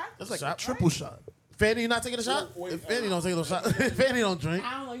a shot? That's like a triple shot. Fanny, you not taking a shot? If Fanny don't take no shot, Fanny don't drink.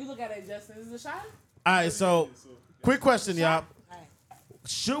 I don't know. You look at it, Justin. Is it a shot? All right, so quick question, y'all.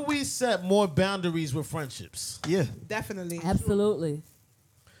 Should we set more boundaries with friendships? Yeah. Definitely. Absolutely.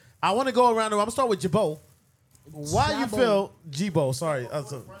 I want to go around the room. I'm going to start with Jabo. Why you feel... Jibo, sorry.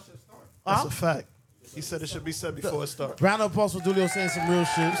 That's a fact. He said it should be said before it starts. Round of applause for Dulio saying some real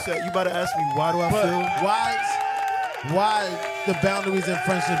shit. You about to ask me why do I feel... Why the boundaries in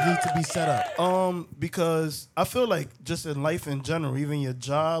friendship need to be set up? Because I feel like just in life in general, even your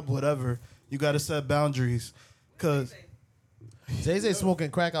job, whatever, you got to set boundaries. Because... Jay-Z smoking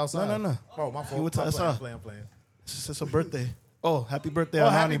crack outside. No. Oh, my fault. I'm playing. It's a birthday. Oh, happy birthday, Oh,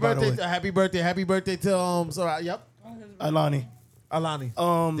 Alani, by the way. happy birthday to sorry, yep. Alani.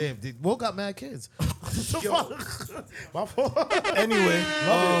 Damn, Will got mad kids. My fault. Anyway,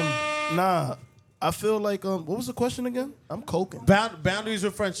 nah. I feel like what was the question again? I'm coking. Boundaries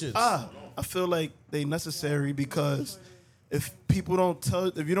with friendships. I feel like they necessary because if you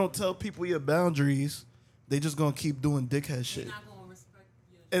don't tell people your boundaries, they just gonna keep doing dickhead shit.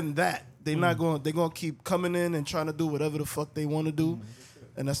 And they're gonna keep coming in and trying to do whatever the fuck they want to do,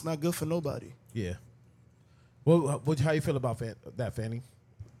 and that's not good for nobody. Yeah. Well, how you feel about that, Fanny?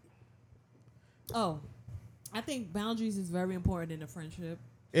 Oh, I think boundaries is very important in a friendship.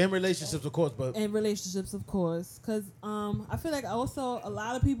 In relationships, of course, but in relationships, of course, because I feel like also a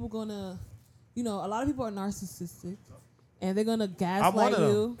lot of people are narcissistic, and they're gonna gaslight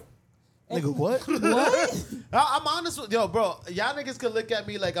you. Nigga, what? What? I'm honest with bro. Y'all niggas can look at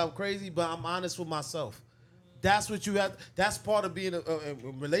me like I'm crazy, but I'm honest with myself. That's what you have. That's part of being a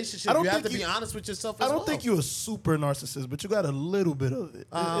relationship. You have to be honest with yourself as well. I don't think you're a super narcissist, but you got a little bit of it.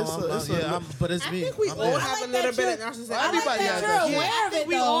 But it's me. I think we all have a little bit of narcissism. Everybody has that shit. I think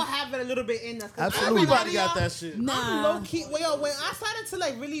we all have it a little bit in us. Absolutely. Everybody got that shit. Nah. I'm low key. When I started to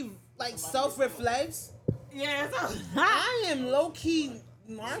really self-reflect, I am low key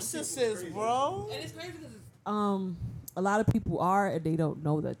narcissist, bro. And it's crazy because a lot of people are and they don't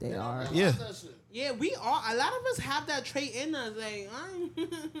know that they are. Yeah, we are. A lot of us have that trait in us. Like,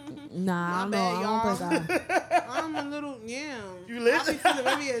 nah, my bad, y'all. I don't think I'm a little, You lit? I be feeling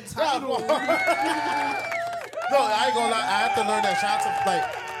very entitled. No, I ain't gonna lie. I have to learn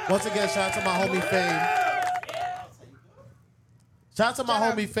that. Once again, shout out to my homie Fame. Shout out to my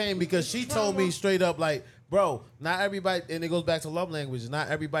homie Fame because she told me straight up, bro, not everybody, and it goes back to love language. Not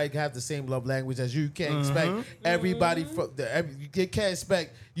everybody can have the same love language as you. You can't expect everybody you can't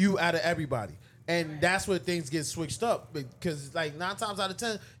expect you out of everybody. And that's where things get switched up. Because 9 times out of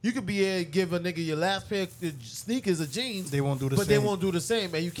 10, you could be here and give a nigga your last pair of sneakers or jeans. They won't do the same. But they won't do the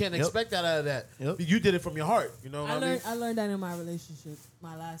same. And you can't expect that out of that. Yep. You did it from your heart. You know what I mean? I learned that in my relationship,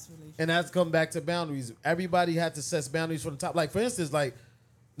 my last relationship. And that's come back to boundaries. Everybody had to set boundaries from the top. For instance,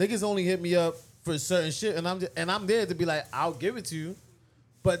 niggas only hit me up for certain shit. And I'm there to be like, I'll give it to you.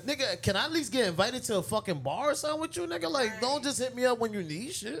 But nigga, can I at least get invited to a fucking bar or something with you, nigga? Don't just hit me up when you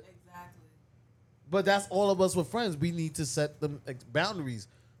need shit. But that's all of us with friends. We need to set them boundaries.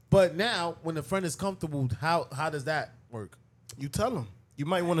 But now, when the friend is comfortable, how does that work? You tell them. You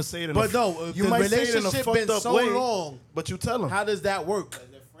might want to say it in you might say it in a fucked up way, long. But you tell them. How does that work? As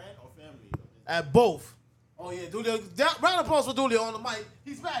a friend or family? At both. Oh, yeah. Dulio. Round of applause for Dulio on the mic.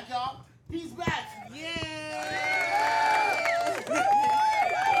 He's back, y'all. He's back. Yeah.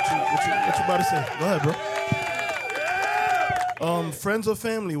 What you about to say? Go ahead, bro. Friends or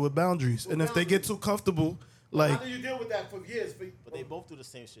family with boundaries, and if they get too comfortable, how do you deal with that for years? But they both do the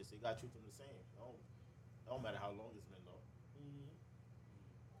same shit. So you got to treat them the same. Don't matter how long it's been, though.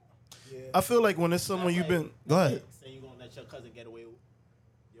 Yeah. I feel like when it's someone you've been, go ahead. Say you're gonna let your cousin get away with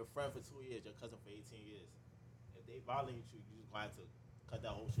your friend for 2 years, your cousin for 18 years. If they violate you, you just going to cut that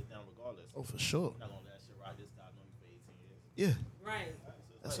whole shit down regardless. Oh, for sure. You're not gonna let that shit ride. This guy know you for 18 years. Yeah. Right.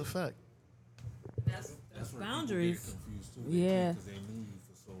 That's a fact. That's boundaries. Yeah. Because they knew you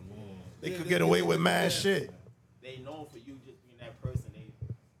for so long. They could get away with mad shit. They know for you just being that person, they can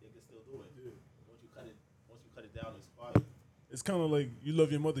still do it. Once you cut it down, it's fire. It's kind of like you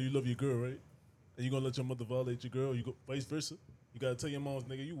love your mother, you love your girl, right? And you gonna let your mother violate your girl, you go vice versa. You gotta tell your moms,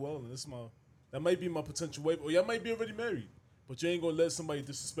 nigga, you wildin'. That might be my potential wife, or y'all might be already married, but you ain't gonna let somebody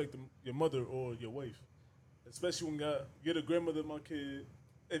disrespect your mother or your wife, especially when you're the grandmother of my kid.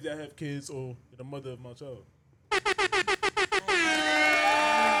 If y'all have kids, or you're the mother of my child.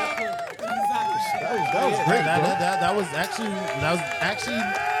 That was great. That was actually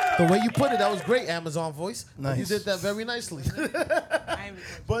the way you put it. That was great, Amazon voice. Nice. You did that very nicely.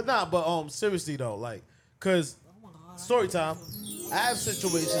 But seriously though, cause story time. I have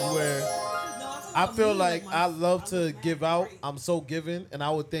situations where I feel like I love to give out. I'm so giving, and I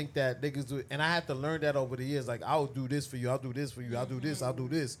would think that niggas do. And I had to learn that over the years. Like, I'll do this for you. I'll do this for you. I'll do this. I'll do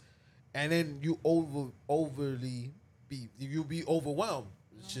this. And then you overly be overwhelmed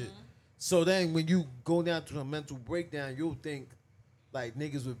with shit. So then when you go down to the mental breakdown, you'll think like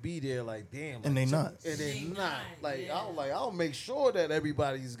niggas would be there, like damn, And they not. and they not. Like I'll make sure that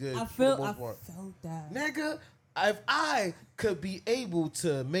everybody's good. I for the felt most part. that. Nigga, if I could be able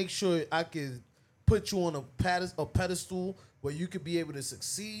to make sure I could put you on a pedestal where you could be able to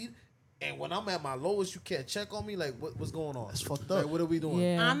succeed, and when I'm at my lowest, you can't check on me. Like, what's going on? That's fucked Like, up. what are we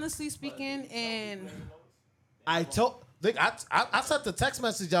doing? Honestly speaking, and I told, like, I sent the text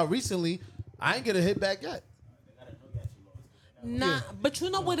message out recently. I ain't get a hit back yet. nah, but you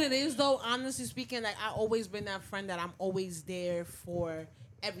know what it is though. Honestly speaking, like I always been that friend that I'm always there for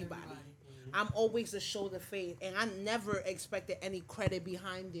everybody. I'm always the shoulder fade, and I never expected any credit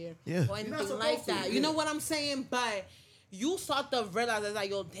behind there or anything like that. You know what I'm saying? But you start to realize that, like,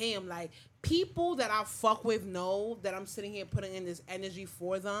 yo, damn, like, people that I fuck with know that I'm sitting here putting in this energy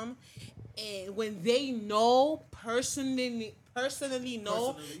for them. And when they know, personally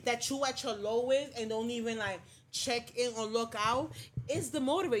know that you at your lowest and don't even, like, check in or look out, it's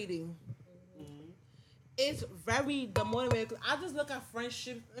demotivating. It's very demotivating. I just look at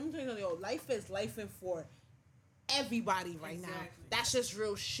friendship. Let me tell you something, yo, life is lifing for everybody right now. That's just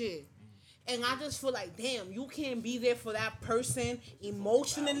real shit. And I just feel like, damn, you can't be there for that person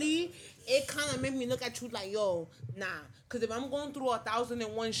emotionally. It kind of made me look at you like, yo, nah. Because if I'm going through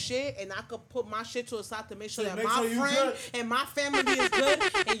 1,001 shit and I could put my shit to a side to make sure that my friend and my family is good,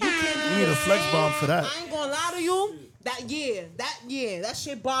 and you can't You need a flex bomb for that. I ain't gonna lie to you. That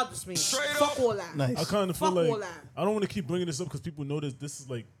shit bothers me. Fuck all that. Nice. I kind of feel Fuck all like that. I don't want to keep bringing this up because people know this is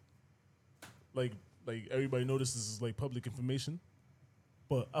like everybody know this is like public information.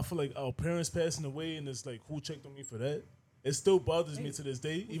 But I feel like our parents passing away and it's like who checked on me for that. It still bothers me to this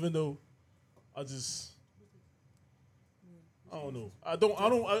day, even though I don't know. I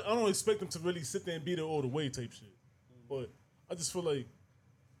don't expect them to really sit there and be there all the way type shit. But I just feel like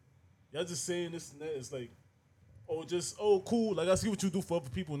y'all just saying this and that. It's like, cool. Like, I see what you do for other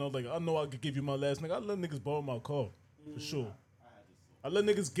people, and I was like, I know I could give you my last nigga. I let niggas borrow my car for sure. I let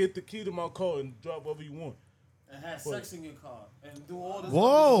niggas get the key to my car and drive wherever you want. And have sex in your car and do all this.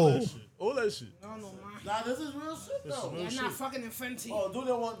 Whoa. All that shit. No, man. Nah, this is real shit though. I'm not fucking in Fenty. Oh, do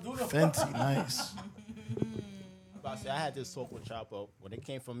that one. Fenty, nice. About to say, I had this talk with Chopper. When it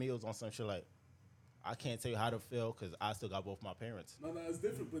came from me, it was on some shit like, I can't tell you how to feel because I still got both my parents. No, it's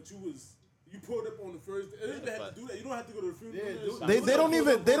different. But you pulled up on the first day. They didn't have to do that. You don't have to go to the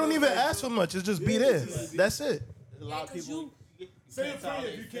funeral. They don't even ask for much. It's just be there. That's it. There's a lot of people. Say it free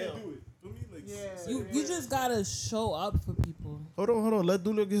if you can't do it. You just gotta show up for people. Hold on. Let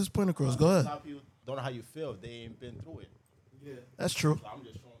Dulio get his point across. Go A ahead. lot of people don't know how you feel if they ain't been through it. Yeah. That's true. So I'm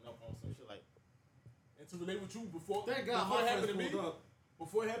just showing up on some shit like. And to relate with you before, Thank God before my it happened to friends me, pulled up.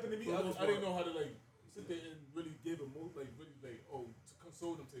 before it happened to me, I didn't know how to like sit there and really give a move, like really like to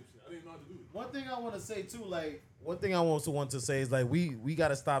console them type shit. I didn't know how to do it. One thing I want to say too, like one thing I also want to say is like we got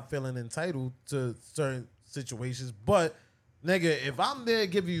to stop feeling entitled to certain situations. But nigga, if I'm there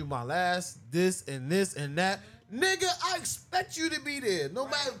giving you my last, this and that, nigga, I expect you to be there, no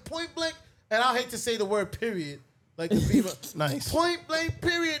matter point blank. And I hate to say the word period, like the female. Nice. Point blank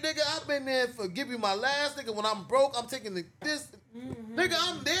period, nigga. I've been there for give you my last, nigga. When I'm broke, I'm taking this. Nigga,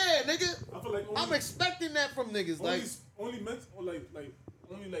 I'm there, nigga. I feel like I'm expecting that from niggas, like. Only meant or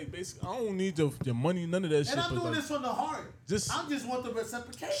like basically. I don't need your money, none of that shit. And I'm but doing like, this from the heart. I just want the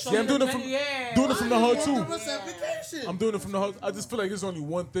reciprocation. Yeah, I'm doing it from the heart too. The reciprocation. I'm doing it from the heart. I just feel like it's only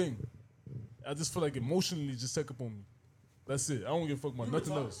one thing. I just feel like emotionally just check up on me. That's it. I don't give a fuck about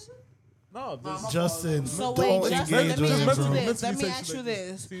nothing else. No, Justin, So don't wait, Justin, engage with him, bro. let me ask you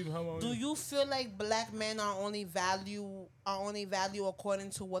this. Do you feel like black men are only value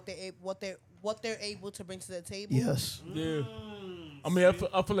according to what they're able to bring to the table? Yes. Yeah. I mean, I feel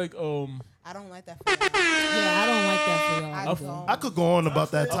like I don't like that for y'all. Yeah, I don't like that for y'all. I could go on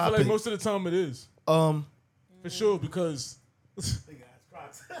about that I feel topic. like most of the time it is. For sure, because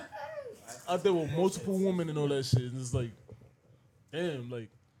I deal with multiple women and all that shit, and it's like, damn, like.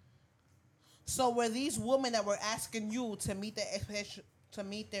 So were these women that were asking you to meet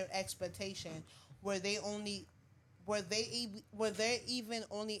their expectation, were they even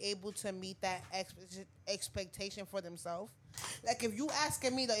only able to meet that expectation for themselves? Like if you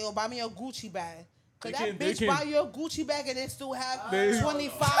asking me like, yo, buy me a Gucci bag. Could that bitch buy you a Gucci bag and then still have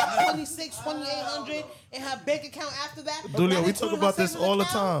 25, 26, 2,800 in her bank account after that? Dulio, we talk about this all the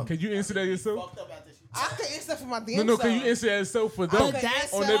time. Can you answer that yourself? I can answer for my damn No, self. can you answer yourself for them? But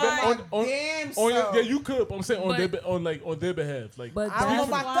that's on their on damn self. yeah, you could. But I'm saying on their behalf. Like, But I don't know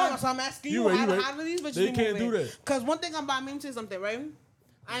about them, so I'm asking you, right. how do these bitches They be can't moving? do that. Because one thing about me, say something, right?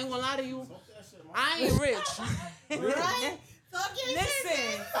 I ain't gonna lie to you. I ain't rich. Right?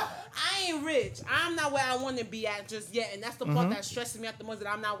 Listen, I ain't rich. I'm not where I want to be at just yet, and that's the part that stresses me out the most. That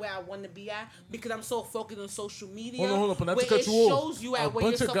I'm not where I want to be at because I'm so focused on social media. Hold on, but not where to cut it you off. shows you at A where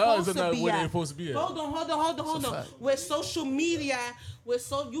you're bunch of guys supposed are to not be where at. they're supposed to be at. Hold on. Where social media,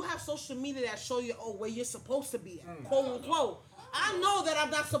 you have social media that show you where you're supposed to be at, quote unquote. I know that I'm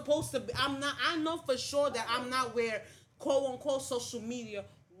not supposed to be. I know for sure that I'm not where quote unquote social media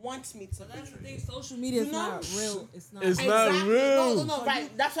wants me to be. That's the thing. Social media is not real. It's not. It's not real. No, right.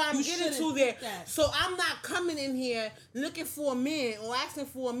 That's why I'm getting to there. That. So I'm not coming in here looking for a man or asking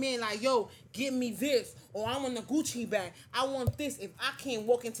for a man like, yo, get me this. Or I want a Gucci bag. I want this. If I can't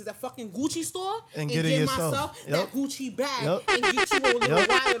walk into the fucking Gucci store and get yourself. myself that Gucci bag Yep. and get you a little wallet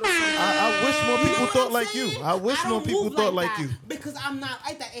or something. I wish more people what thought I'm like saying? you. I wish I more don't people move thought like that you. because I'm not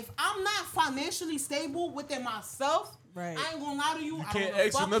like that. If I'm not financially stable within myself, Right. I ain't gonna lie to you. I can't don't wanna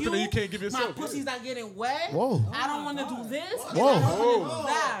ask for fuck nothing that you can't give yourself. My pussy's not getting wet. Whoa. I don't want to do this. Whoa. And I don't want to do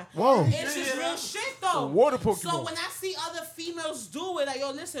that. Whoa. It's just real shit though. Water Pokemon. So when I see other females do it, like,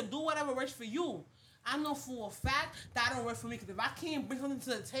 yo, listen, do whatever works for you. I know for a fact that don't work for me because if I can't bring something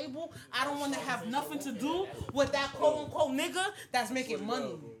to the table, I don't want to have nothing to do with that quote unquote nigga that's making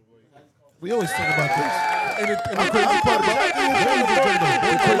money. We always talk about this. And the crazy part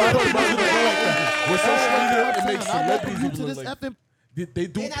with social media, it makes celebrities look like they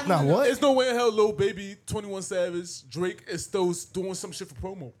do. Nah, what? There's no way in hell Lil Baby, 21 Savage, Drake is still doing some shit for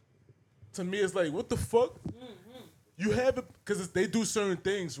promo. To me, it's like, what the fuck? You have it because they do certain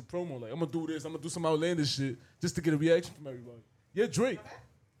things for promo. Like, I'm gonna do this, I'm gonna do some outlandish shit just to get a reaction from everybody. Yeah, Drake.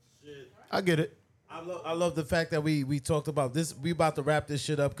 I get it. I love the fact that we talked about this. We about to wrap this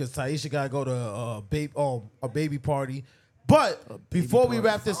shit up because Taiycha gotta go to a baby party. But before we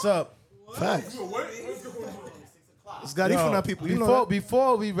wrap this up, facts. It's got even our people.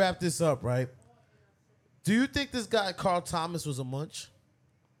 Before we wrap this up, right? Do you think this guy Carl Thomas was a munch?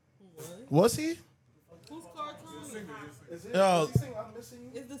 Was he? Who's Carl Thomas? Yo,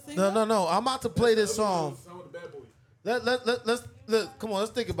 Is the singer? no. I'm about to play this song. Let's come on.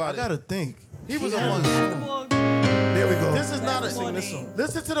 Let's think about I it. gotta think. He was a munch. There we go. This is not a Sing this song.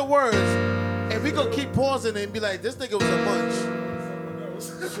 Listen to the words, and we gonna keep pausing and be like, this nigga was a munch.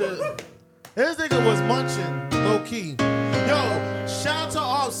 Shit. This nigga was munching, low key. Yo, shout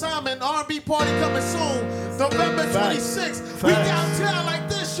out to Simon R&B party coming soon, November 26th. We downtown like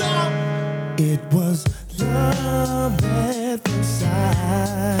this, y'all. It was love at first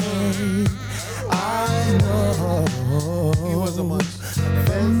sight. I know. He was a munch.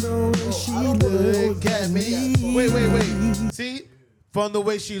 From the way she looked at me. Wait. See? From the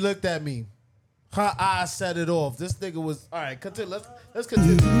way she looked at me. Her eyes set it off. This nigga was... All right, continue. Let's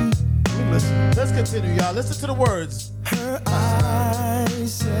continue. Let's continue, y'all. Listen to the words. Her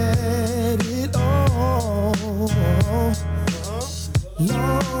eyes said it all.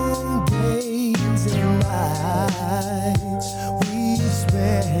 Long days and nights we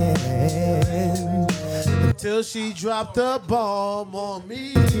spent Until she dropped the bomb on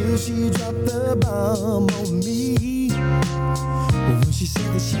me. Till she dropped the bomb on me. When she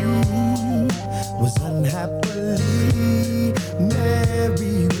said that she was unhappily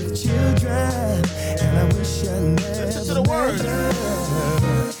married with children, and I wish I never met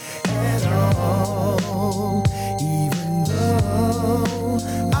her at all. Even though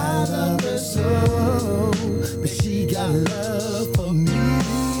I love her so, but she got love for me.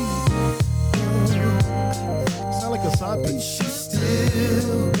 Sound like a side piece. She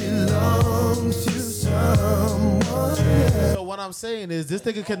still belongs to someone else. So what I'm saying is, this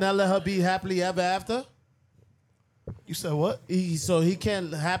nigga cannot let her be happily ever after. You said what? So he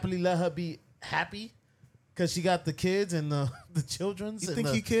can't happily let her be happy because she got the kids and the children's. You and think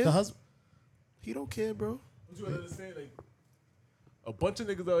the, he cares? The husband. He don't care, bro. But you understand, like, a bunch of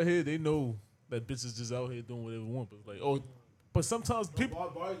niggas out here, they know that bitches just out here doing whatever they want. But like, but sometimes people.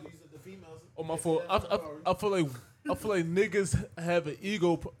 Oh, my fault. I feel like niggas have an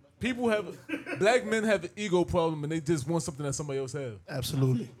ego. Black men have an ego problem, and they just want something that somebody else have.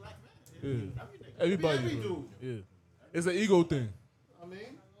 Absolutely. Yeah. Everybody do. Yeah. It's an ego thing. I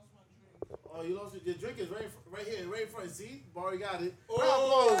mean, oh, you lost your drink is right here, right in front. See, Barry got it.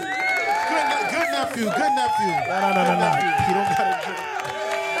 Oh, good nephew. No. He don't got a drink.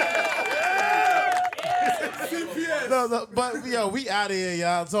 No, but yo, we out of here,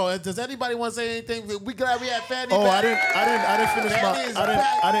 y'all. So, does anybody want to say anything? We glad we had Fanny. Oh, back. I didn't finish Fanny is I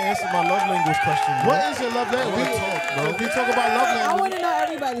back. didn't answer my love language question. Bro. What is your love language? We talk about love I language. want to know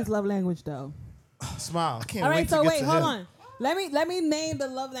everybody's love language though. Smile. I can't All wait right, to so get wait, to hold him. on. Let me name the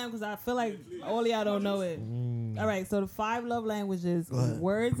love language because I feel like all of y'all don't know it. All right, so the 5 love languages: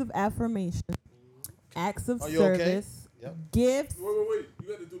 words of affirmation, acts of you okay? service, Yep. gifts. Wait. You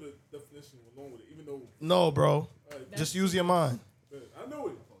got to do the definition along with it, even though. No, bro. Just use your mind. I know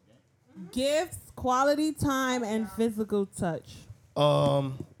it. Gifts, quality time, and physical touch.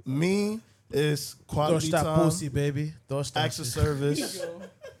 Me is Don't quality stop time, pussy, baby. Don't stop. acts of service,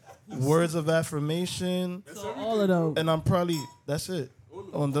 words of affirmation, So all of those. and I'm probably that's it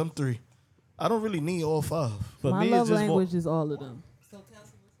on them 3. I don't really need all 5. For My me, love it's just language is all of them.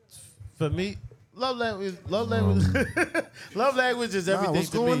 For me, love language, love language is everything what's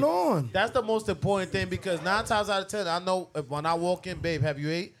to going me. on? That's the most important thing because 9 times out of 10, I know if when I walk in, babe, have you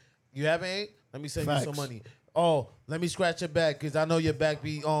ate? You haven't ate? Let me send you some Facts. money. Oh, let me scratch your back because I know your back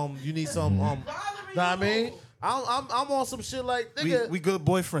be you need some know what I mean? I'm on some shit like nigga. We good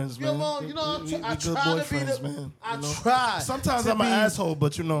boyfriends, man. You know, we I good try to be boyfriends, the, man. I You know? try. Sometimes to I'm an be- asshole,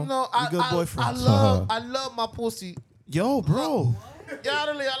 but you know, we good boyfriends. I love my pussy. Yo, bro.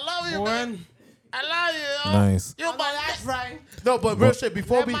 Yadely, I love you, man. I love you. Yo. Nice. You my that's right. No, but real shit.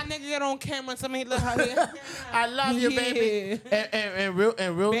 Before Let we, my nigga get on camera and tell me look how here. I love you, baby. And real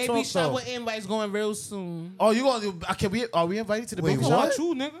Baby talk. shower So, invites going real soon. oh, you gonna? Can we? Are we invited to the Wait, baby what? shower?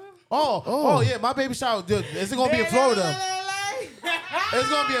 You nigga. Oh, yeah. My baby shower. Dude, is it gonna be in Florida? It's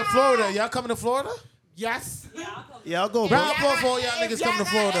gonna be in Florida. Y'all coming to Florida? Yes. Yeah, I'll go, bro. Round applause for all y'all niggas coming to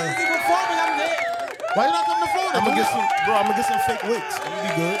Florida. I'm there. Why you not coming to Florida? I'm gonna get some fake wigs. I'm gonna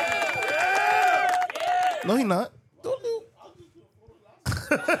be good. No, he not.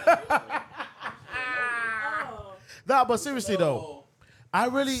 Nah, but seriously though, I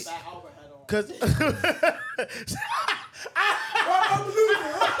really, cause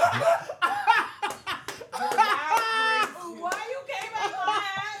Why you came out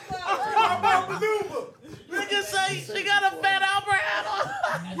on nigga say she got a fat Albert hat on.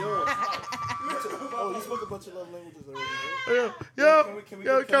 Oh, you spoke about your love languages already,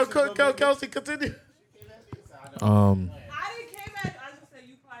 Yo, Kelsey, continue. I didn't came back. I just said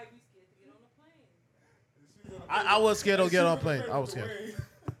you probably be scared to get on the plane. I was scared to get on plane. I was scared.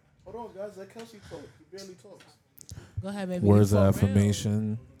 Hold on, guys. Let Kelsey talk. He barely talks. Go ahead, baby. Words of For real.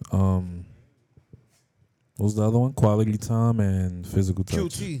 affirmation. What was the other one? Quality time and physical touch.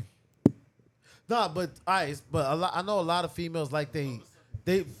 QT. Nah, but I know a lot of females like they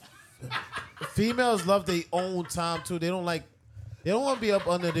females love their own time too. They don't want to be up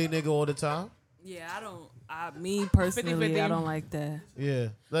under their nigga all the time. Yeah, me personally, 50-50. I don't like that. Yeah,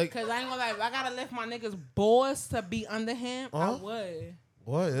 like Cause I ain't gonna lie, if I gotta lift my nigga's balls to be under him, I Huh? would.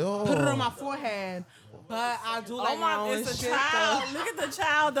 what? Oh. Put it on my forehead. But I do like my own it's a shit child. though. Look at the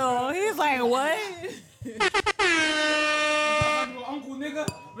child though. He's like, what? Uncle nigga,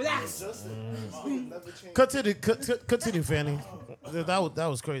 relax. Continue, Fanny. That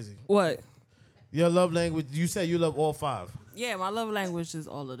was crazy. What? Your love language. You said you love all 5. Yeah, my love language is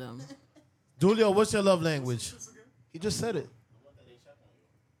all of them. Julio, what's your love language? He just said it.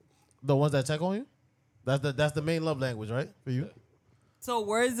 The ones that check on you. That's the main love language, right? For you. So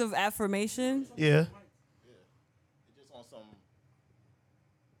words of affirmation. Yeah. It's just on some.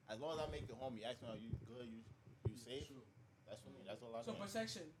 As long as I make it home, you ask me, are you good? You safe? That's for me. That's all I So need.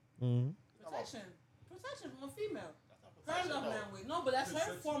 protection. Mm-hmm. Protection from a female. Her love language. No, but that's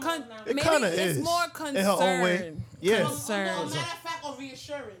her form of Con- love language. It kind of Maybe is. it's more In her own way. concern. Yeah. Concern. No, matter of fact, or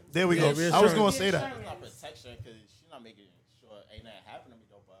reassurance. There we go. Yeah, I was gonna say that. It's not protection because she's not making sure ain't nothing happening to me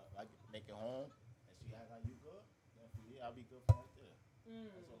though. But I make it home and she act like you good. Then for me, I'll be good for right there.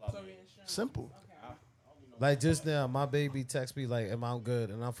 That's all I need. Simple. Like just now, my baby texted me like, "Am I good?"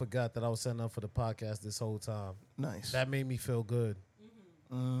 And I forgot that I was setting up for the podcast this whole time. Nice. That made me feel good.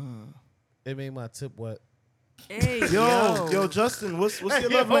 It made my tip wet. Hey, Yo, Justin, what's your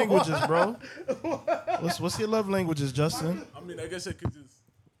love languages, bro? What's your love languages, Justin? I mean, I guess I could just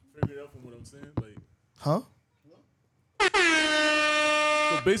figure it out from what I'm saying. Like, Huh?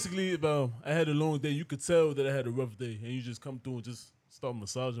 so basically, if I had a long day, you could tell that I had a rough day, and you just come through and just start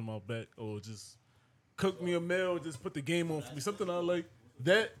massaging my back, or just cook me a meal, just put the game on for me, something I like.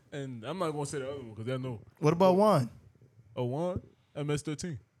 That, and I'm not gonna say the other one because I know. What about wine? A one,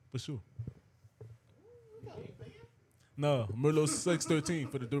 MS-13 for sure. No, Merlot 613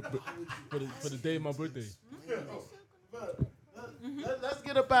 for the day of my birthday. Let's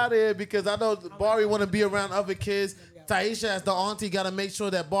get up out of here because I know Bari want to be around other kids. Taiycha as the auntie got to make sure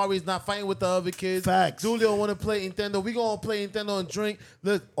that Bari's not fighting with the other kids. Facts. Julio want to play Nintendo. We going to play Nintendo and drink.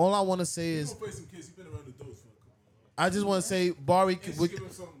 Look, all I want to say is, I just want to say, Bari,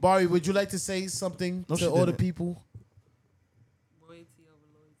 would you like to say something to all the people? Loyalty over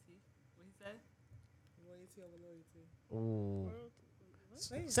loyalty. What he said? Loyalty over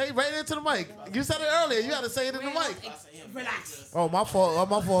loyalty. Say it right into the mic. You said it earlier. You got to say it in the mic. Relax. Oh, my fault.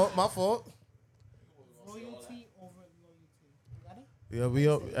 My fault. Loyalty over loyalty. You got it?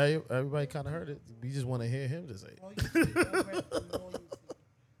 Yeah, everybody kind of heard it. We just want to hear him to say it. Loyalty over loyalty.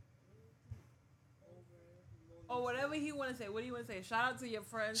 Oh, whatever he want to say. What do you want to say? Shout out to your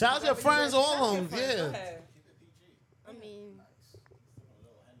friends. Shout out to your friends, all of them. Go Yeah. ahead. I mean,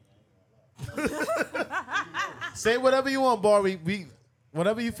 Say whatever you want, Bari.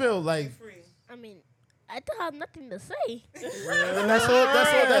 Whatever you feel like. I don't have nothing to say. And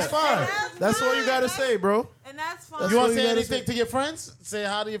that's fine. That's all you gotta say, bro. And that's fine. You want to say anything to your friends? Say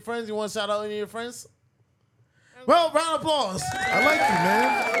hi to your friends. You want to shout out any of your friends? Well, round of applause. I like you,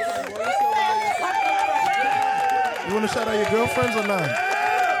 man. You want to shout out your girlfriends or not?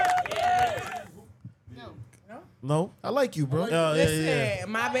 No? I like you, bro.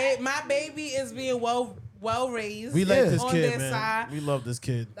 Listen, my baby is being well raised. We like this on kid, their man. side. We love this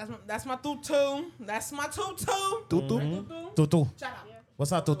kid. That's my tutu. That's my tutu. Tutu. Shout out.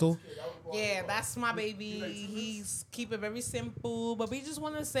 What's up, Tutu? Yeah, that's my baby. He's keep it very simple, but we just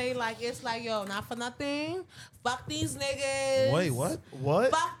want to say it's like, yo, not for nothing. Fuck these niggas. Wait, what?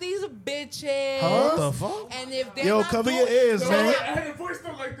 Fuck these bitches. Huh? What the fuck? And if they're Yo, not cover doing, your ears, man. I had a voice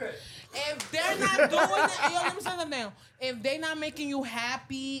not like that. If they're not doing it, yo, let me say that now. If they're not making you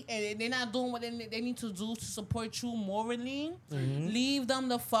happy and they're not doing what they need to do to support you morally, leave them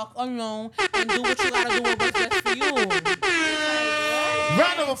the fuck alone and do what you gotta do what's best for you.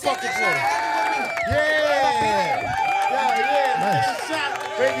 Round of a fucking applause. Yeah. Nice. Shot.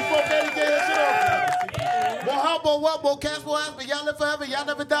 Wait, before Fanny get her shit off. More help, more what, more cash, more ass, but y'all live forever. Y'all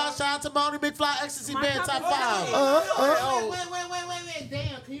never die. Shout out to Mounty McFly, Ecstasy Band, top 5. Wait.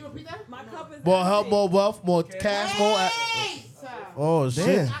 Damn, can you repeat that? My cup is More help, more wealth, more cash, more ass. Oh,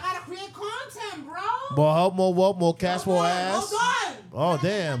 shit. I gotta create content, bro. More help, more wealth, more cash, more ass. Hold on. Oh,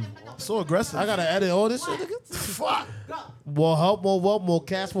 damn. So aggressive. I gotta edit all this shit, nigga. Fuck. More help, more wealth, more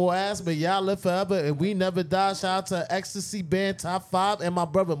cash, more ass, but y'all live forever and we never die. Shout out to Ecstasy Band, top 5, and my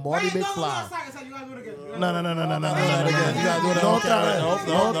brother Marty McFly. No. You gotta do it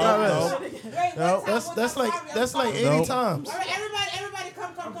Don't No. That's like 80 times. Everybody,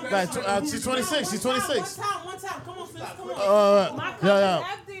 come. Right, she's 26. She's 26. One time. Come on, sis. Come on. My cup Yeah. is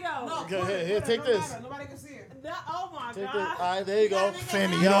empty though. No, Here, take this. Nobody can see it. Oh my Take this. god. All right, there you go.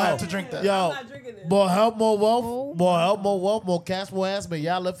 Fanny, you don't have to drink that. I'm Yo, not drinking this. more help, more wealth, more cash, more ass, man.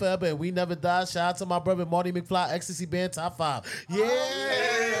 Y'all live forever and we never die. Shout out to my brother Marty McFly, Ecstasy Band, top 5. Yeah.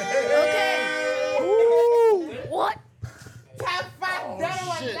 Okay. What? Top 5 dead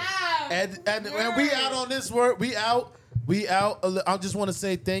or alive. And we out on this work. We out. I just want to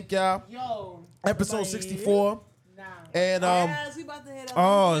say thank y'all. Yo. Episode 64. And Yes, we about to hit 100.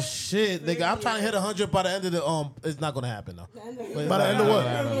 oh shit, nigga, I'm trying to hit 100 by the end of the It's not gonna happen though. By the end of what?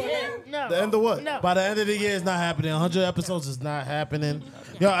 No. The end of what? No. By the end of the year, it's not happening. 100 episodes is not happening.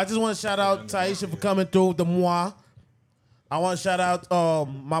 Yo, I just want to shout out Taiycha for coming through the moi. I want to shout out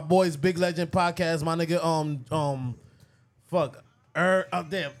my boys Big Legend Podcast. My nigga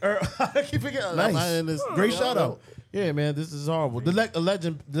I keep forgetting. Nice. Great shout out. Yeah, man, this is horrible. The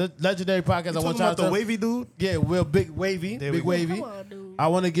legendary podcast. I want to shout out the to wavy dude. Yeah, Will Big Wavy. There Big we Wavy. Come on, dude. I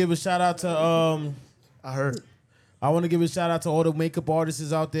want to give a shout out to I heard. I want to give a shout out to all the makeup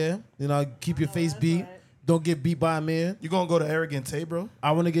artists out there. You know, keep your face beat. Don't get beat by a man. You gonna go to Arrogant Tay, bro?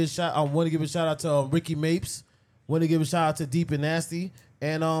 I want to give a shout out to Ricky Mapes. Want to give a shout out to Deep and Nasty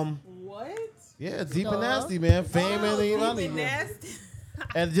and What? yeah, Deep and Nasty, man. Fame and money. Deep and nasty.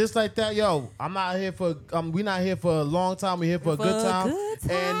 And just like that, yo, I'm not here for we not here for a long time. We're here for a good time.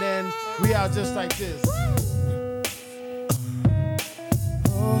 And then we out just like this.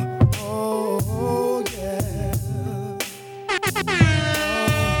 Oh yeah.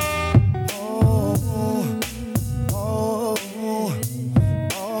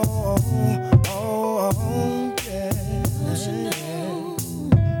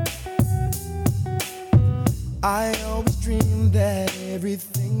 I always dreamed that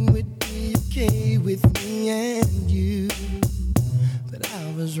everything would be okay with me and you, but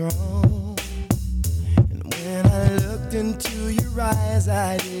I was wrong. And when I looked into your eyes,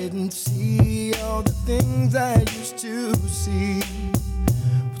 I didn't see all the things I used to see.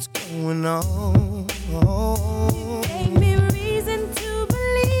 What's going on? Gave me reason to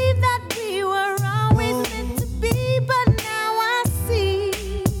believe that we were always meant to be, but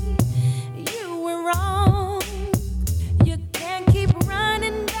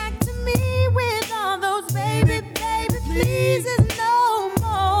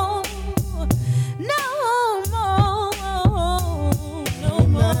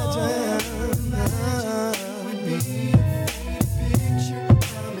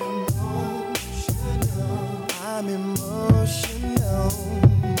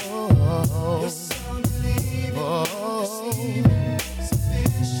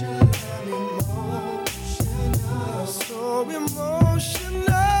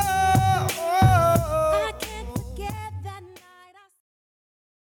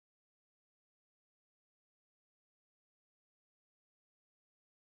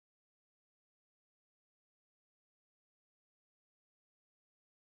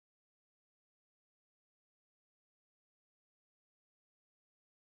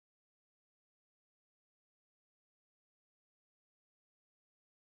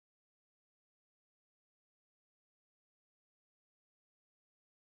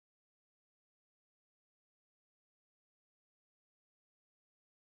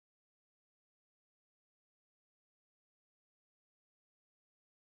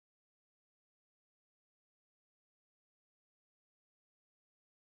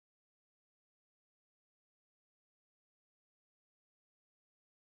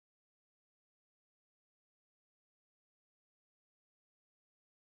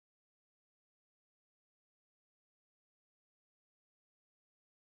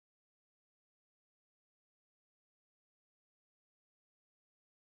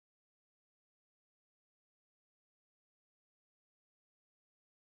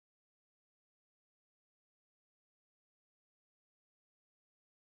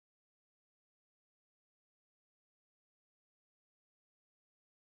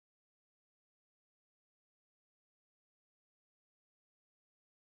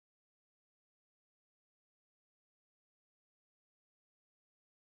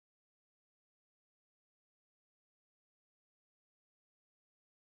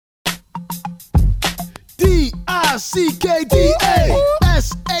D-I-C-K-D-A-S-H,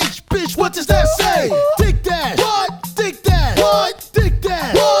 bitch, what does that say? Dick dash. What? Dick dash. What? Dick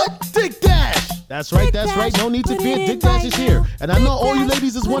dash. What? Dick dash. That's right, no need to fear, Dick Dash is here. And I know all you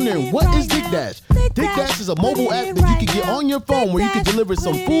ladies is wondering, what is Dick Dash? Dick Dash is a mobile app that you can get on your phone where you can deliver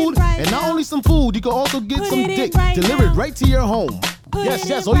some food, and not only some food, you can also get some dick delivered right to your home.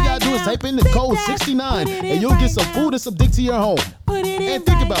 Yes, all you gotta do is type in the code 69 and you'll get some food and some dick to your home. And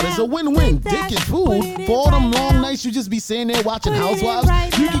think about it, it's a win-win. Dick and food. For all them long nights you just be sitting there watching Housewives,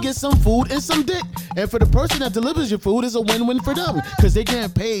 you can get some food and some dick. And for the person that delivers your food, it's a win-win for them, because they getting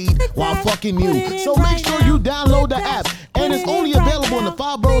paid while fucking you. So make sure you download the app. And it's only available in the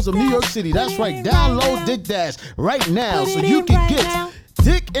 5 boroughs of New York City. That's right, download Dick Dash right now so you can get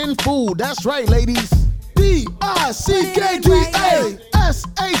dick and food. That's right, ladies. D-I-C-K-D-A-S-H,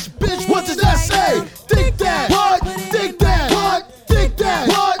 bitch.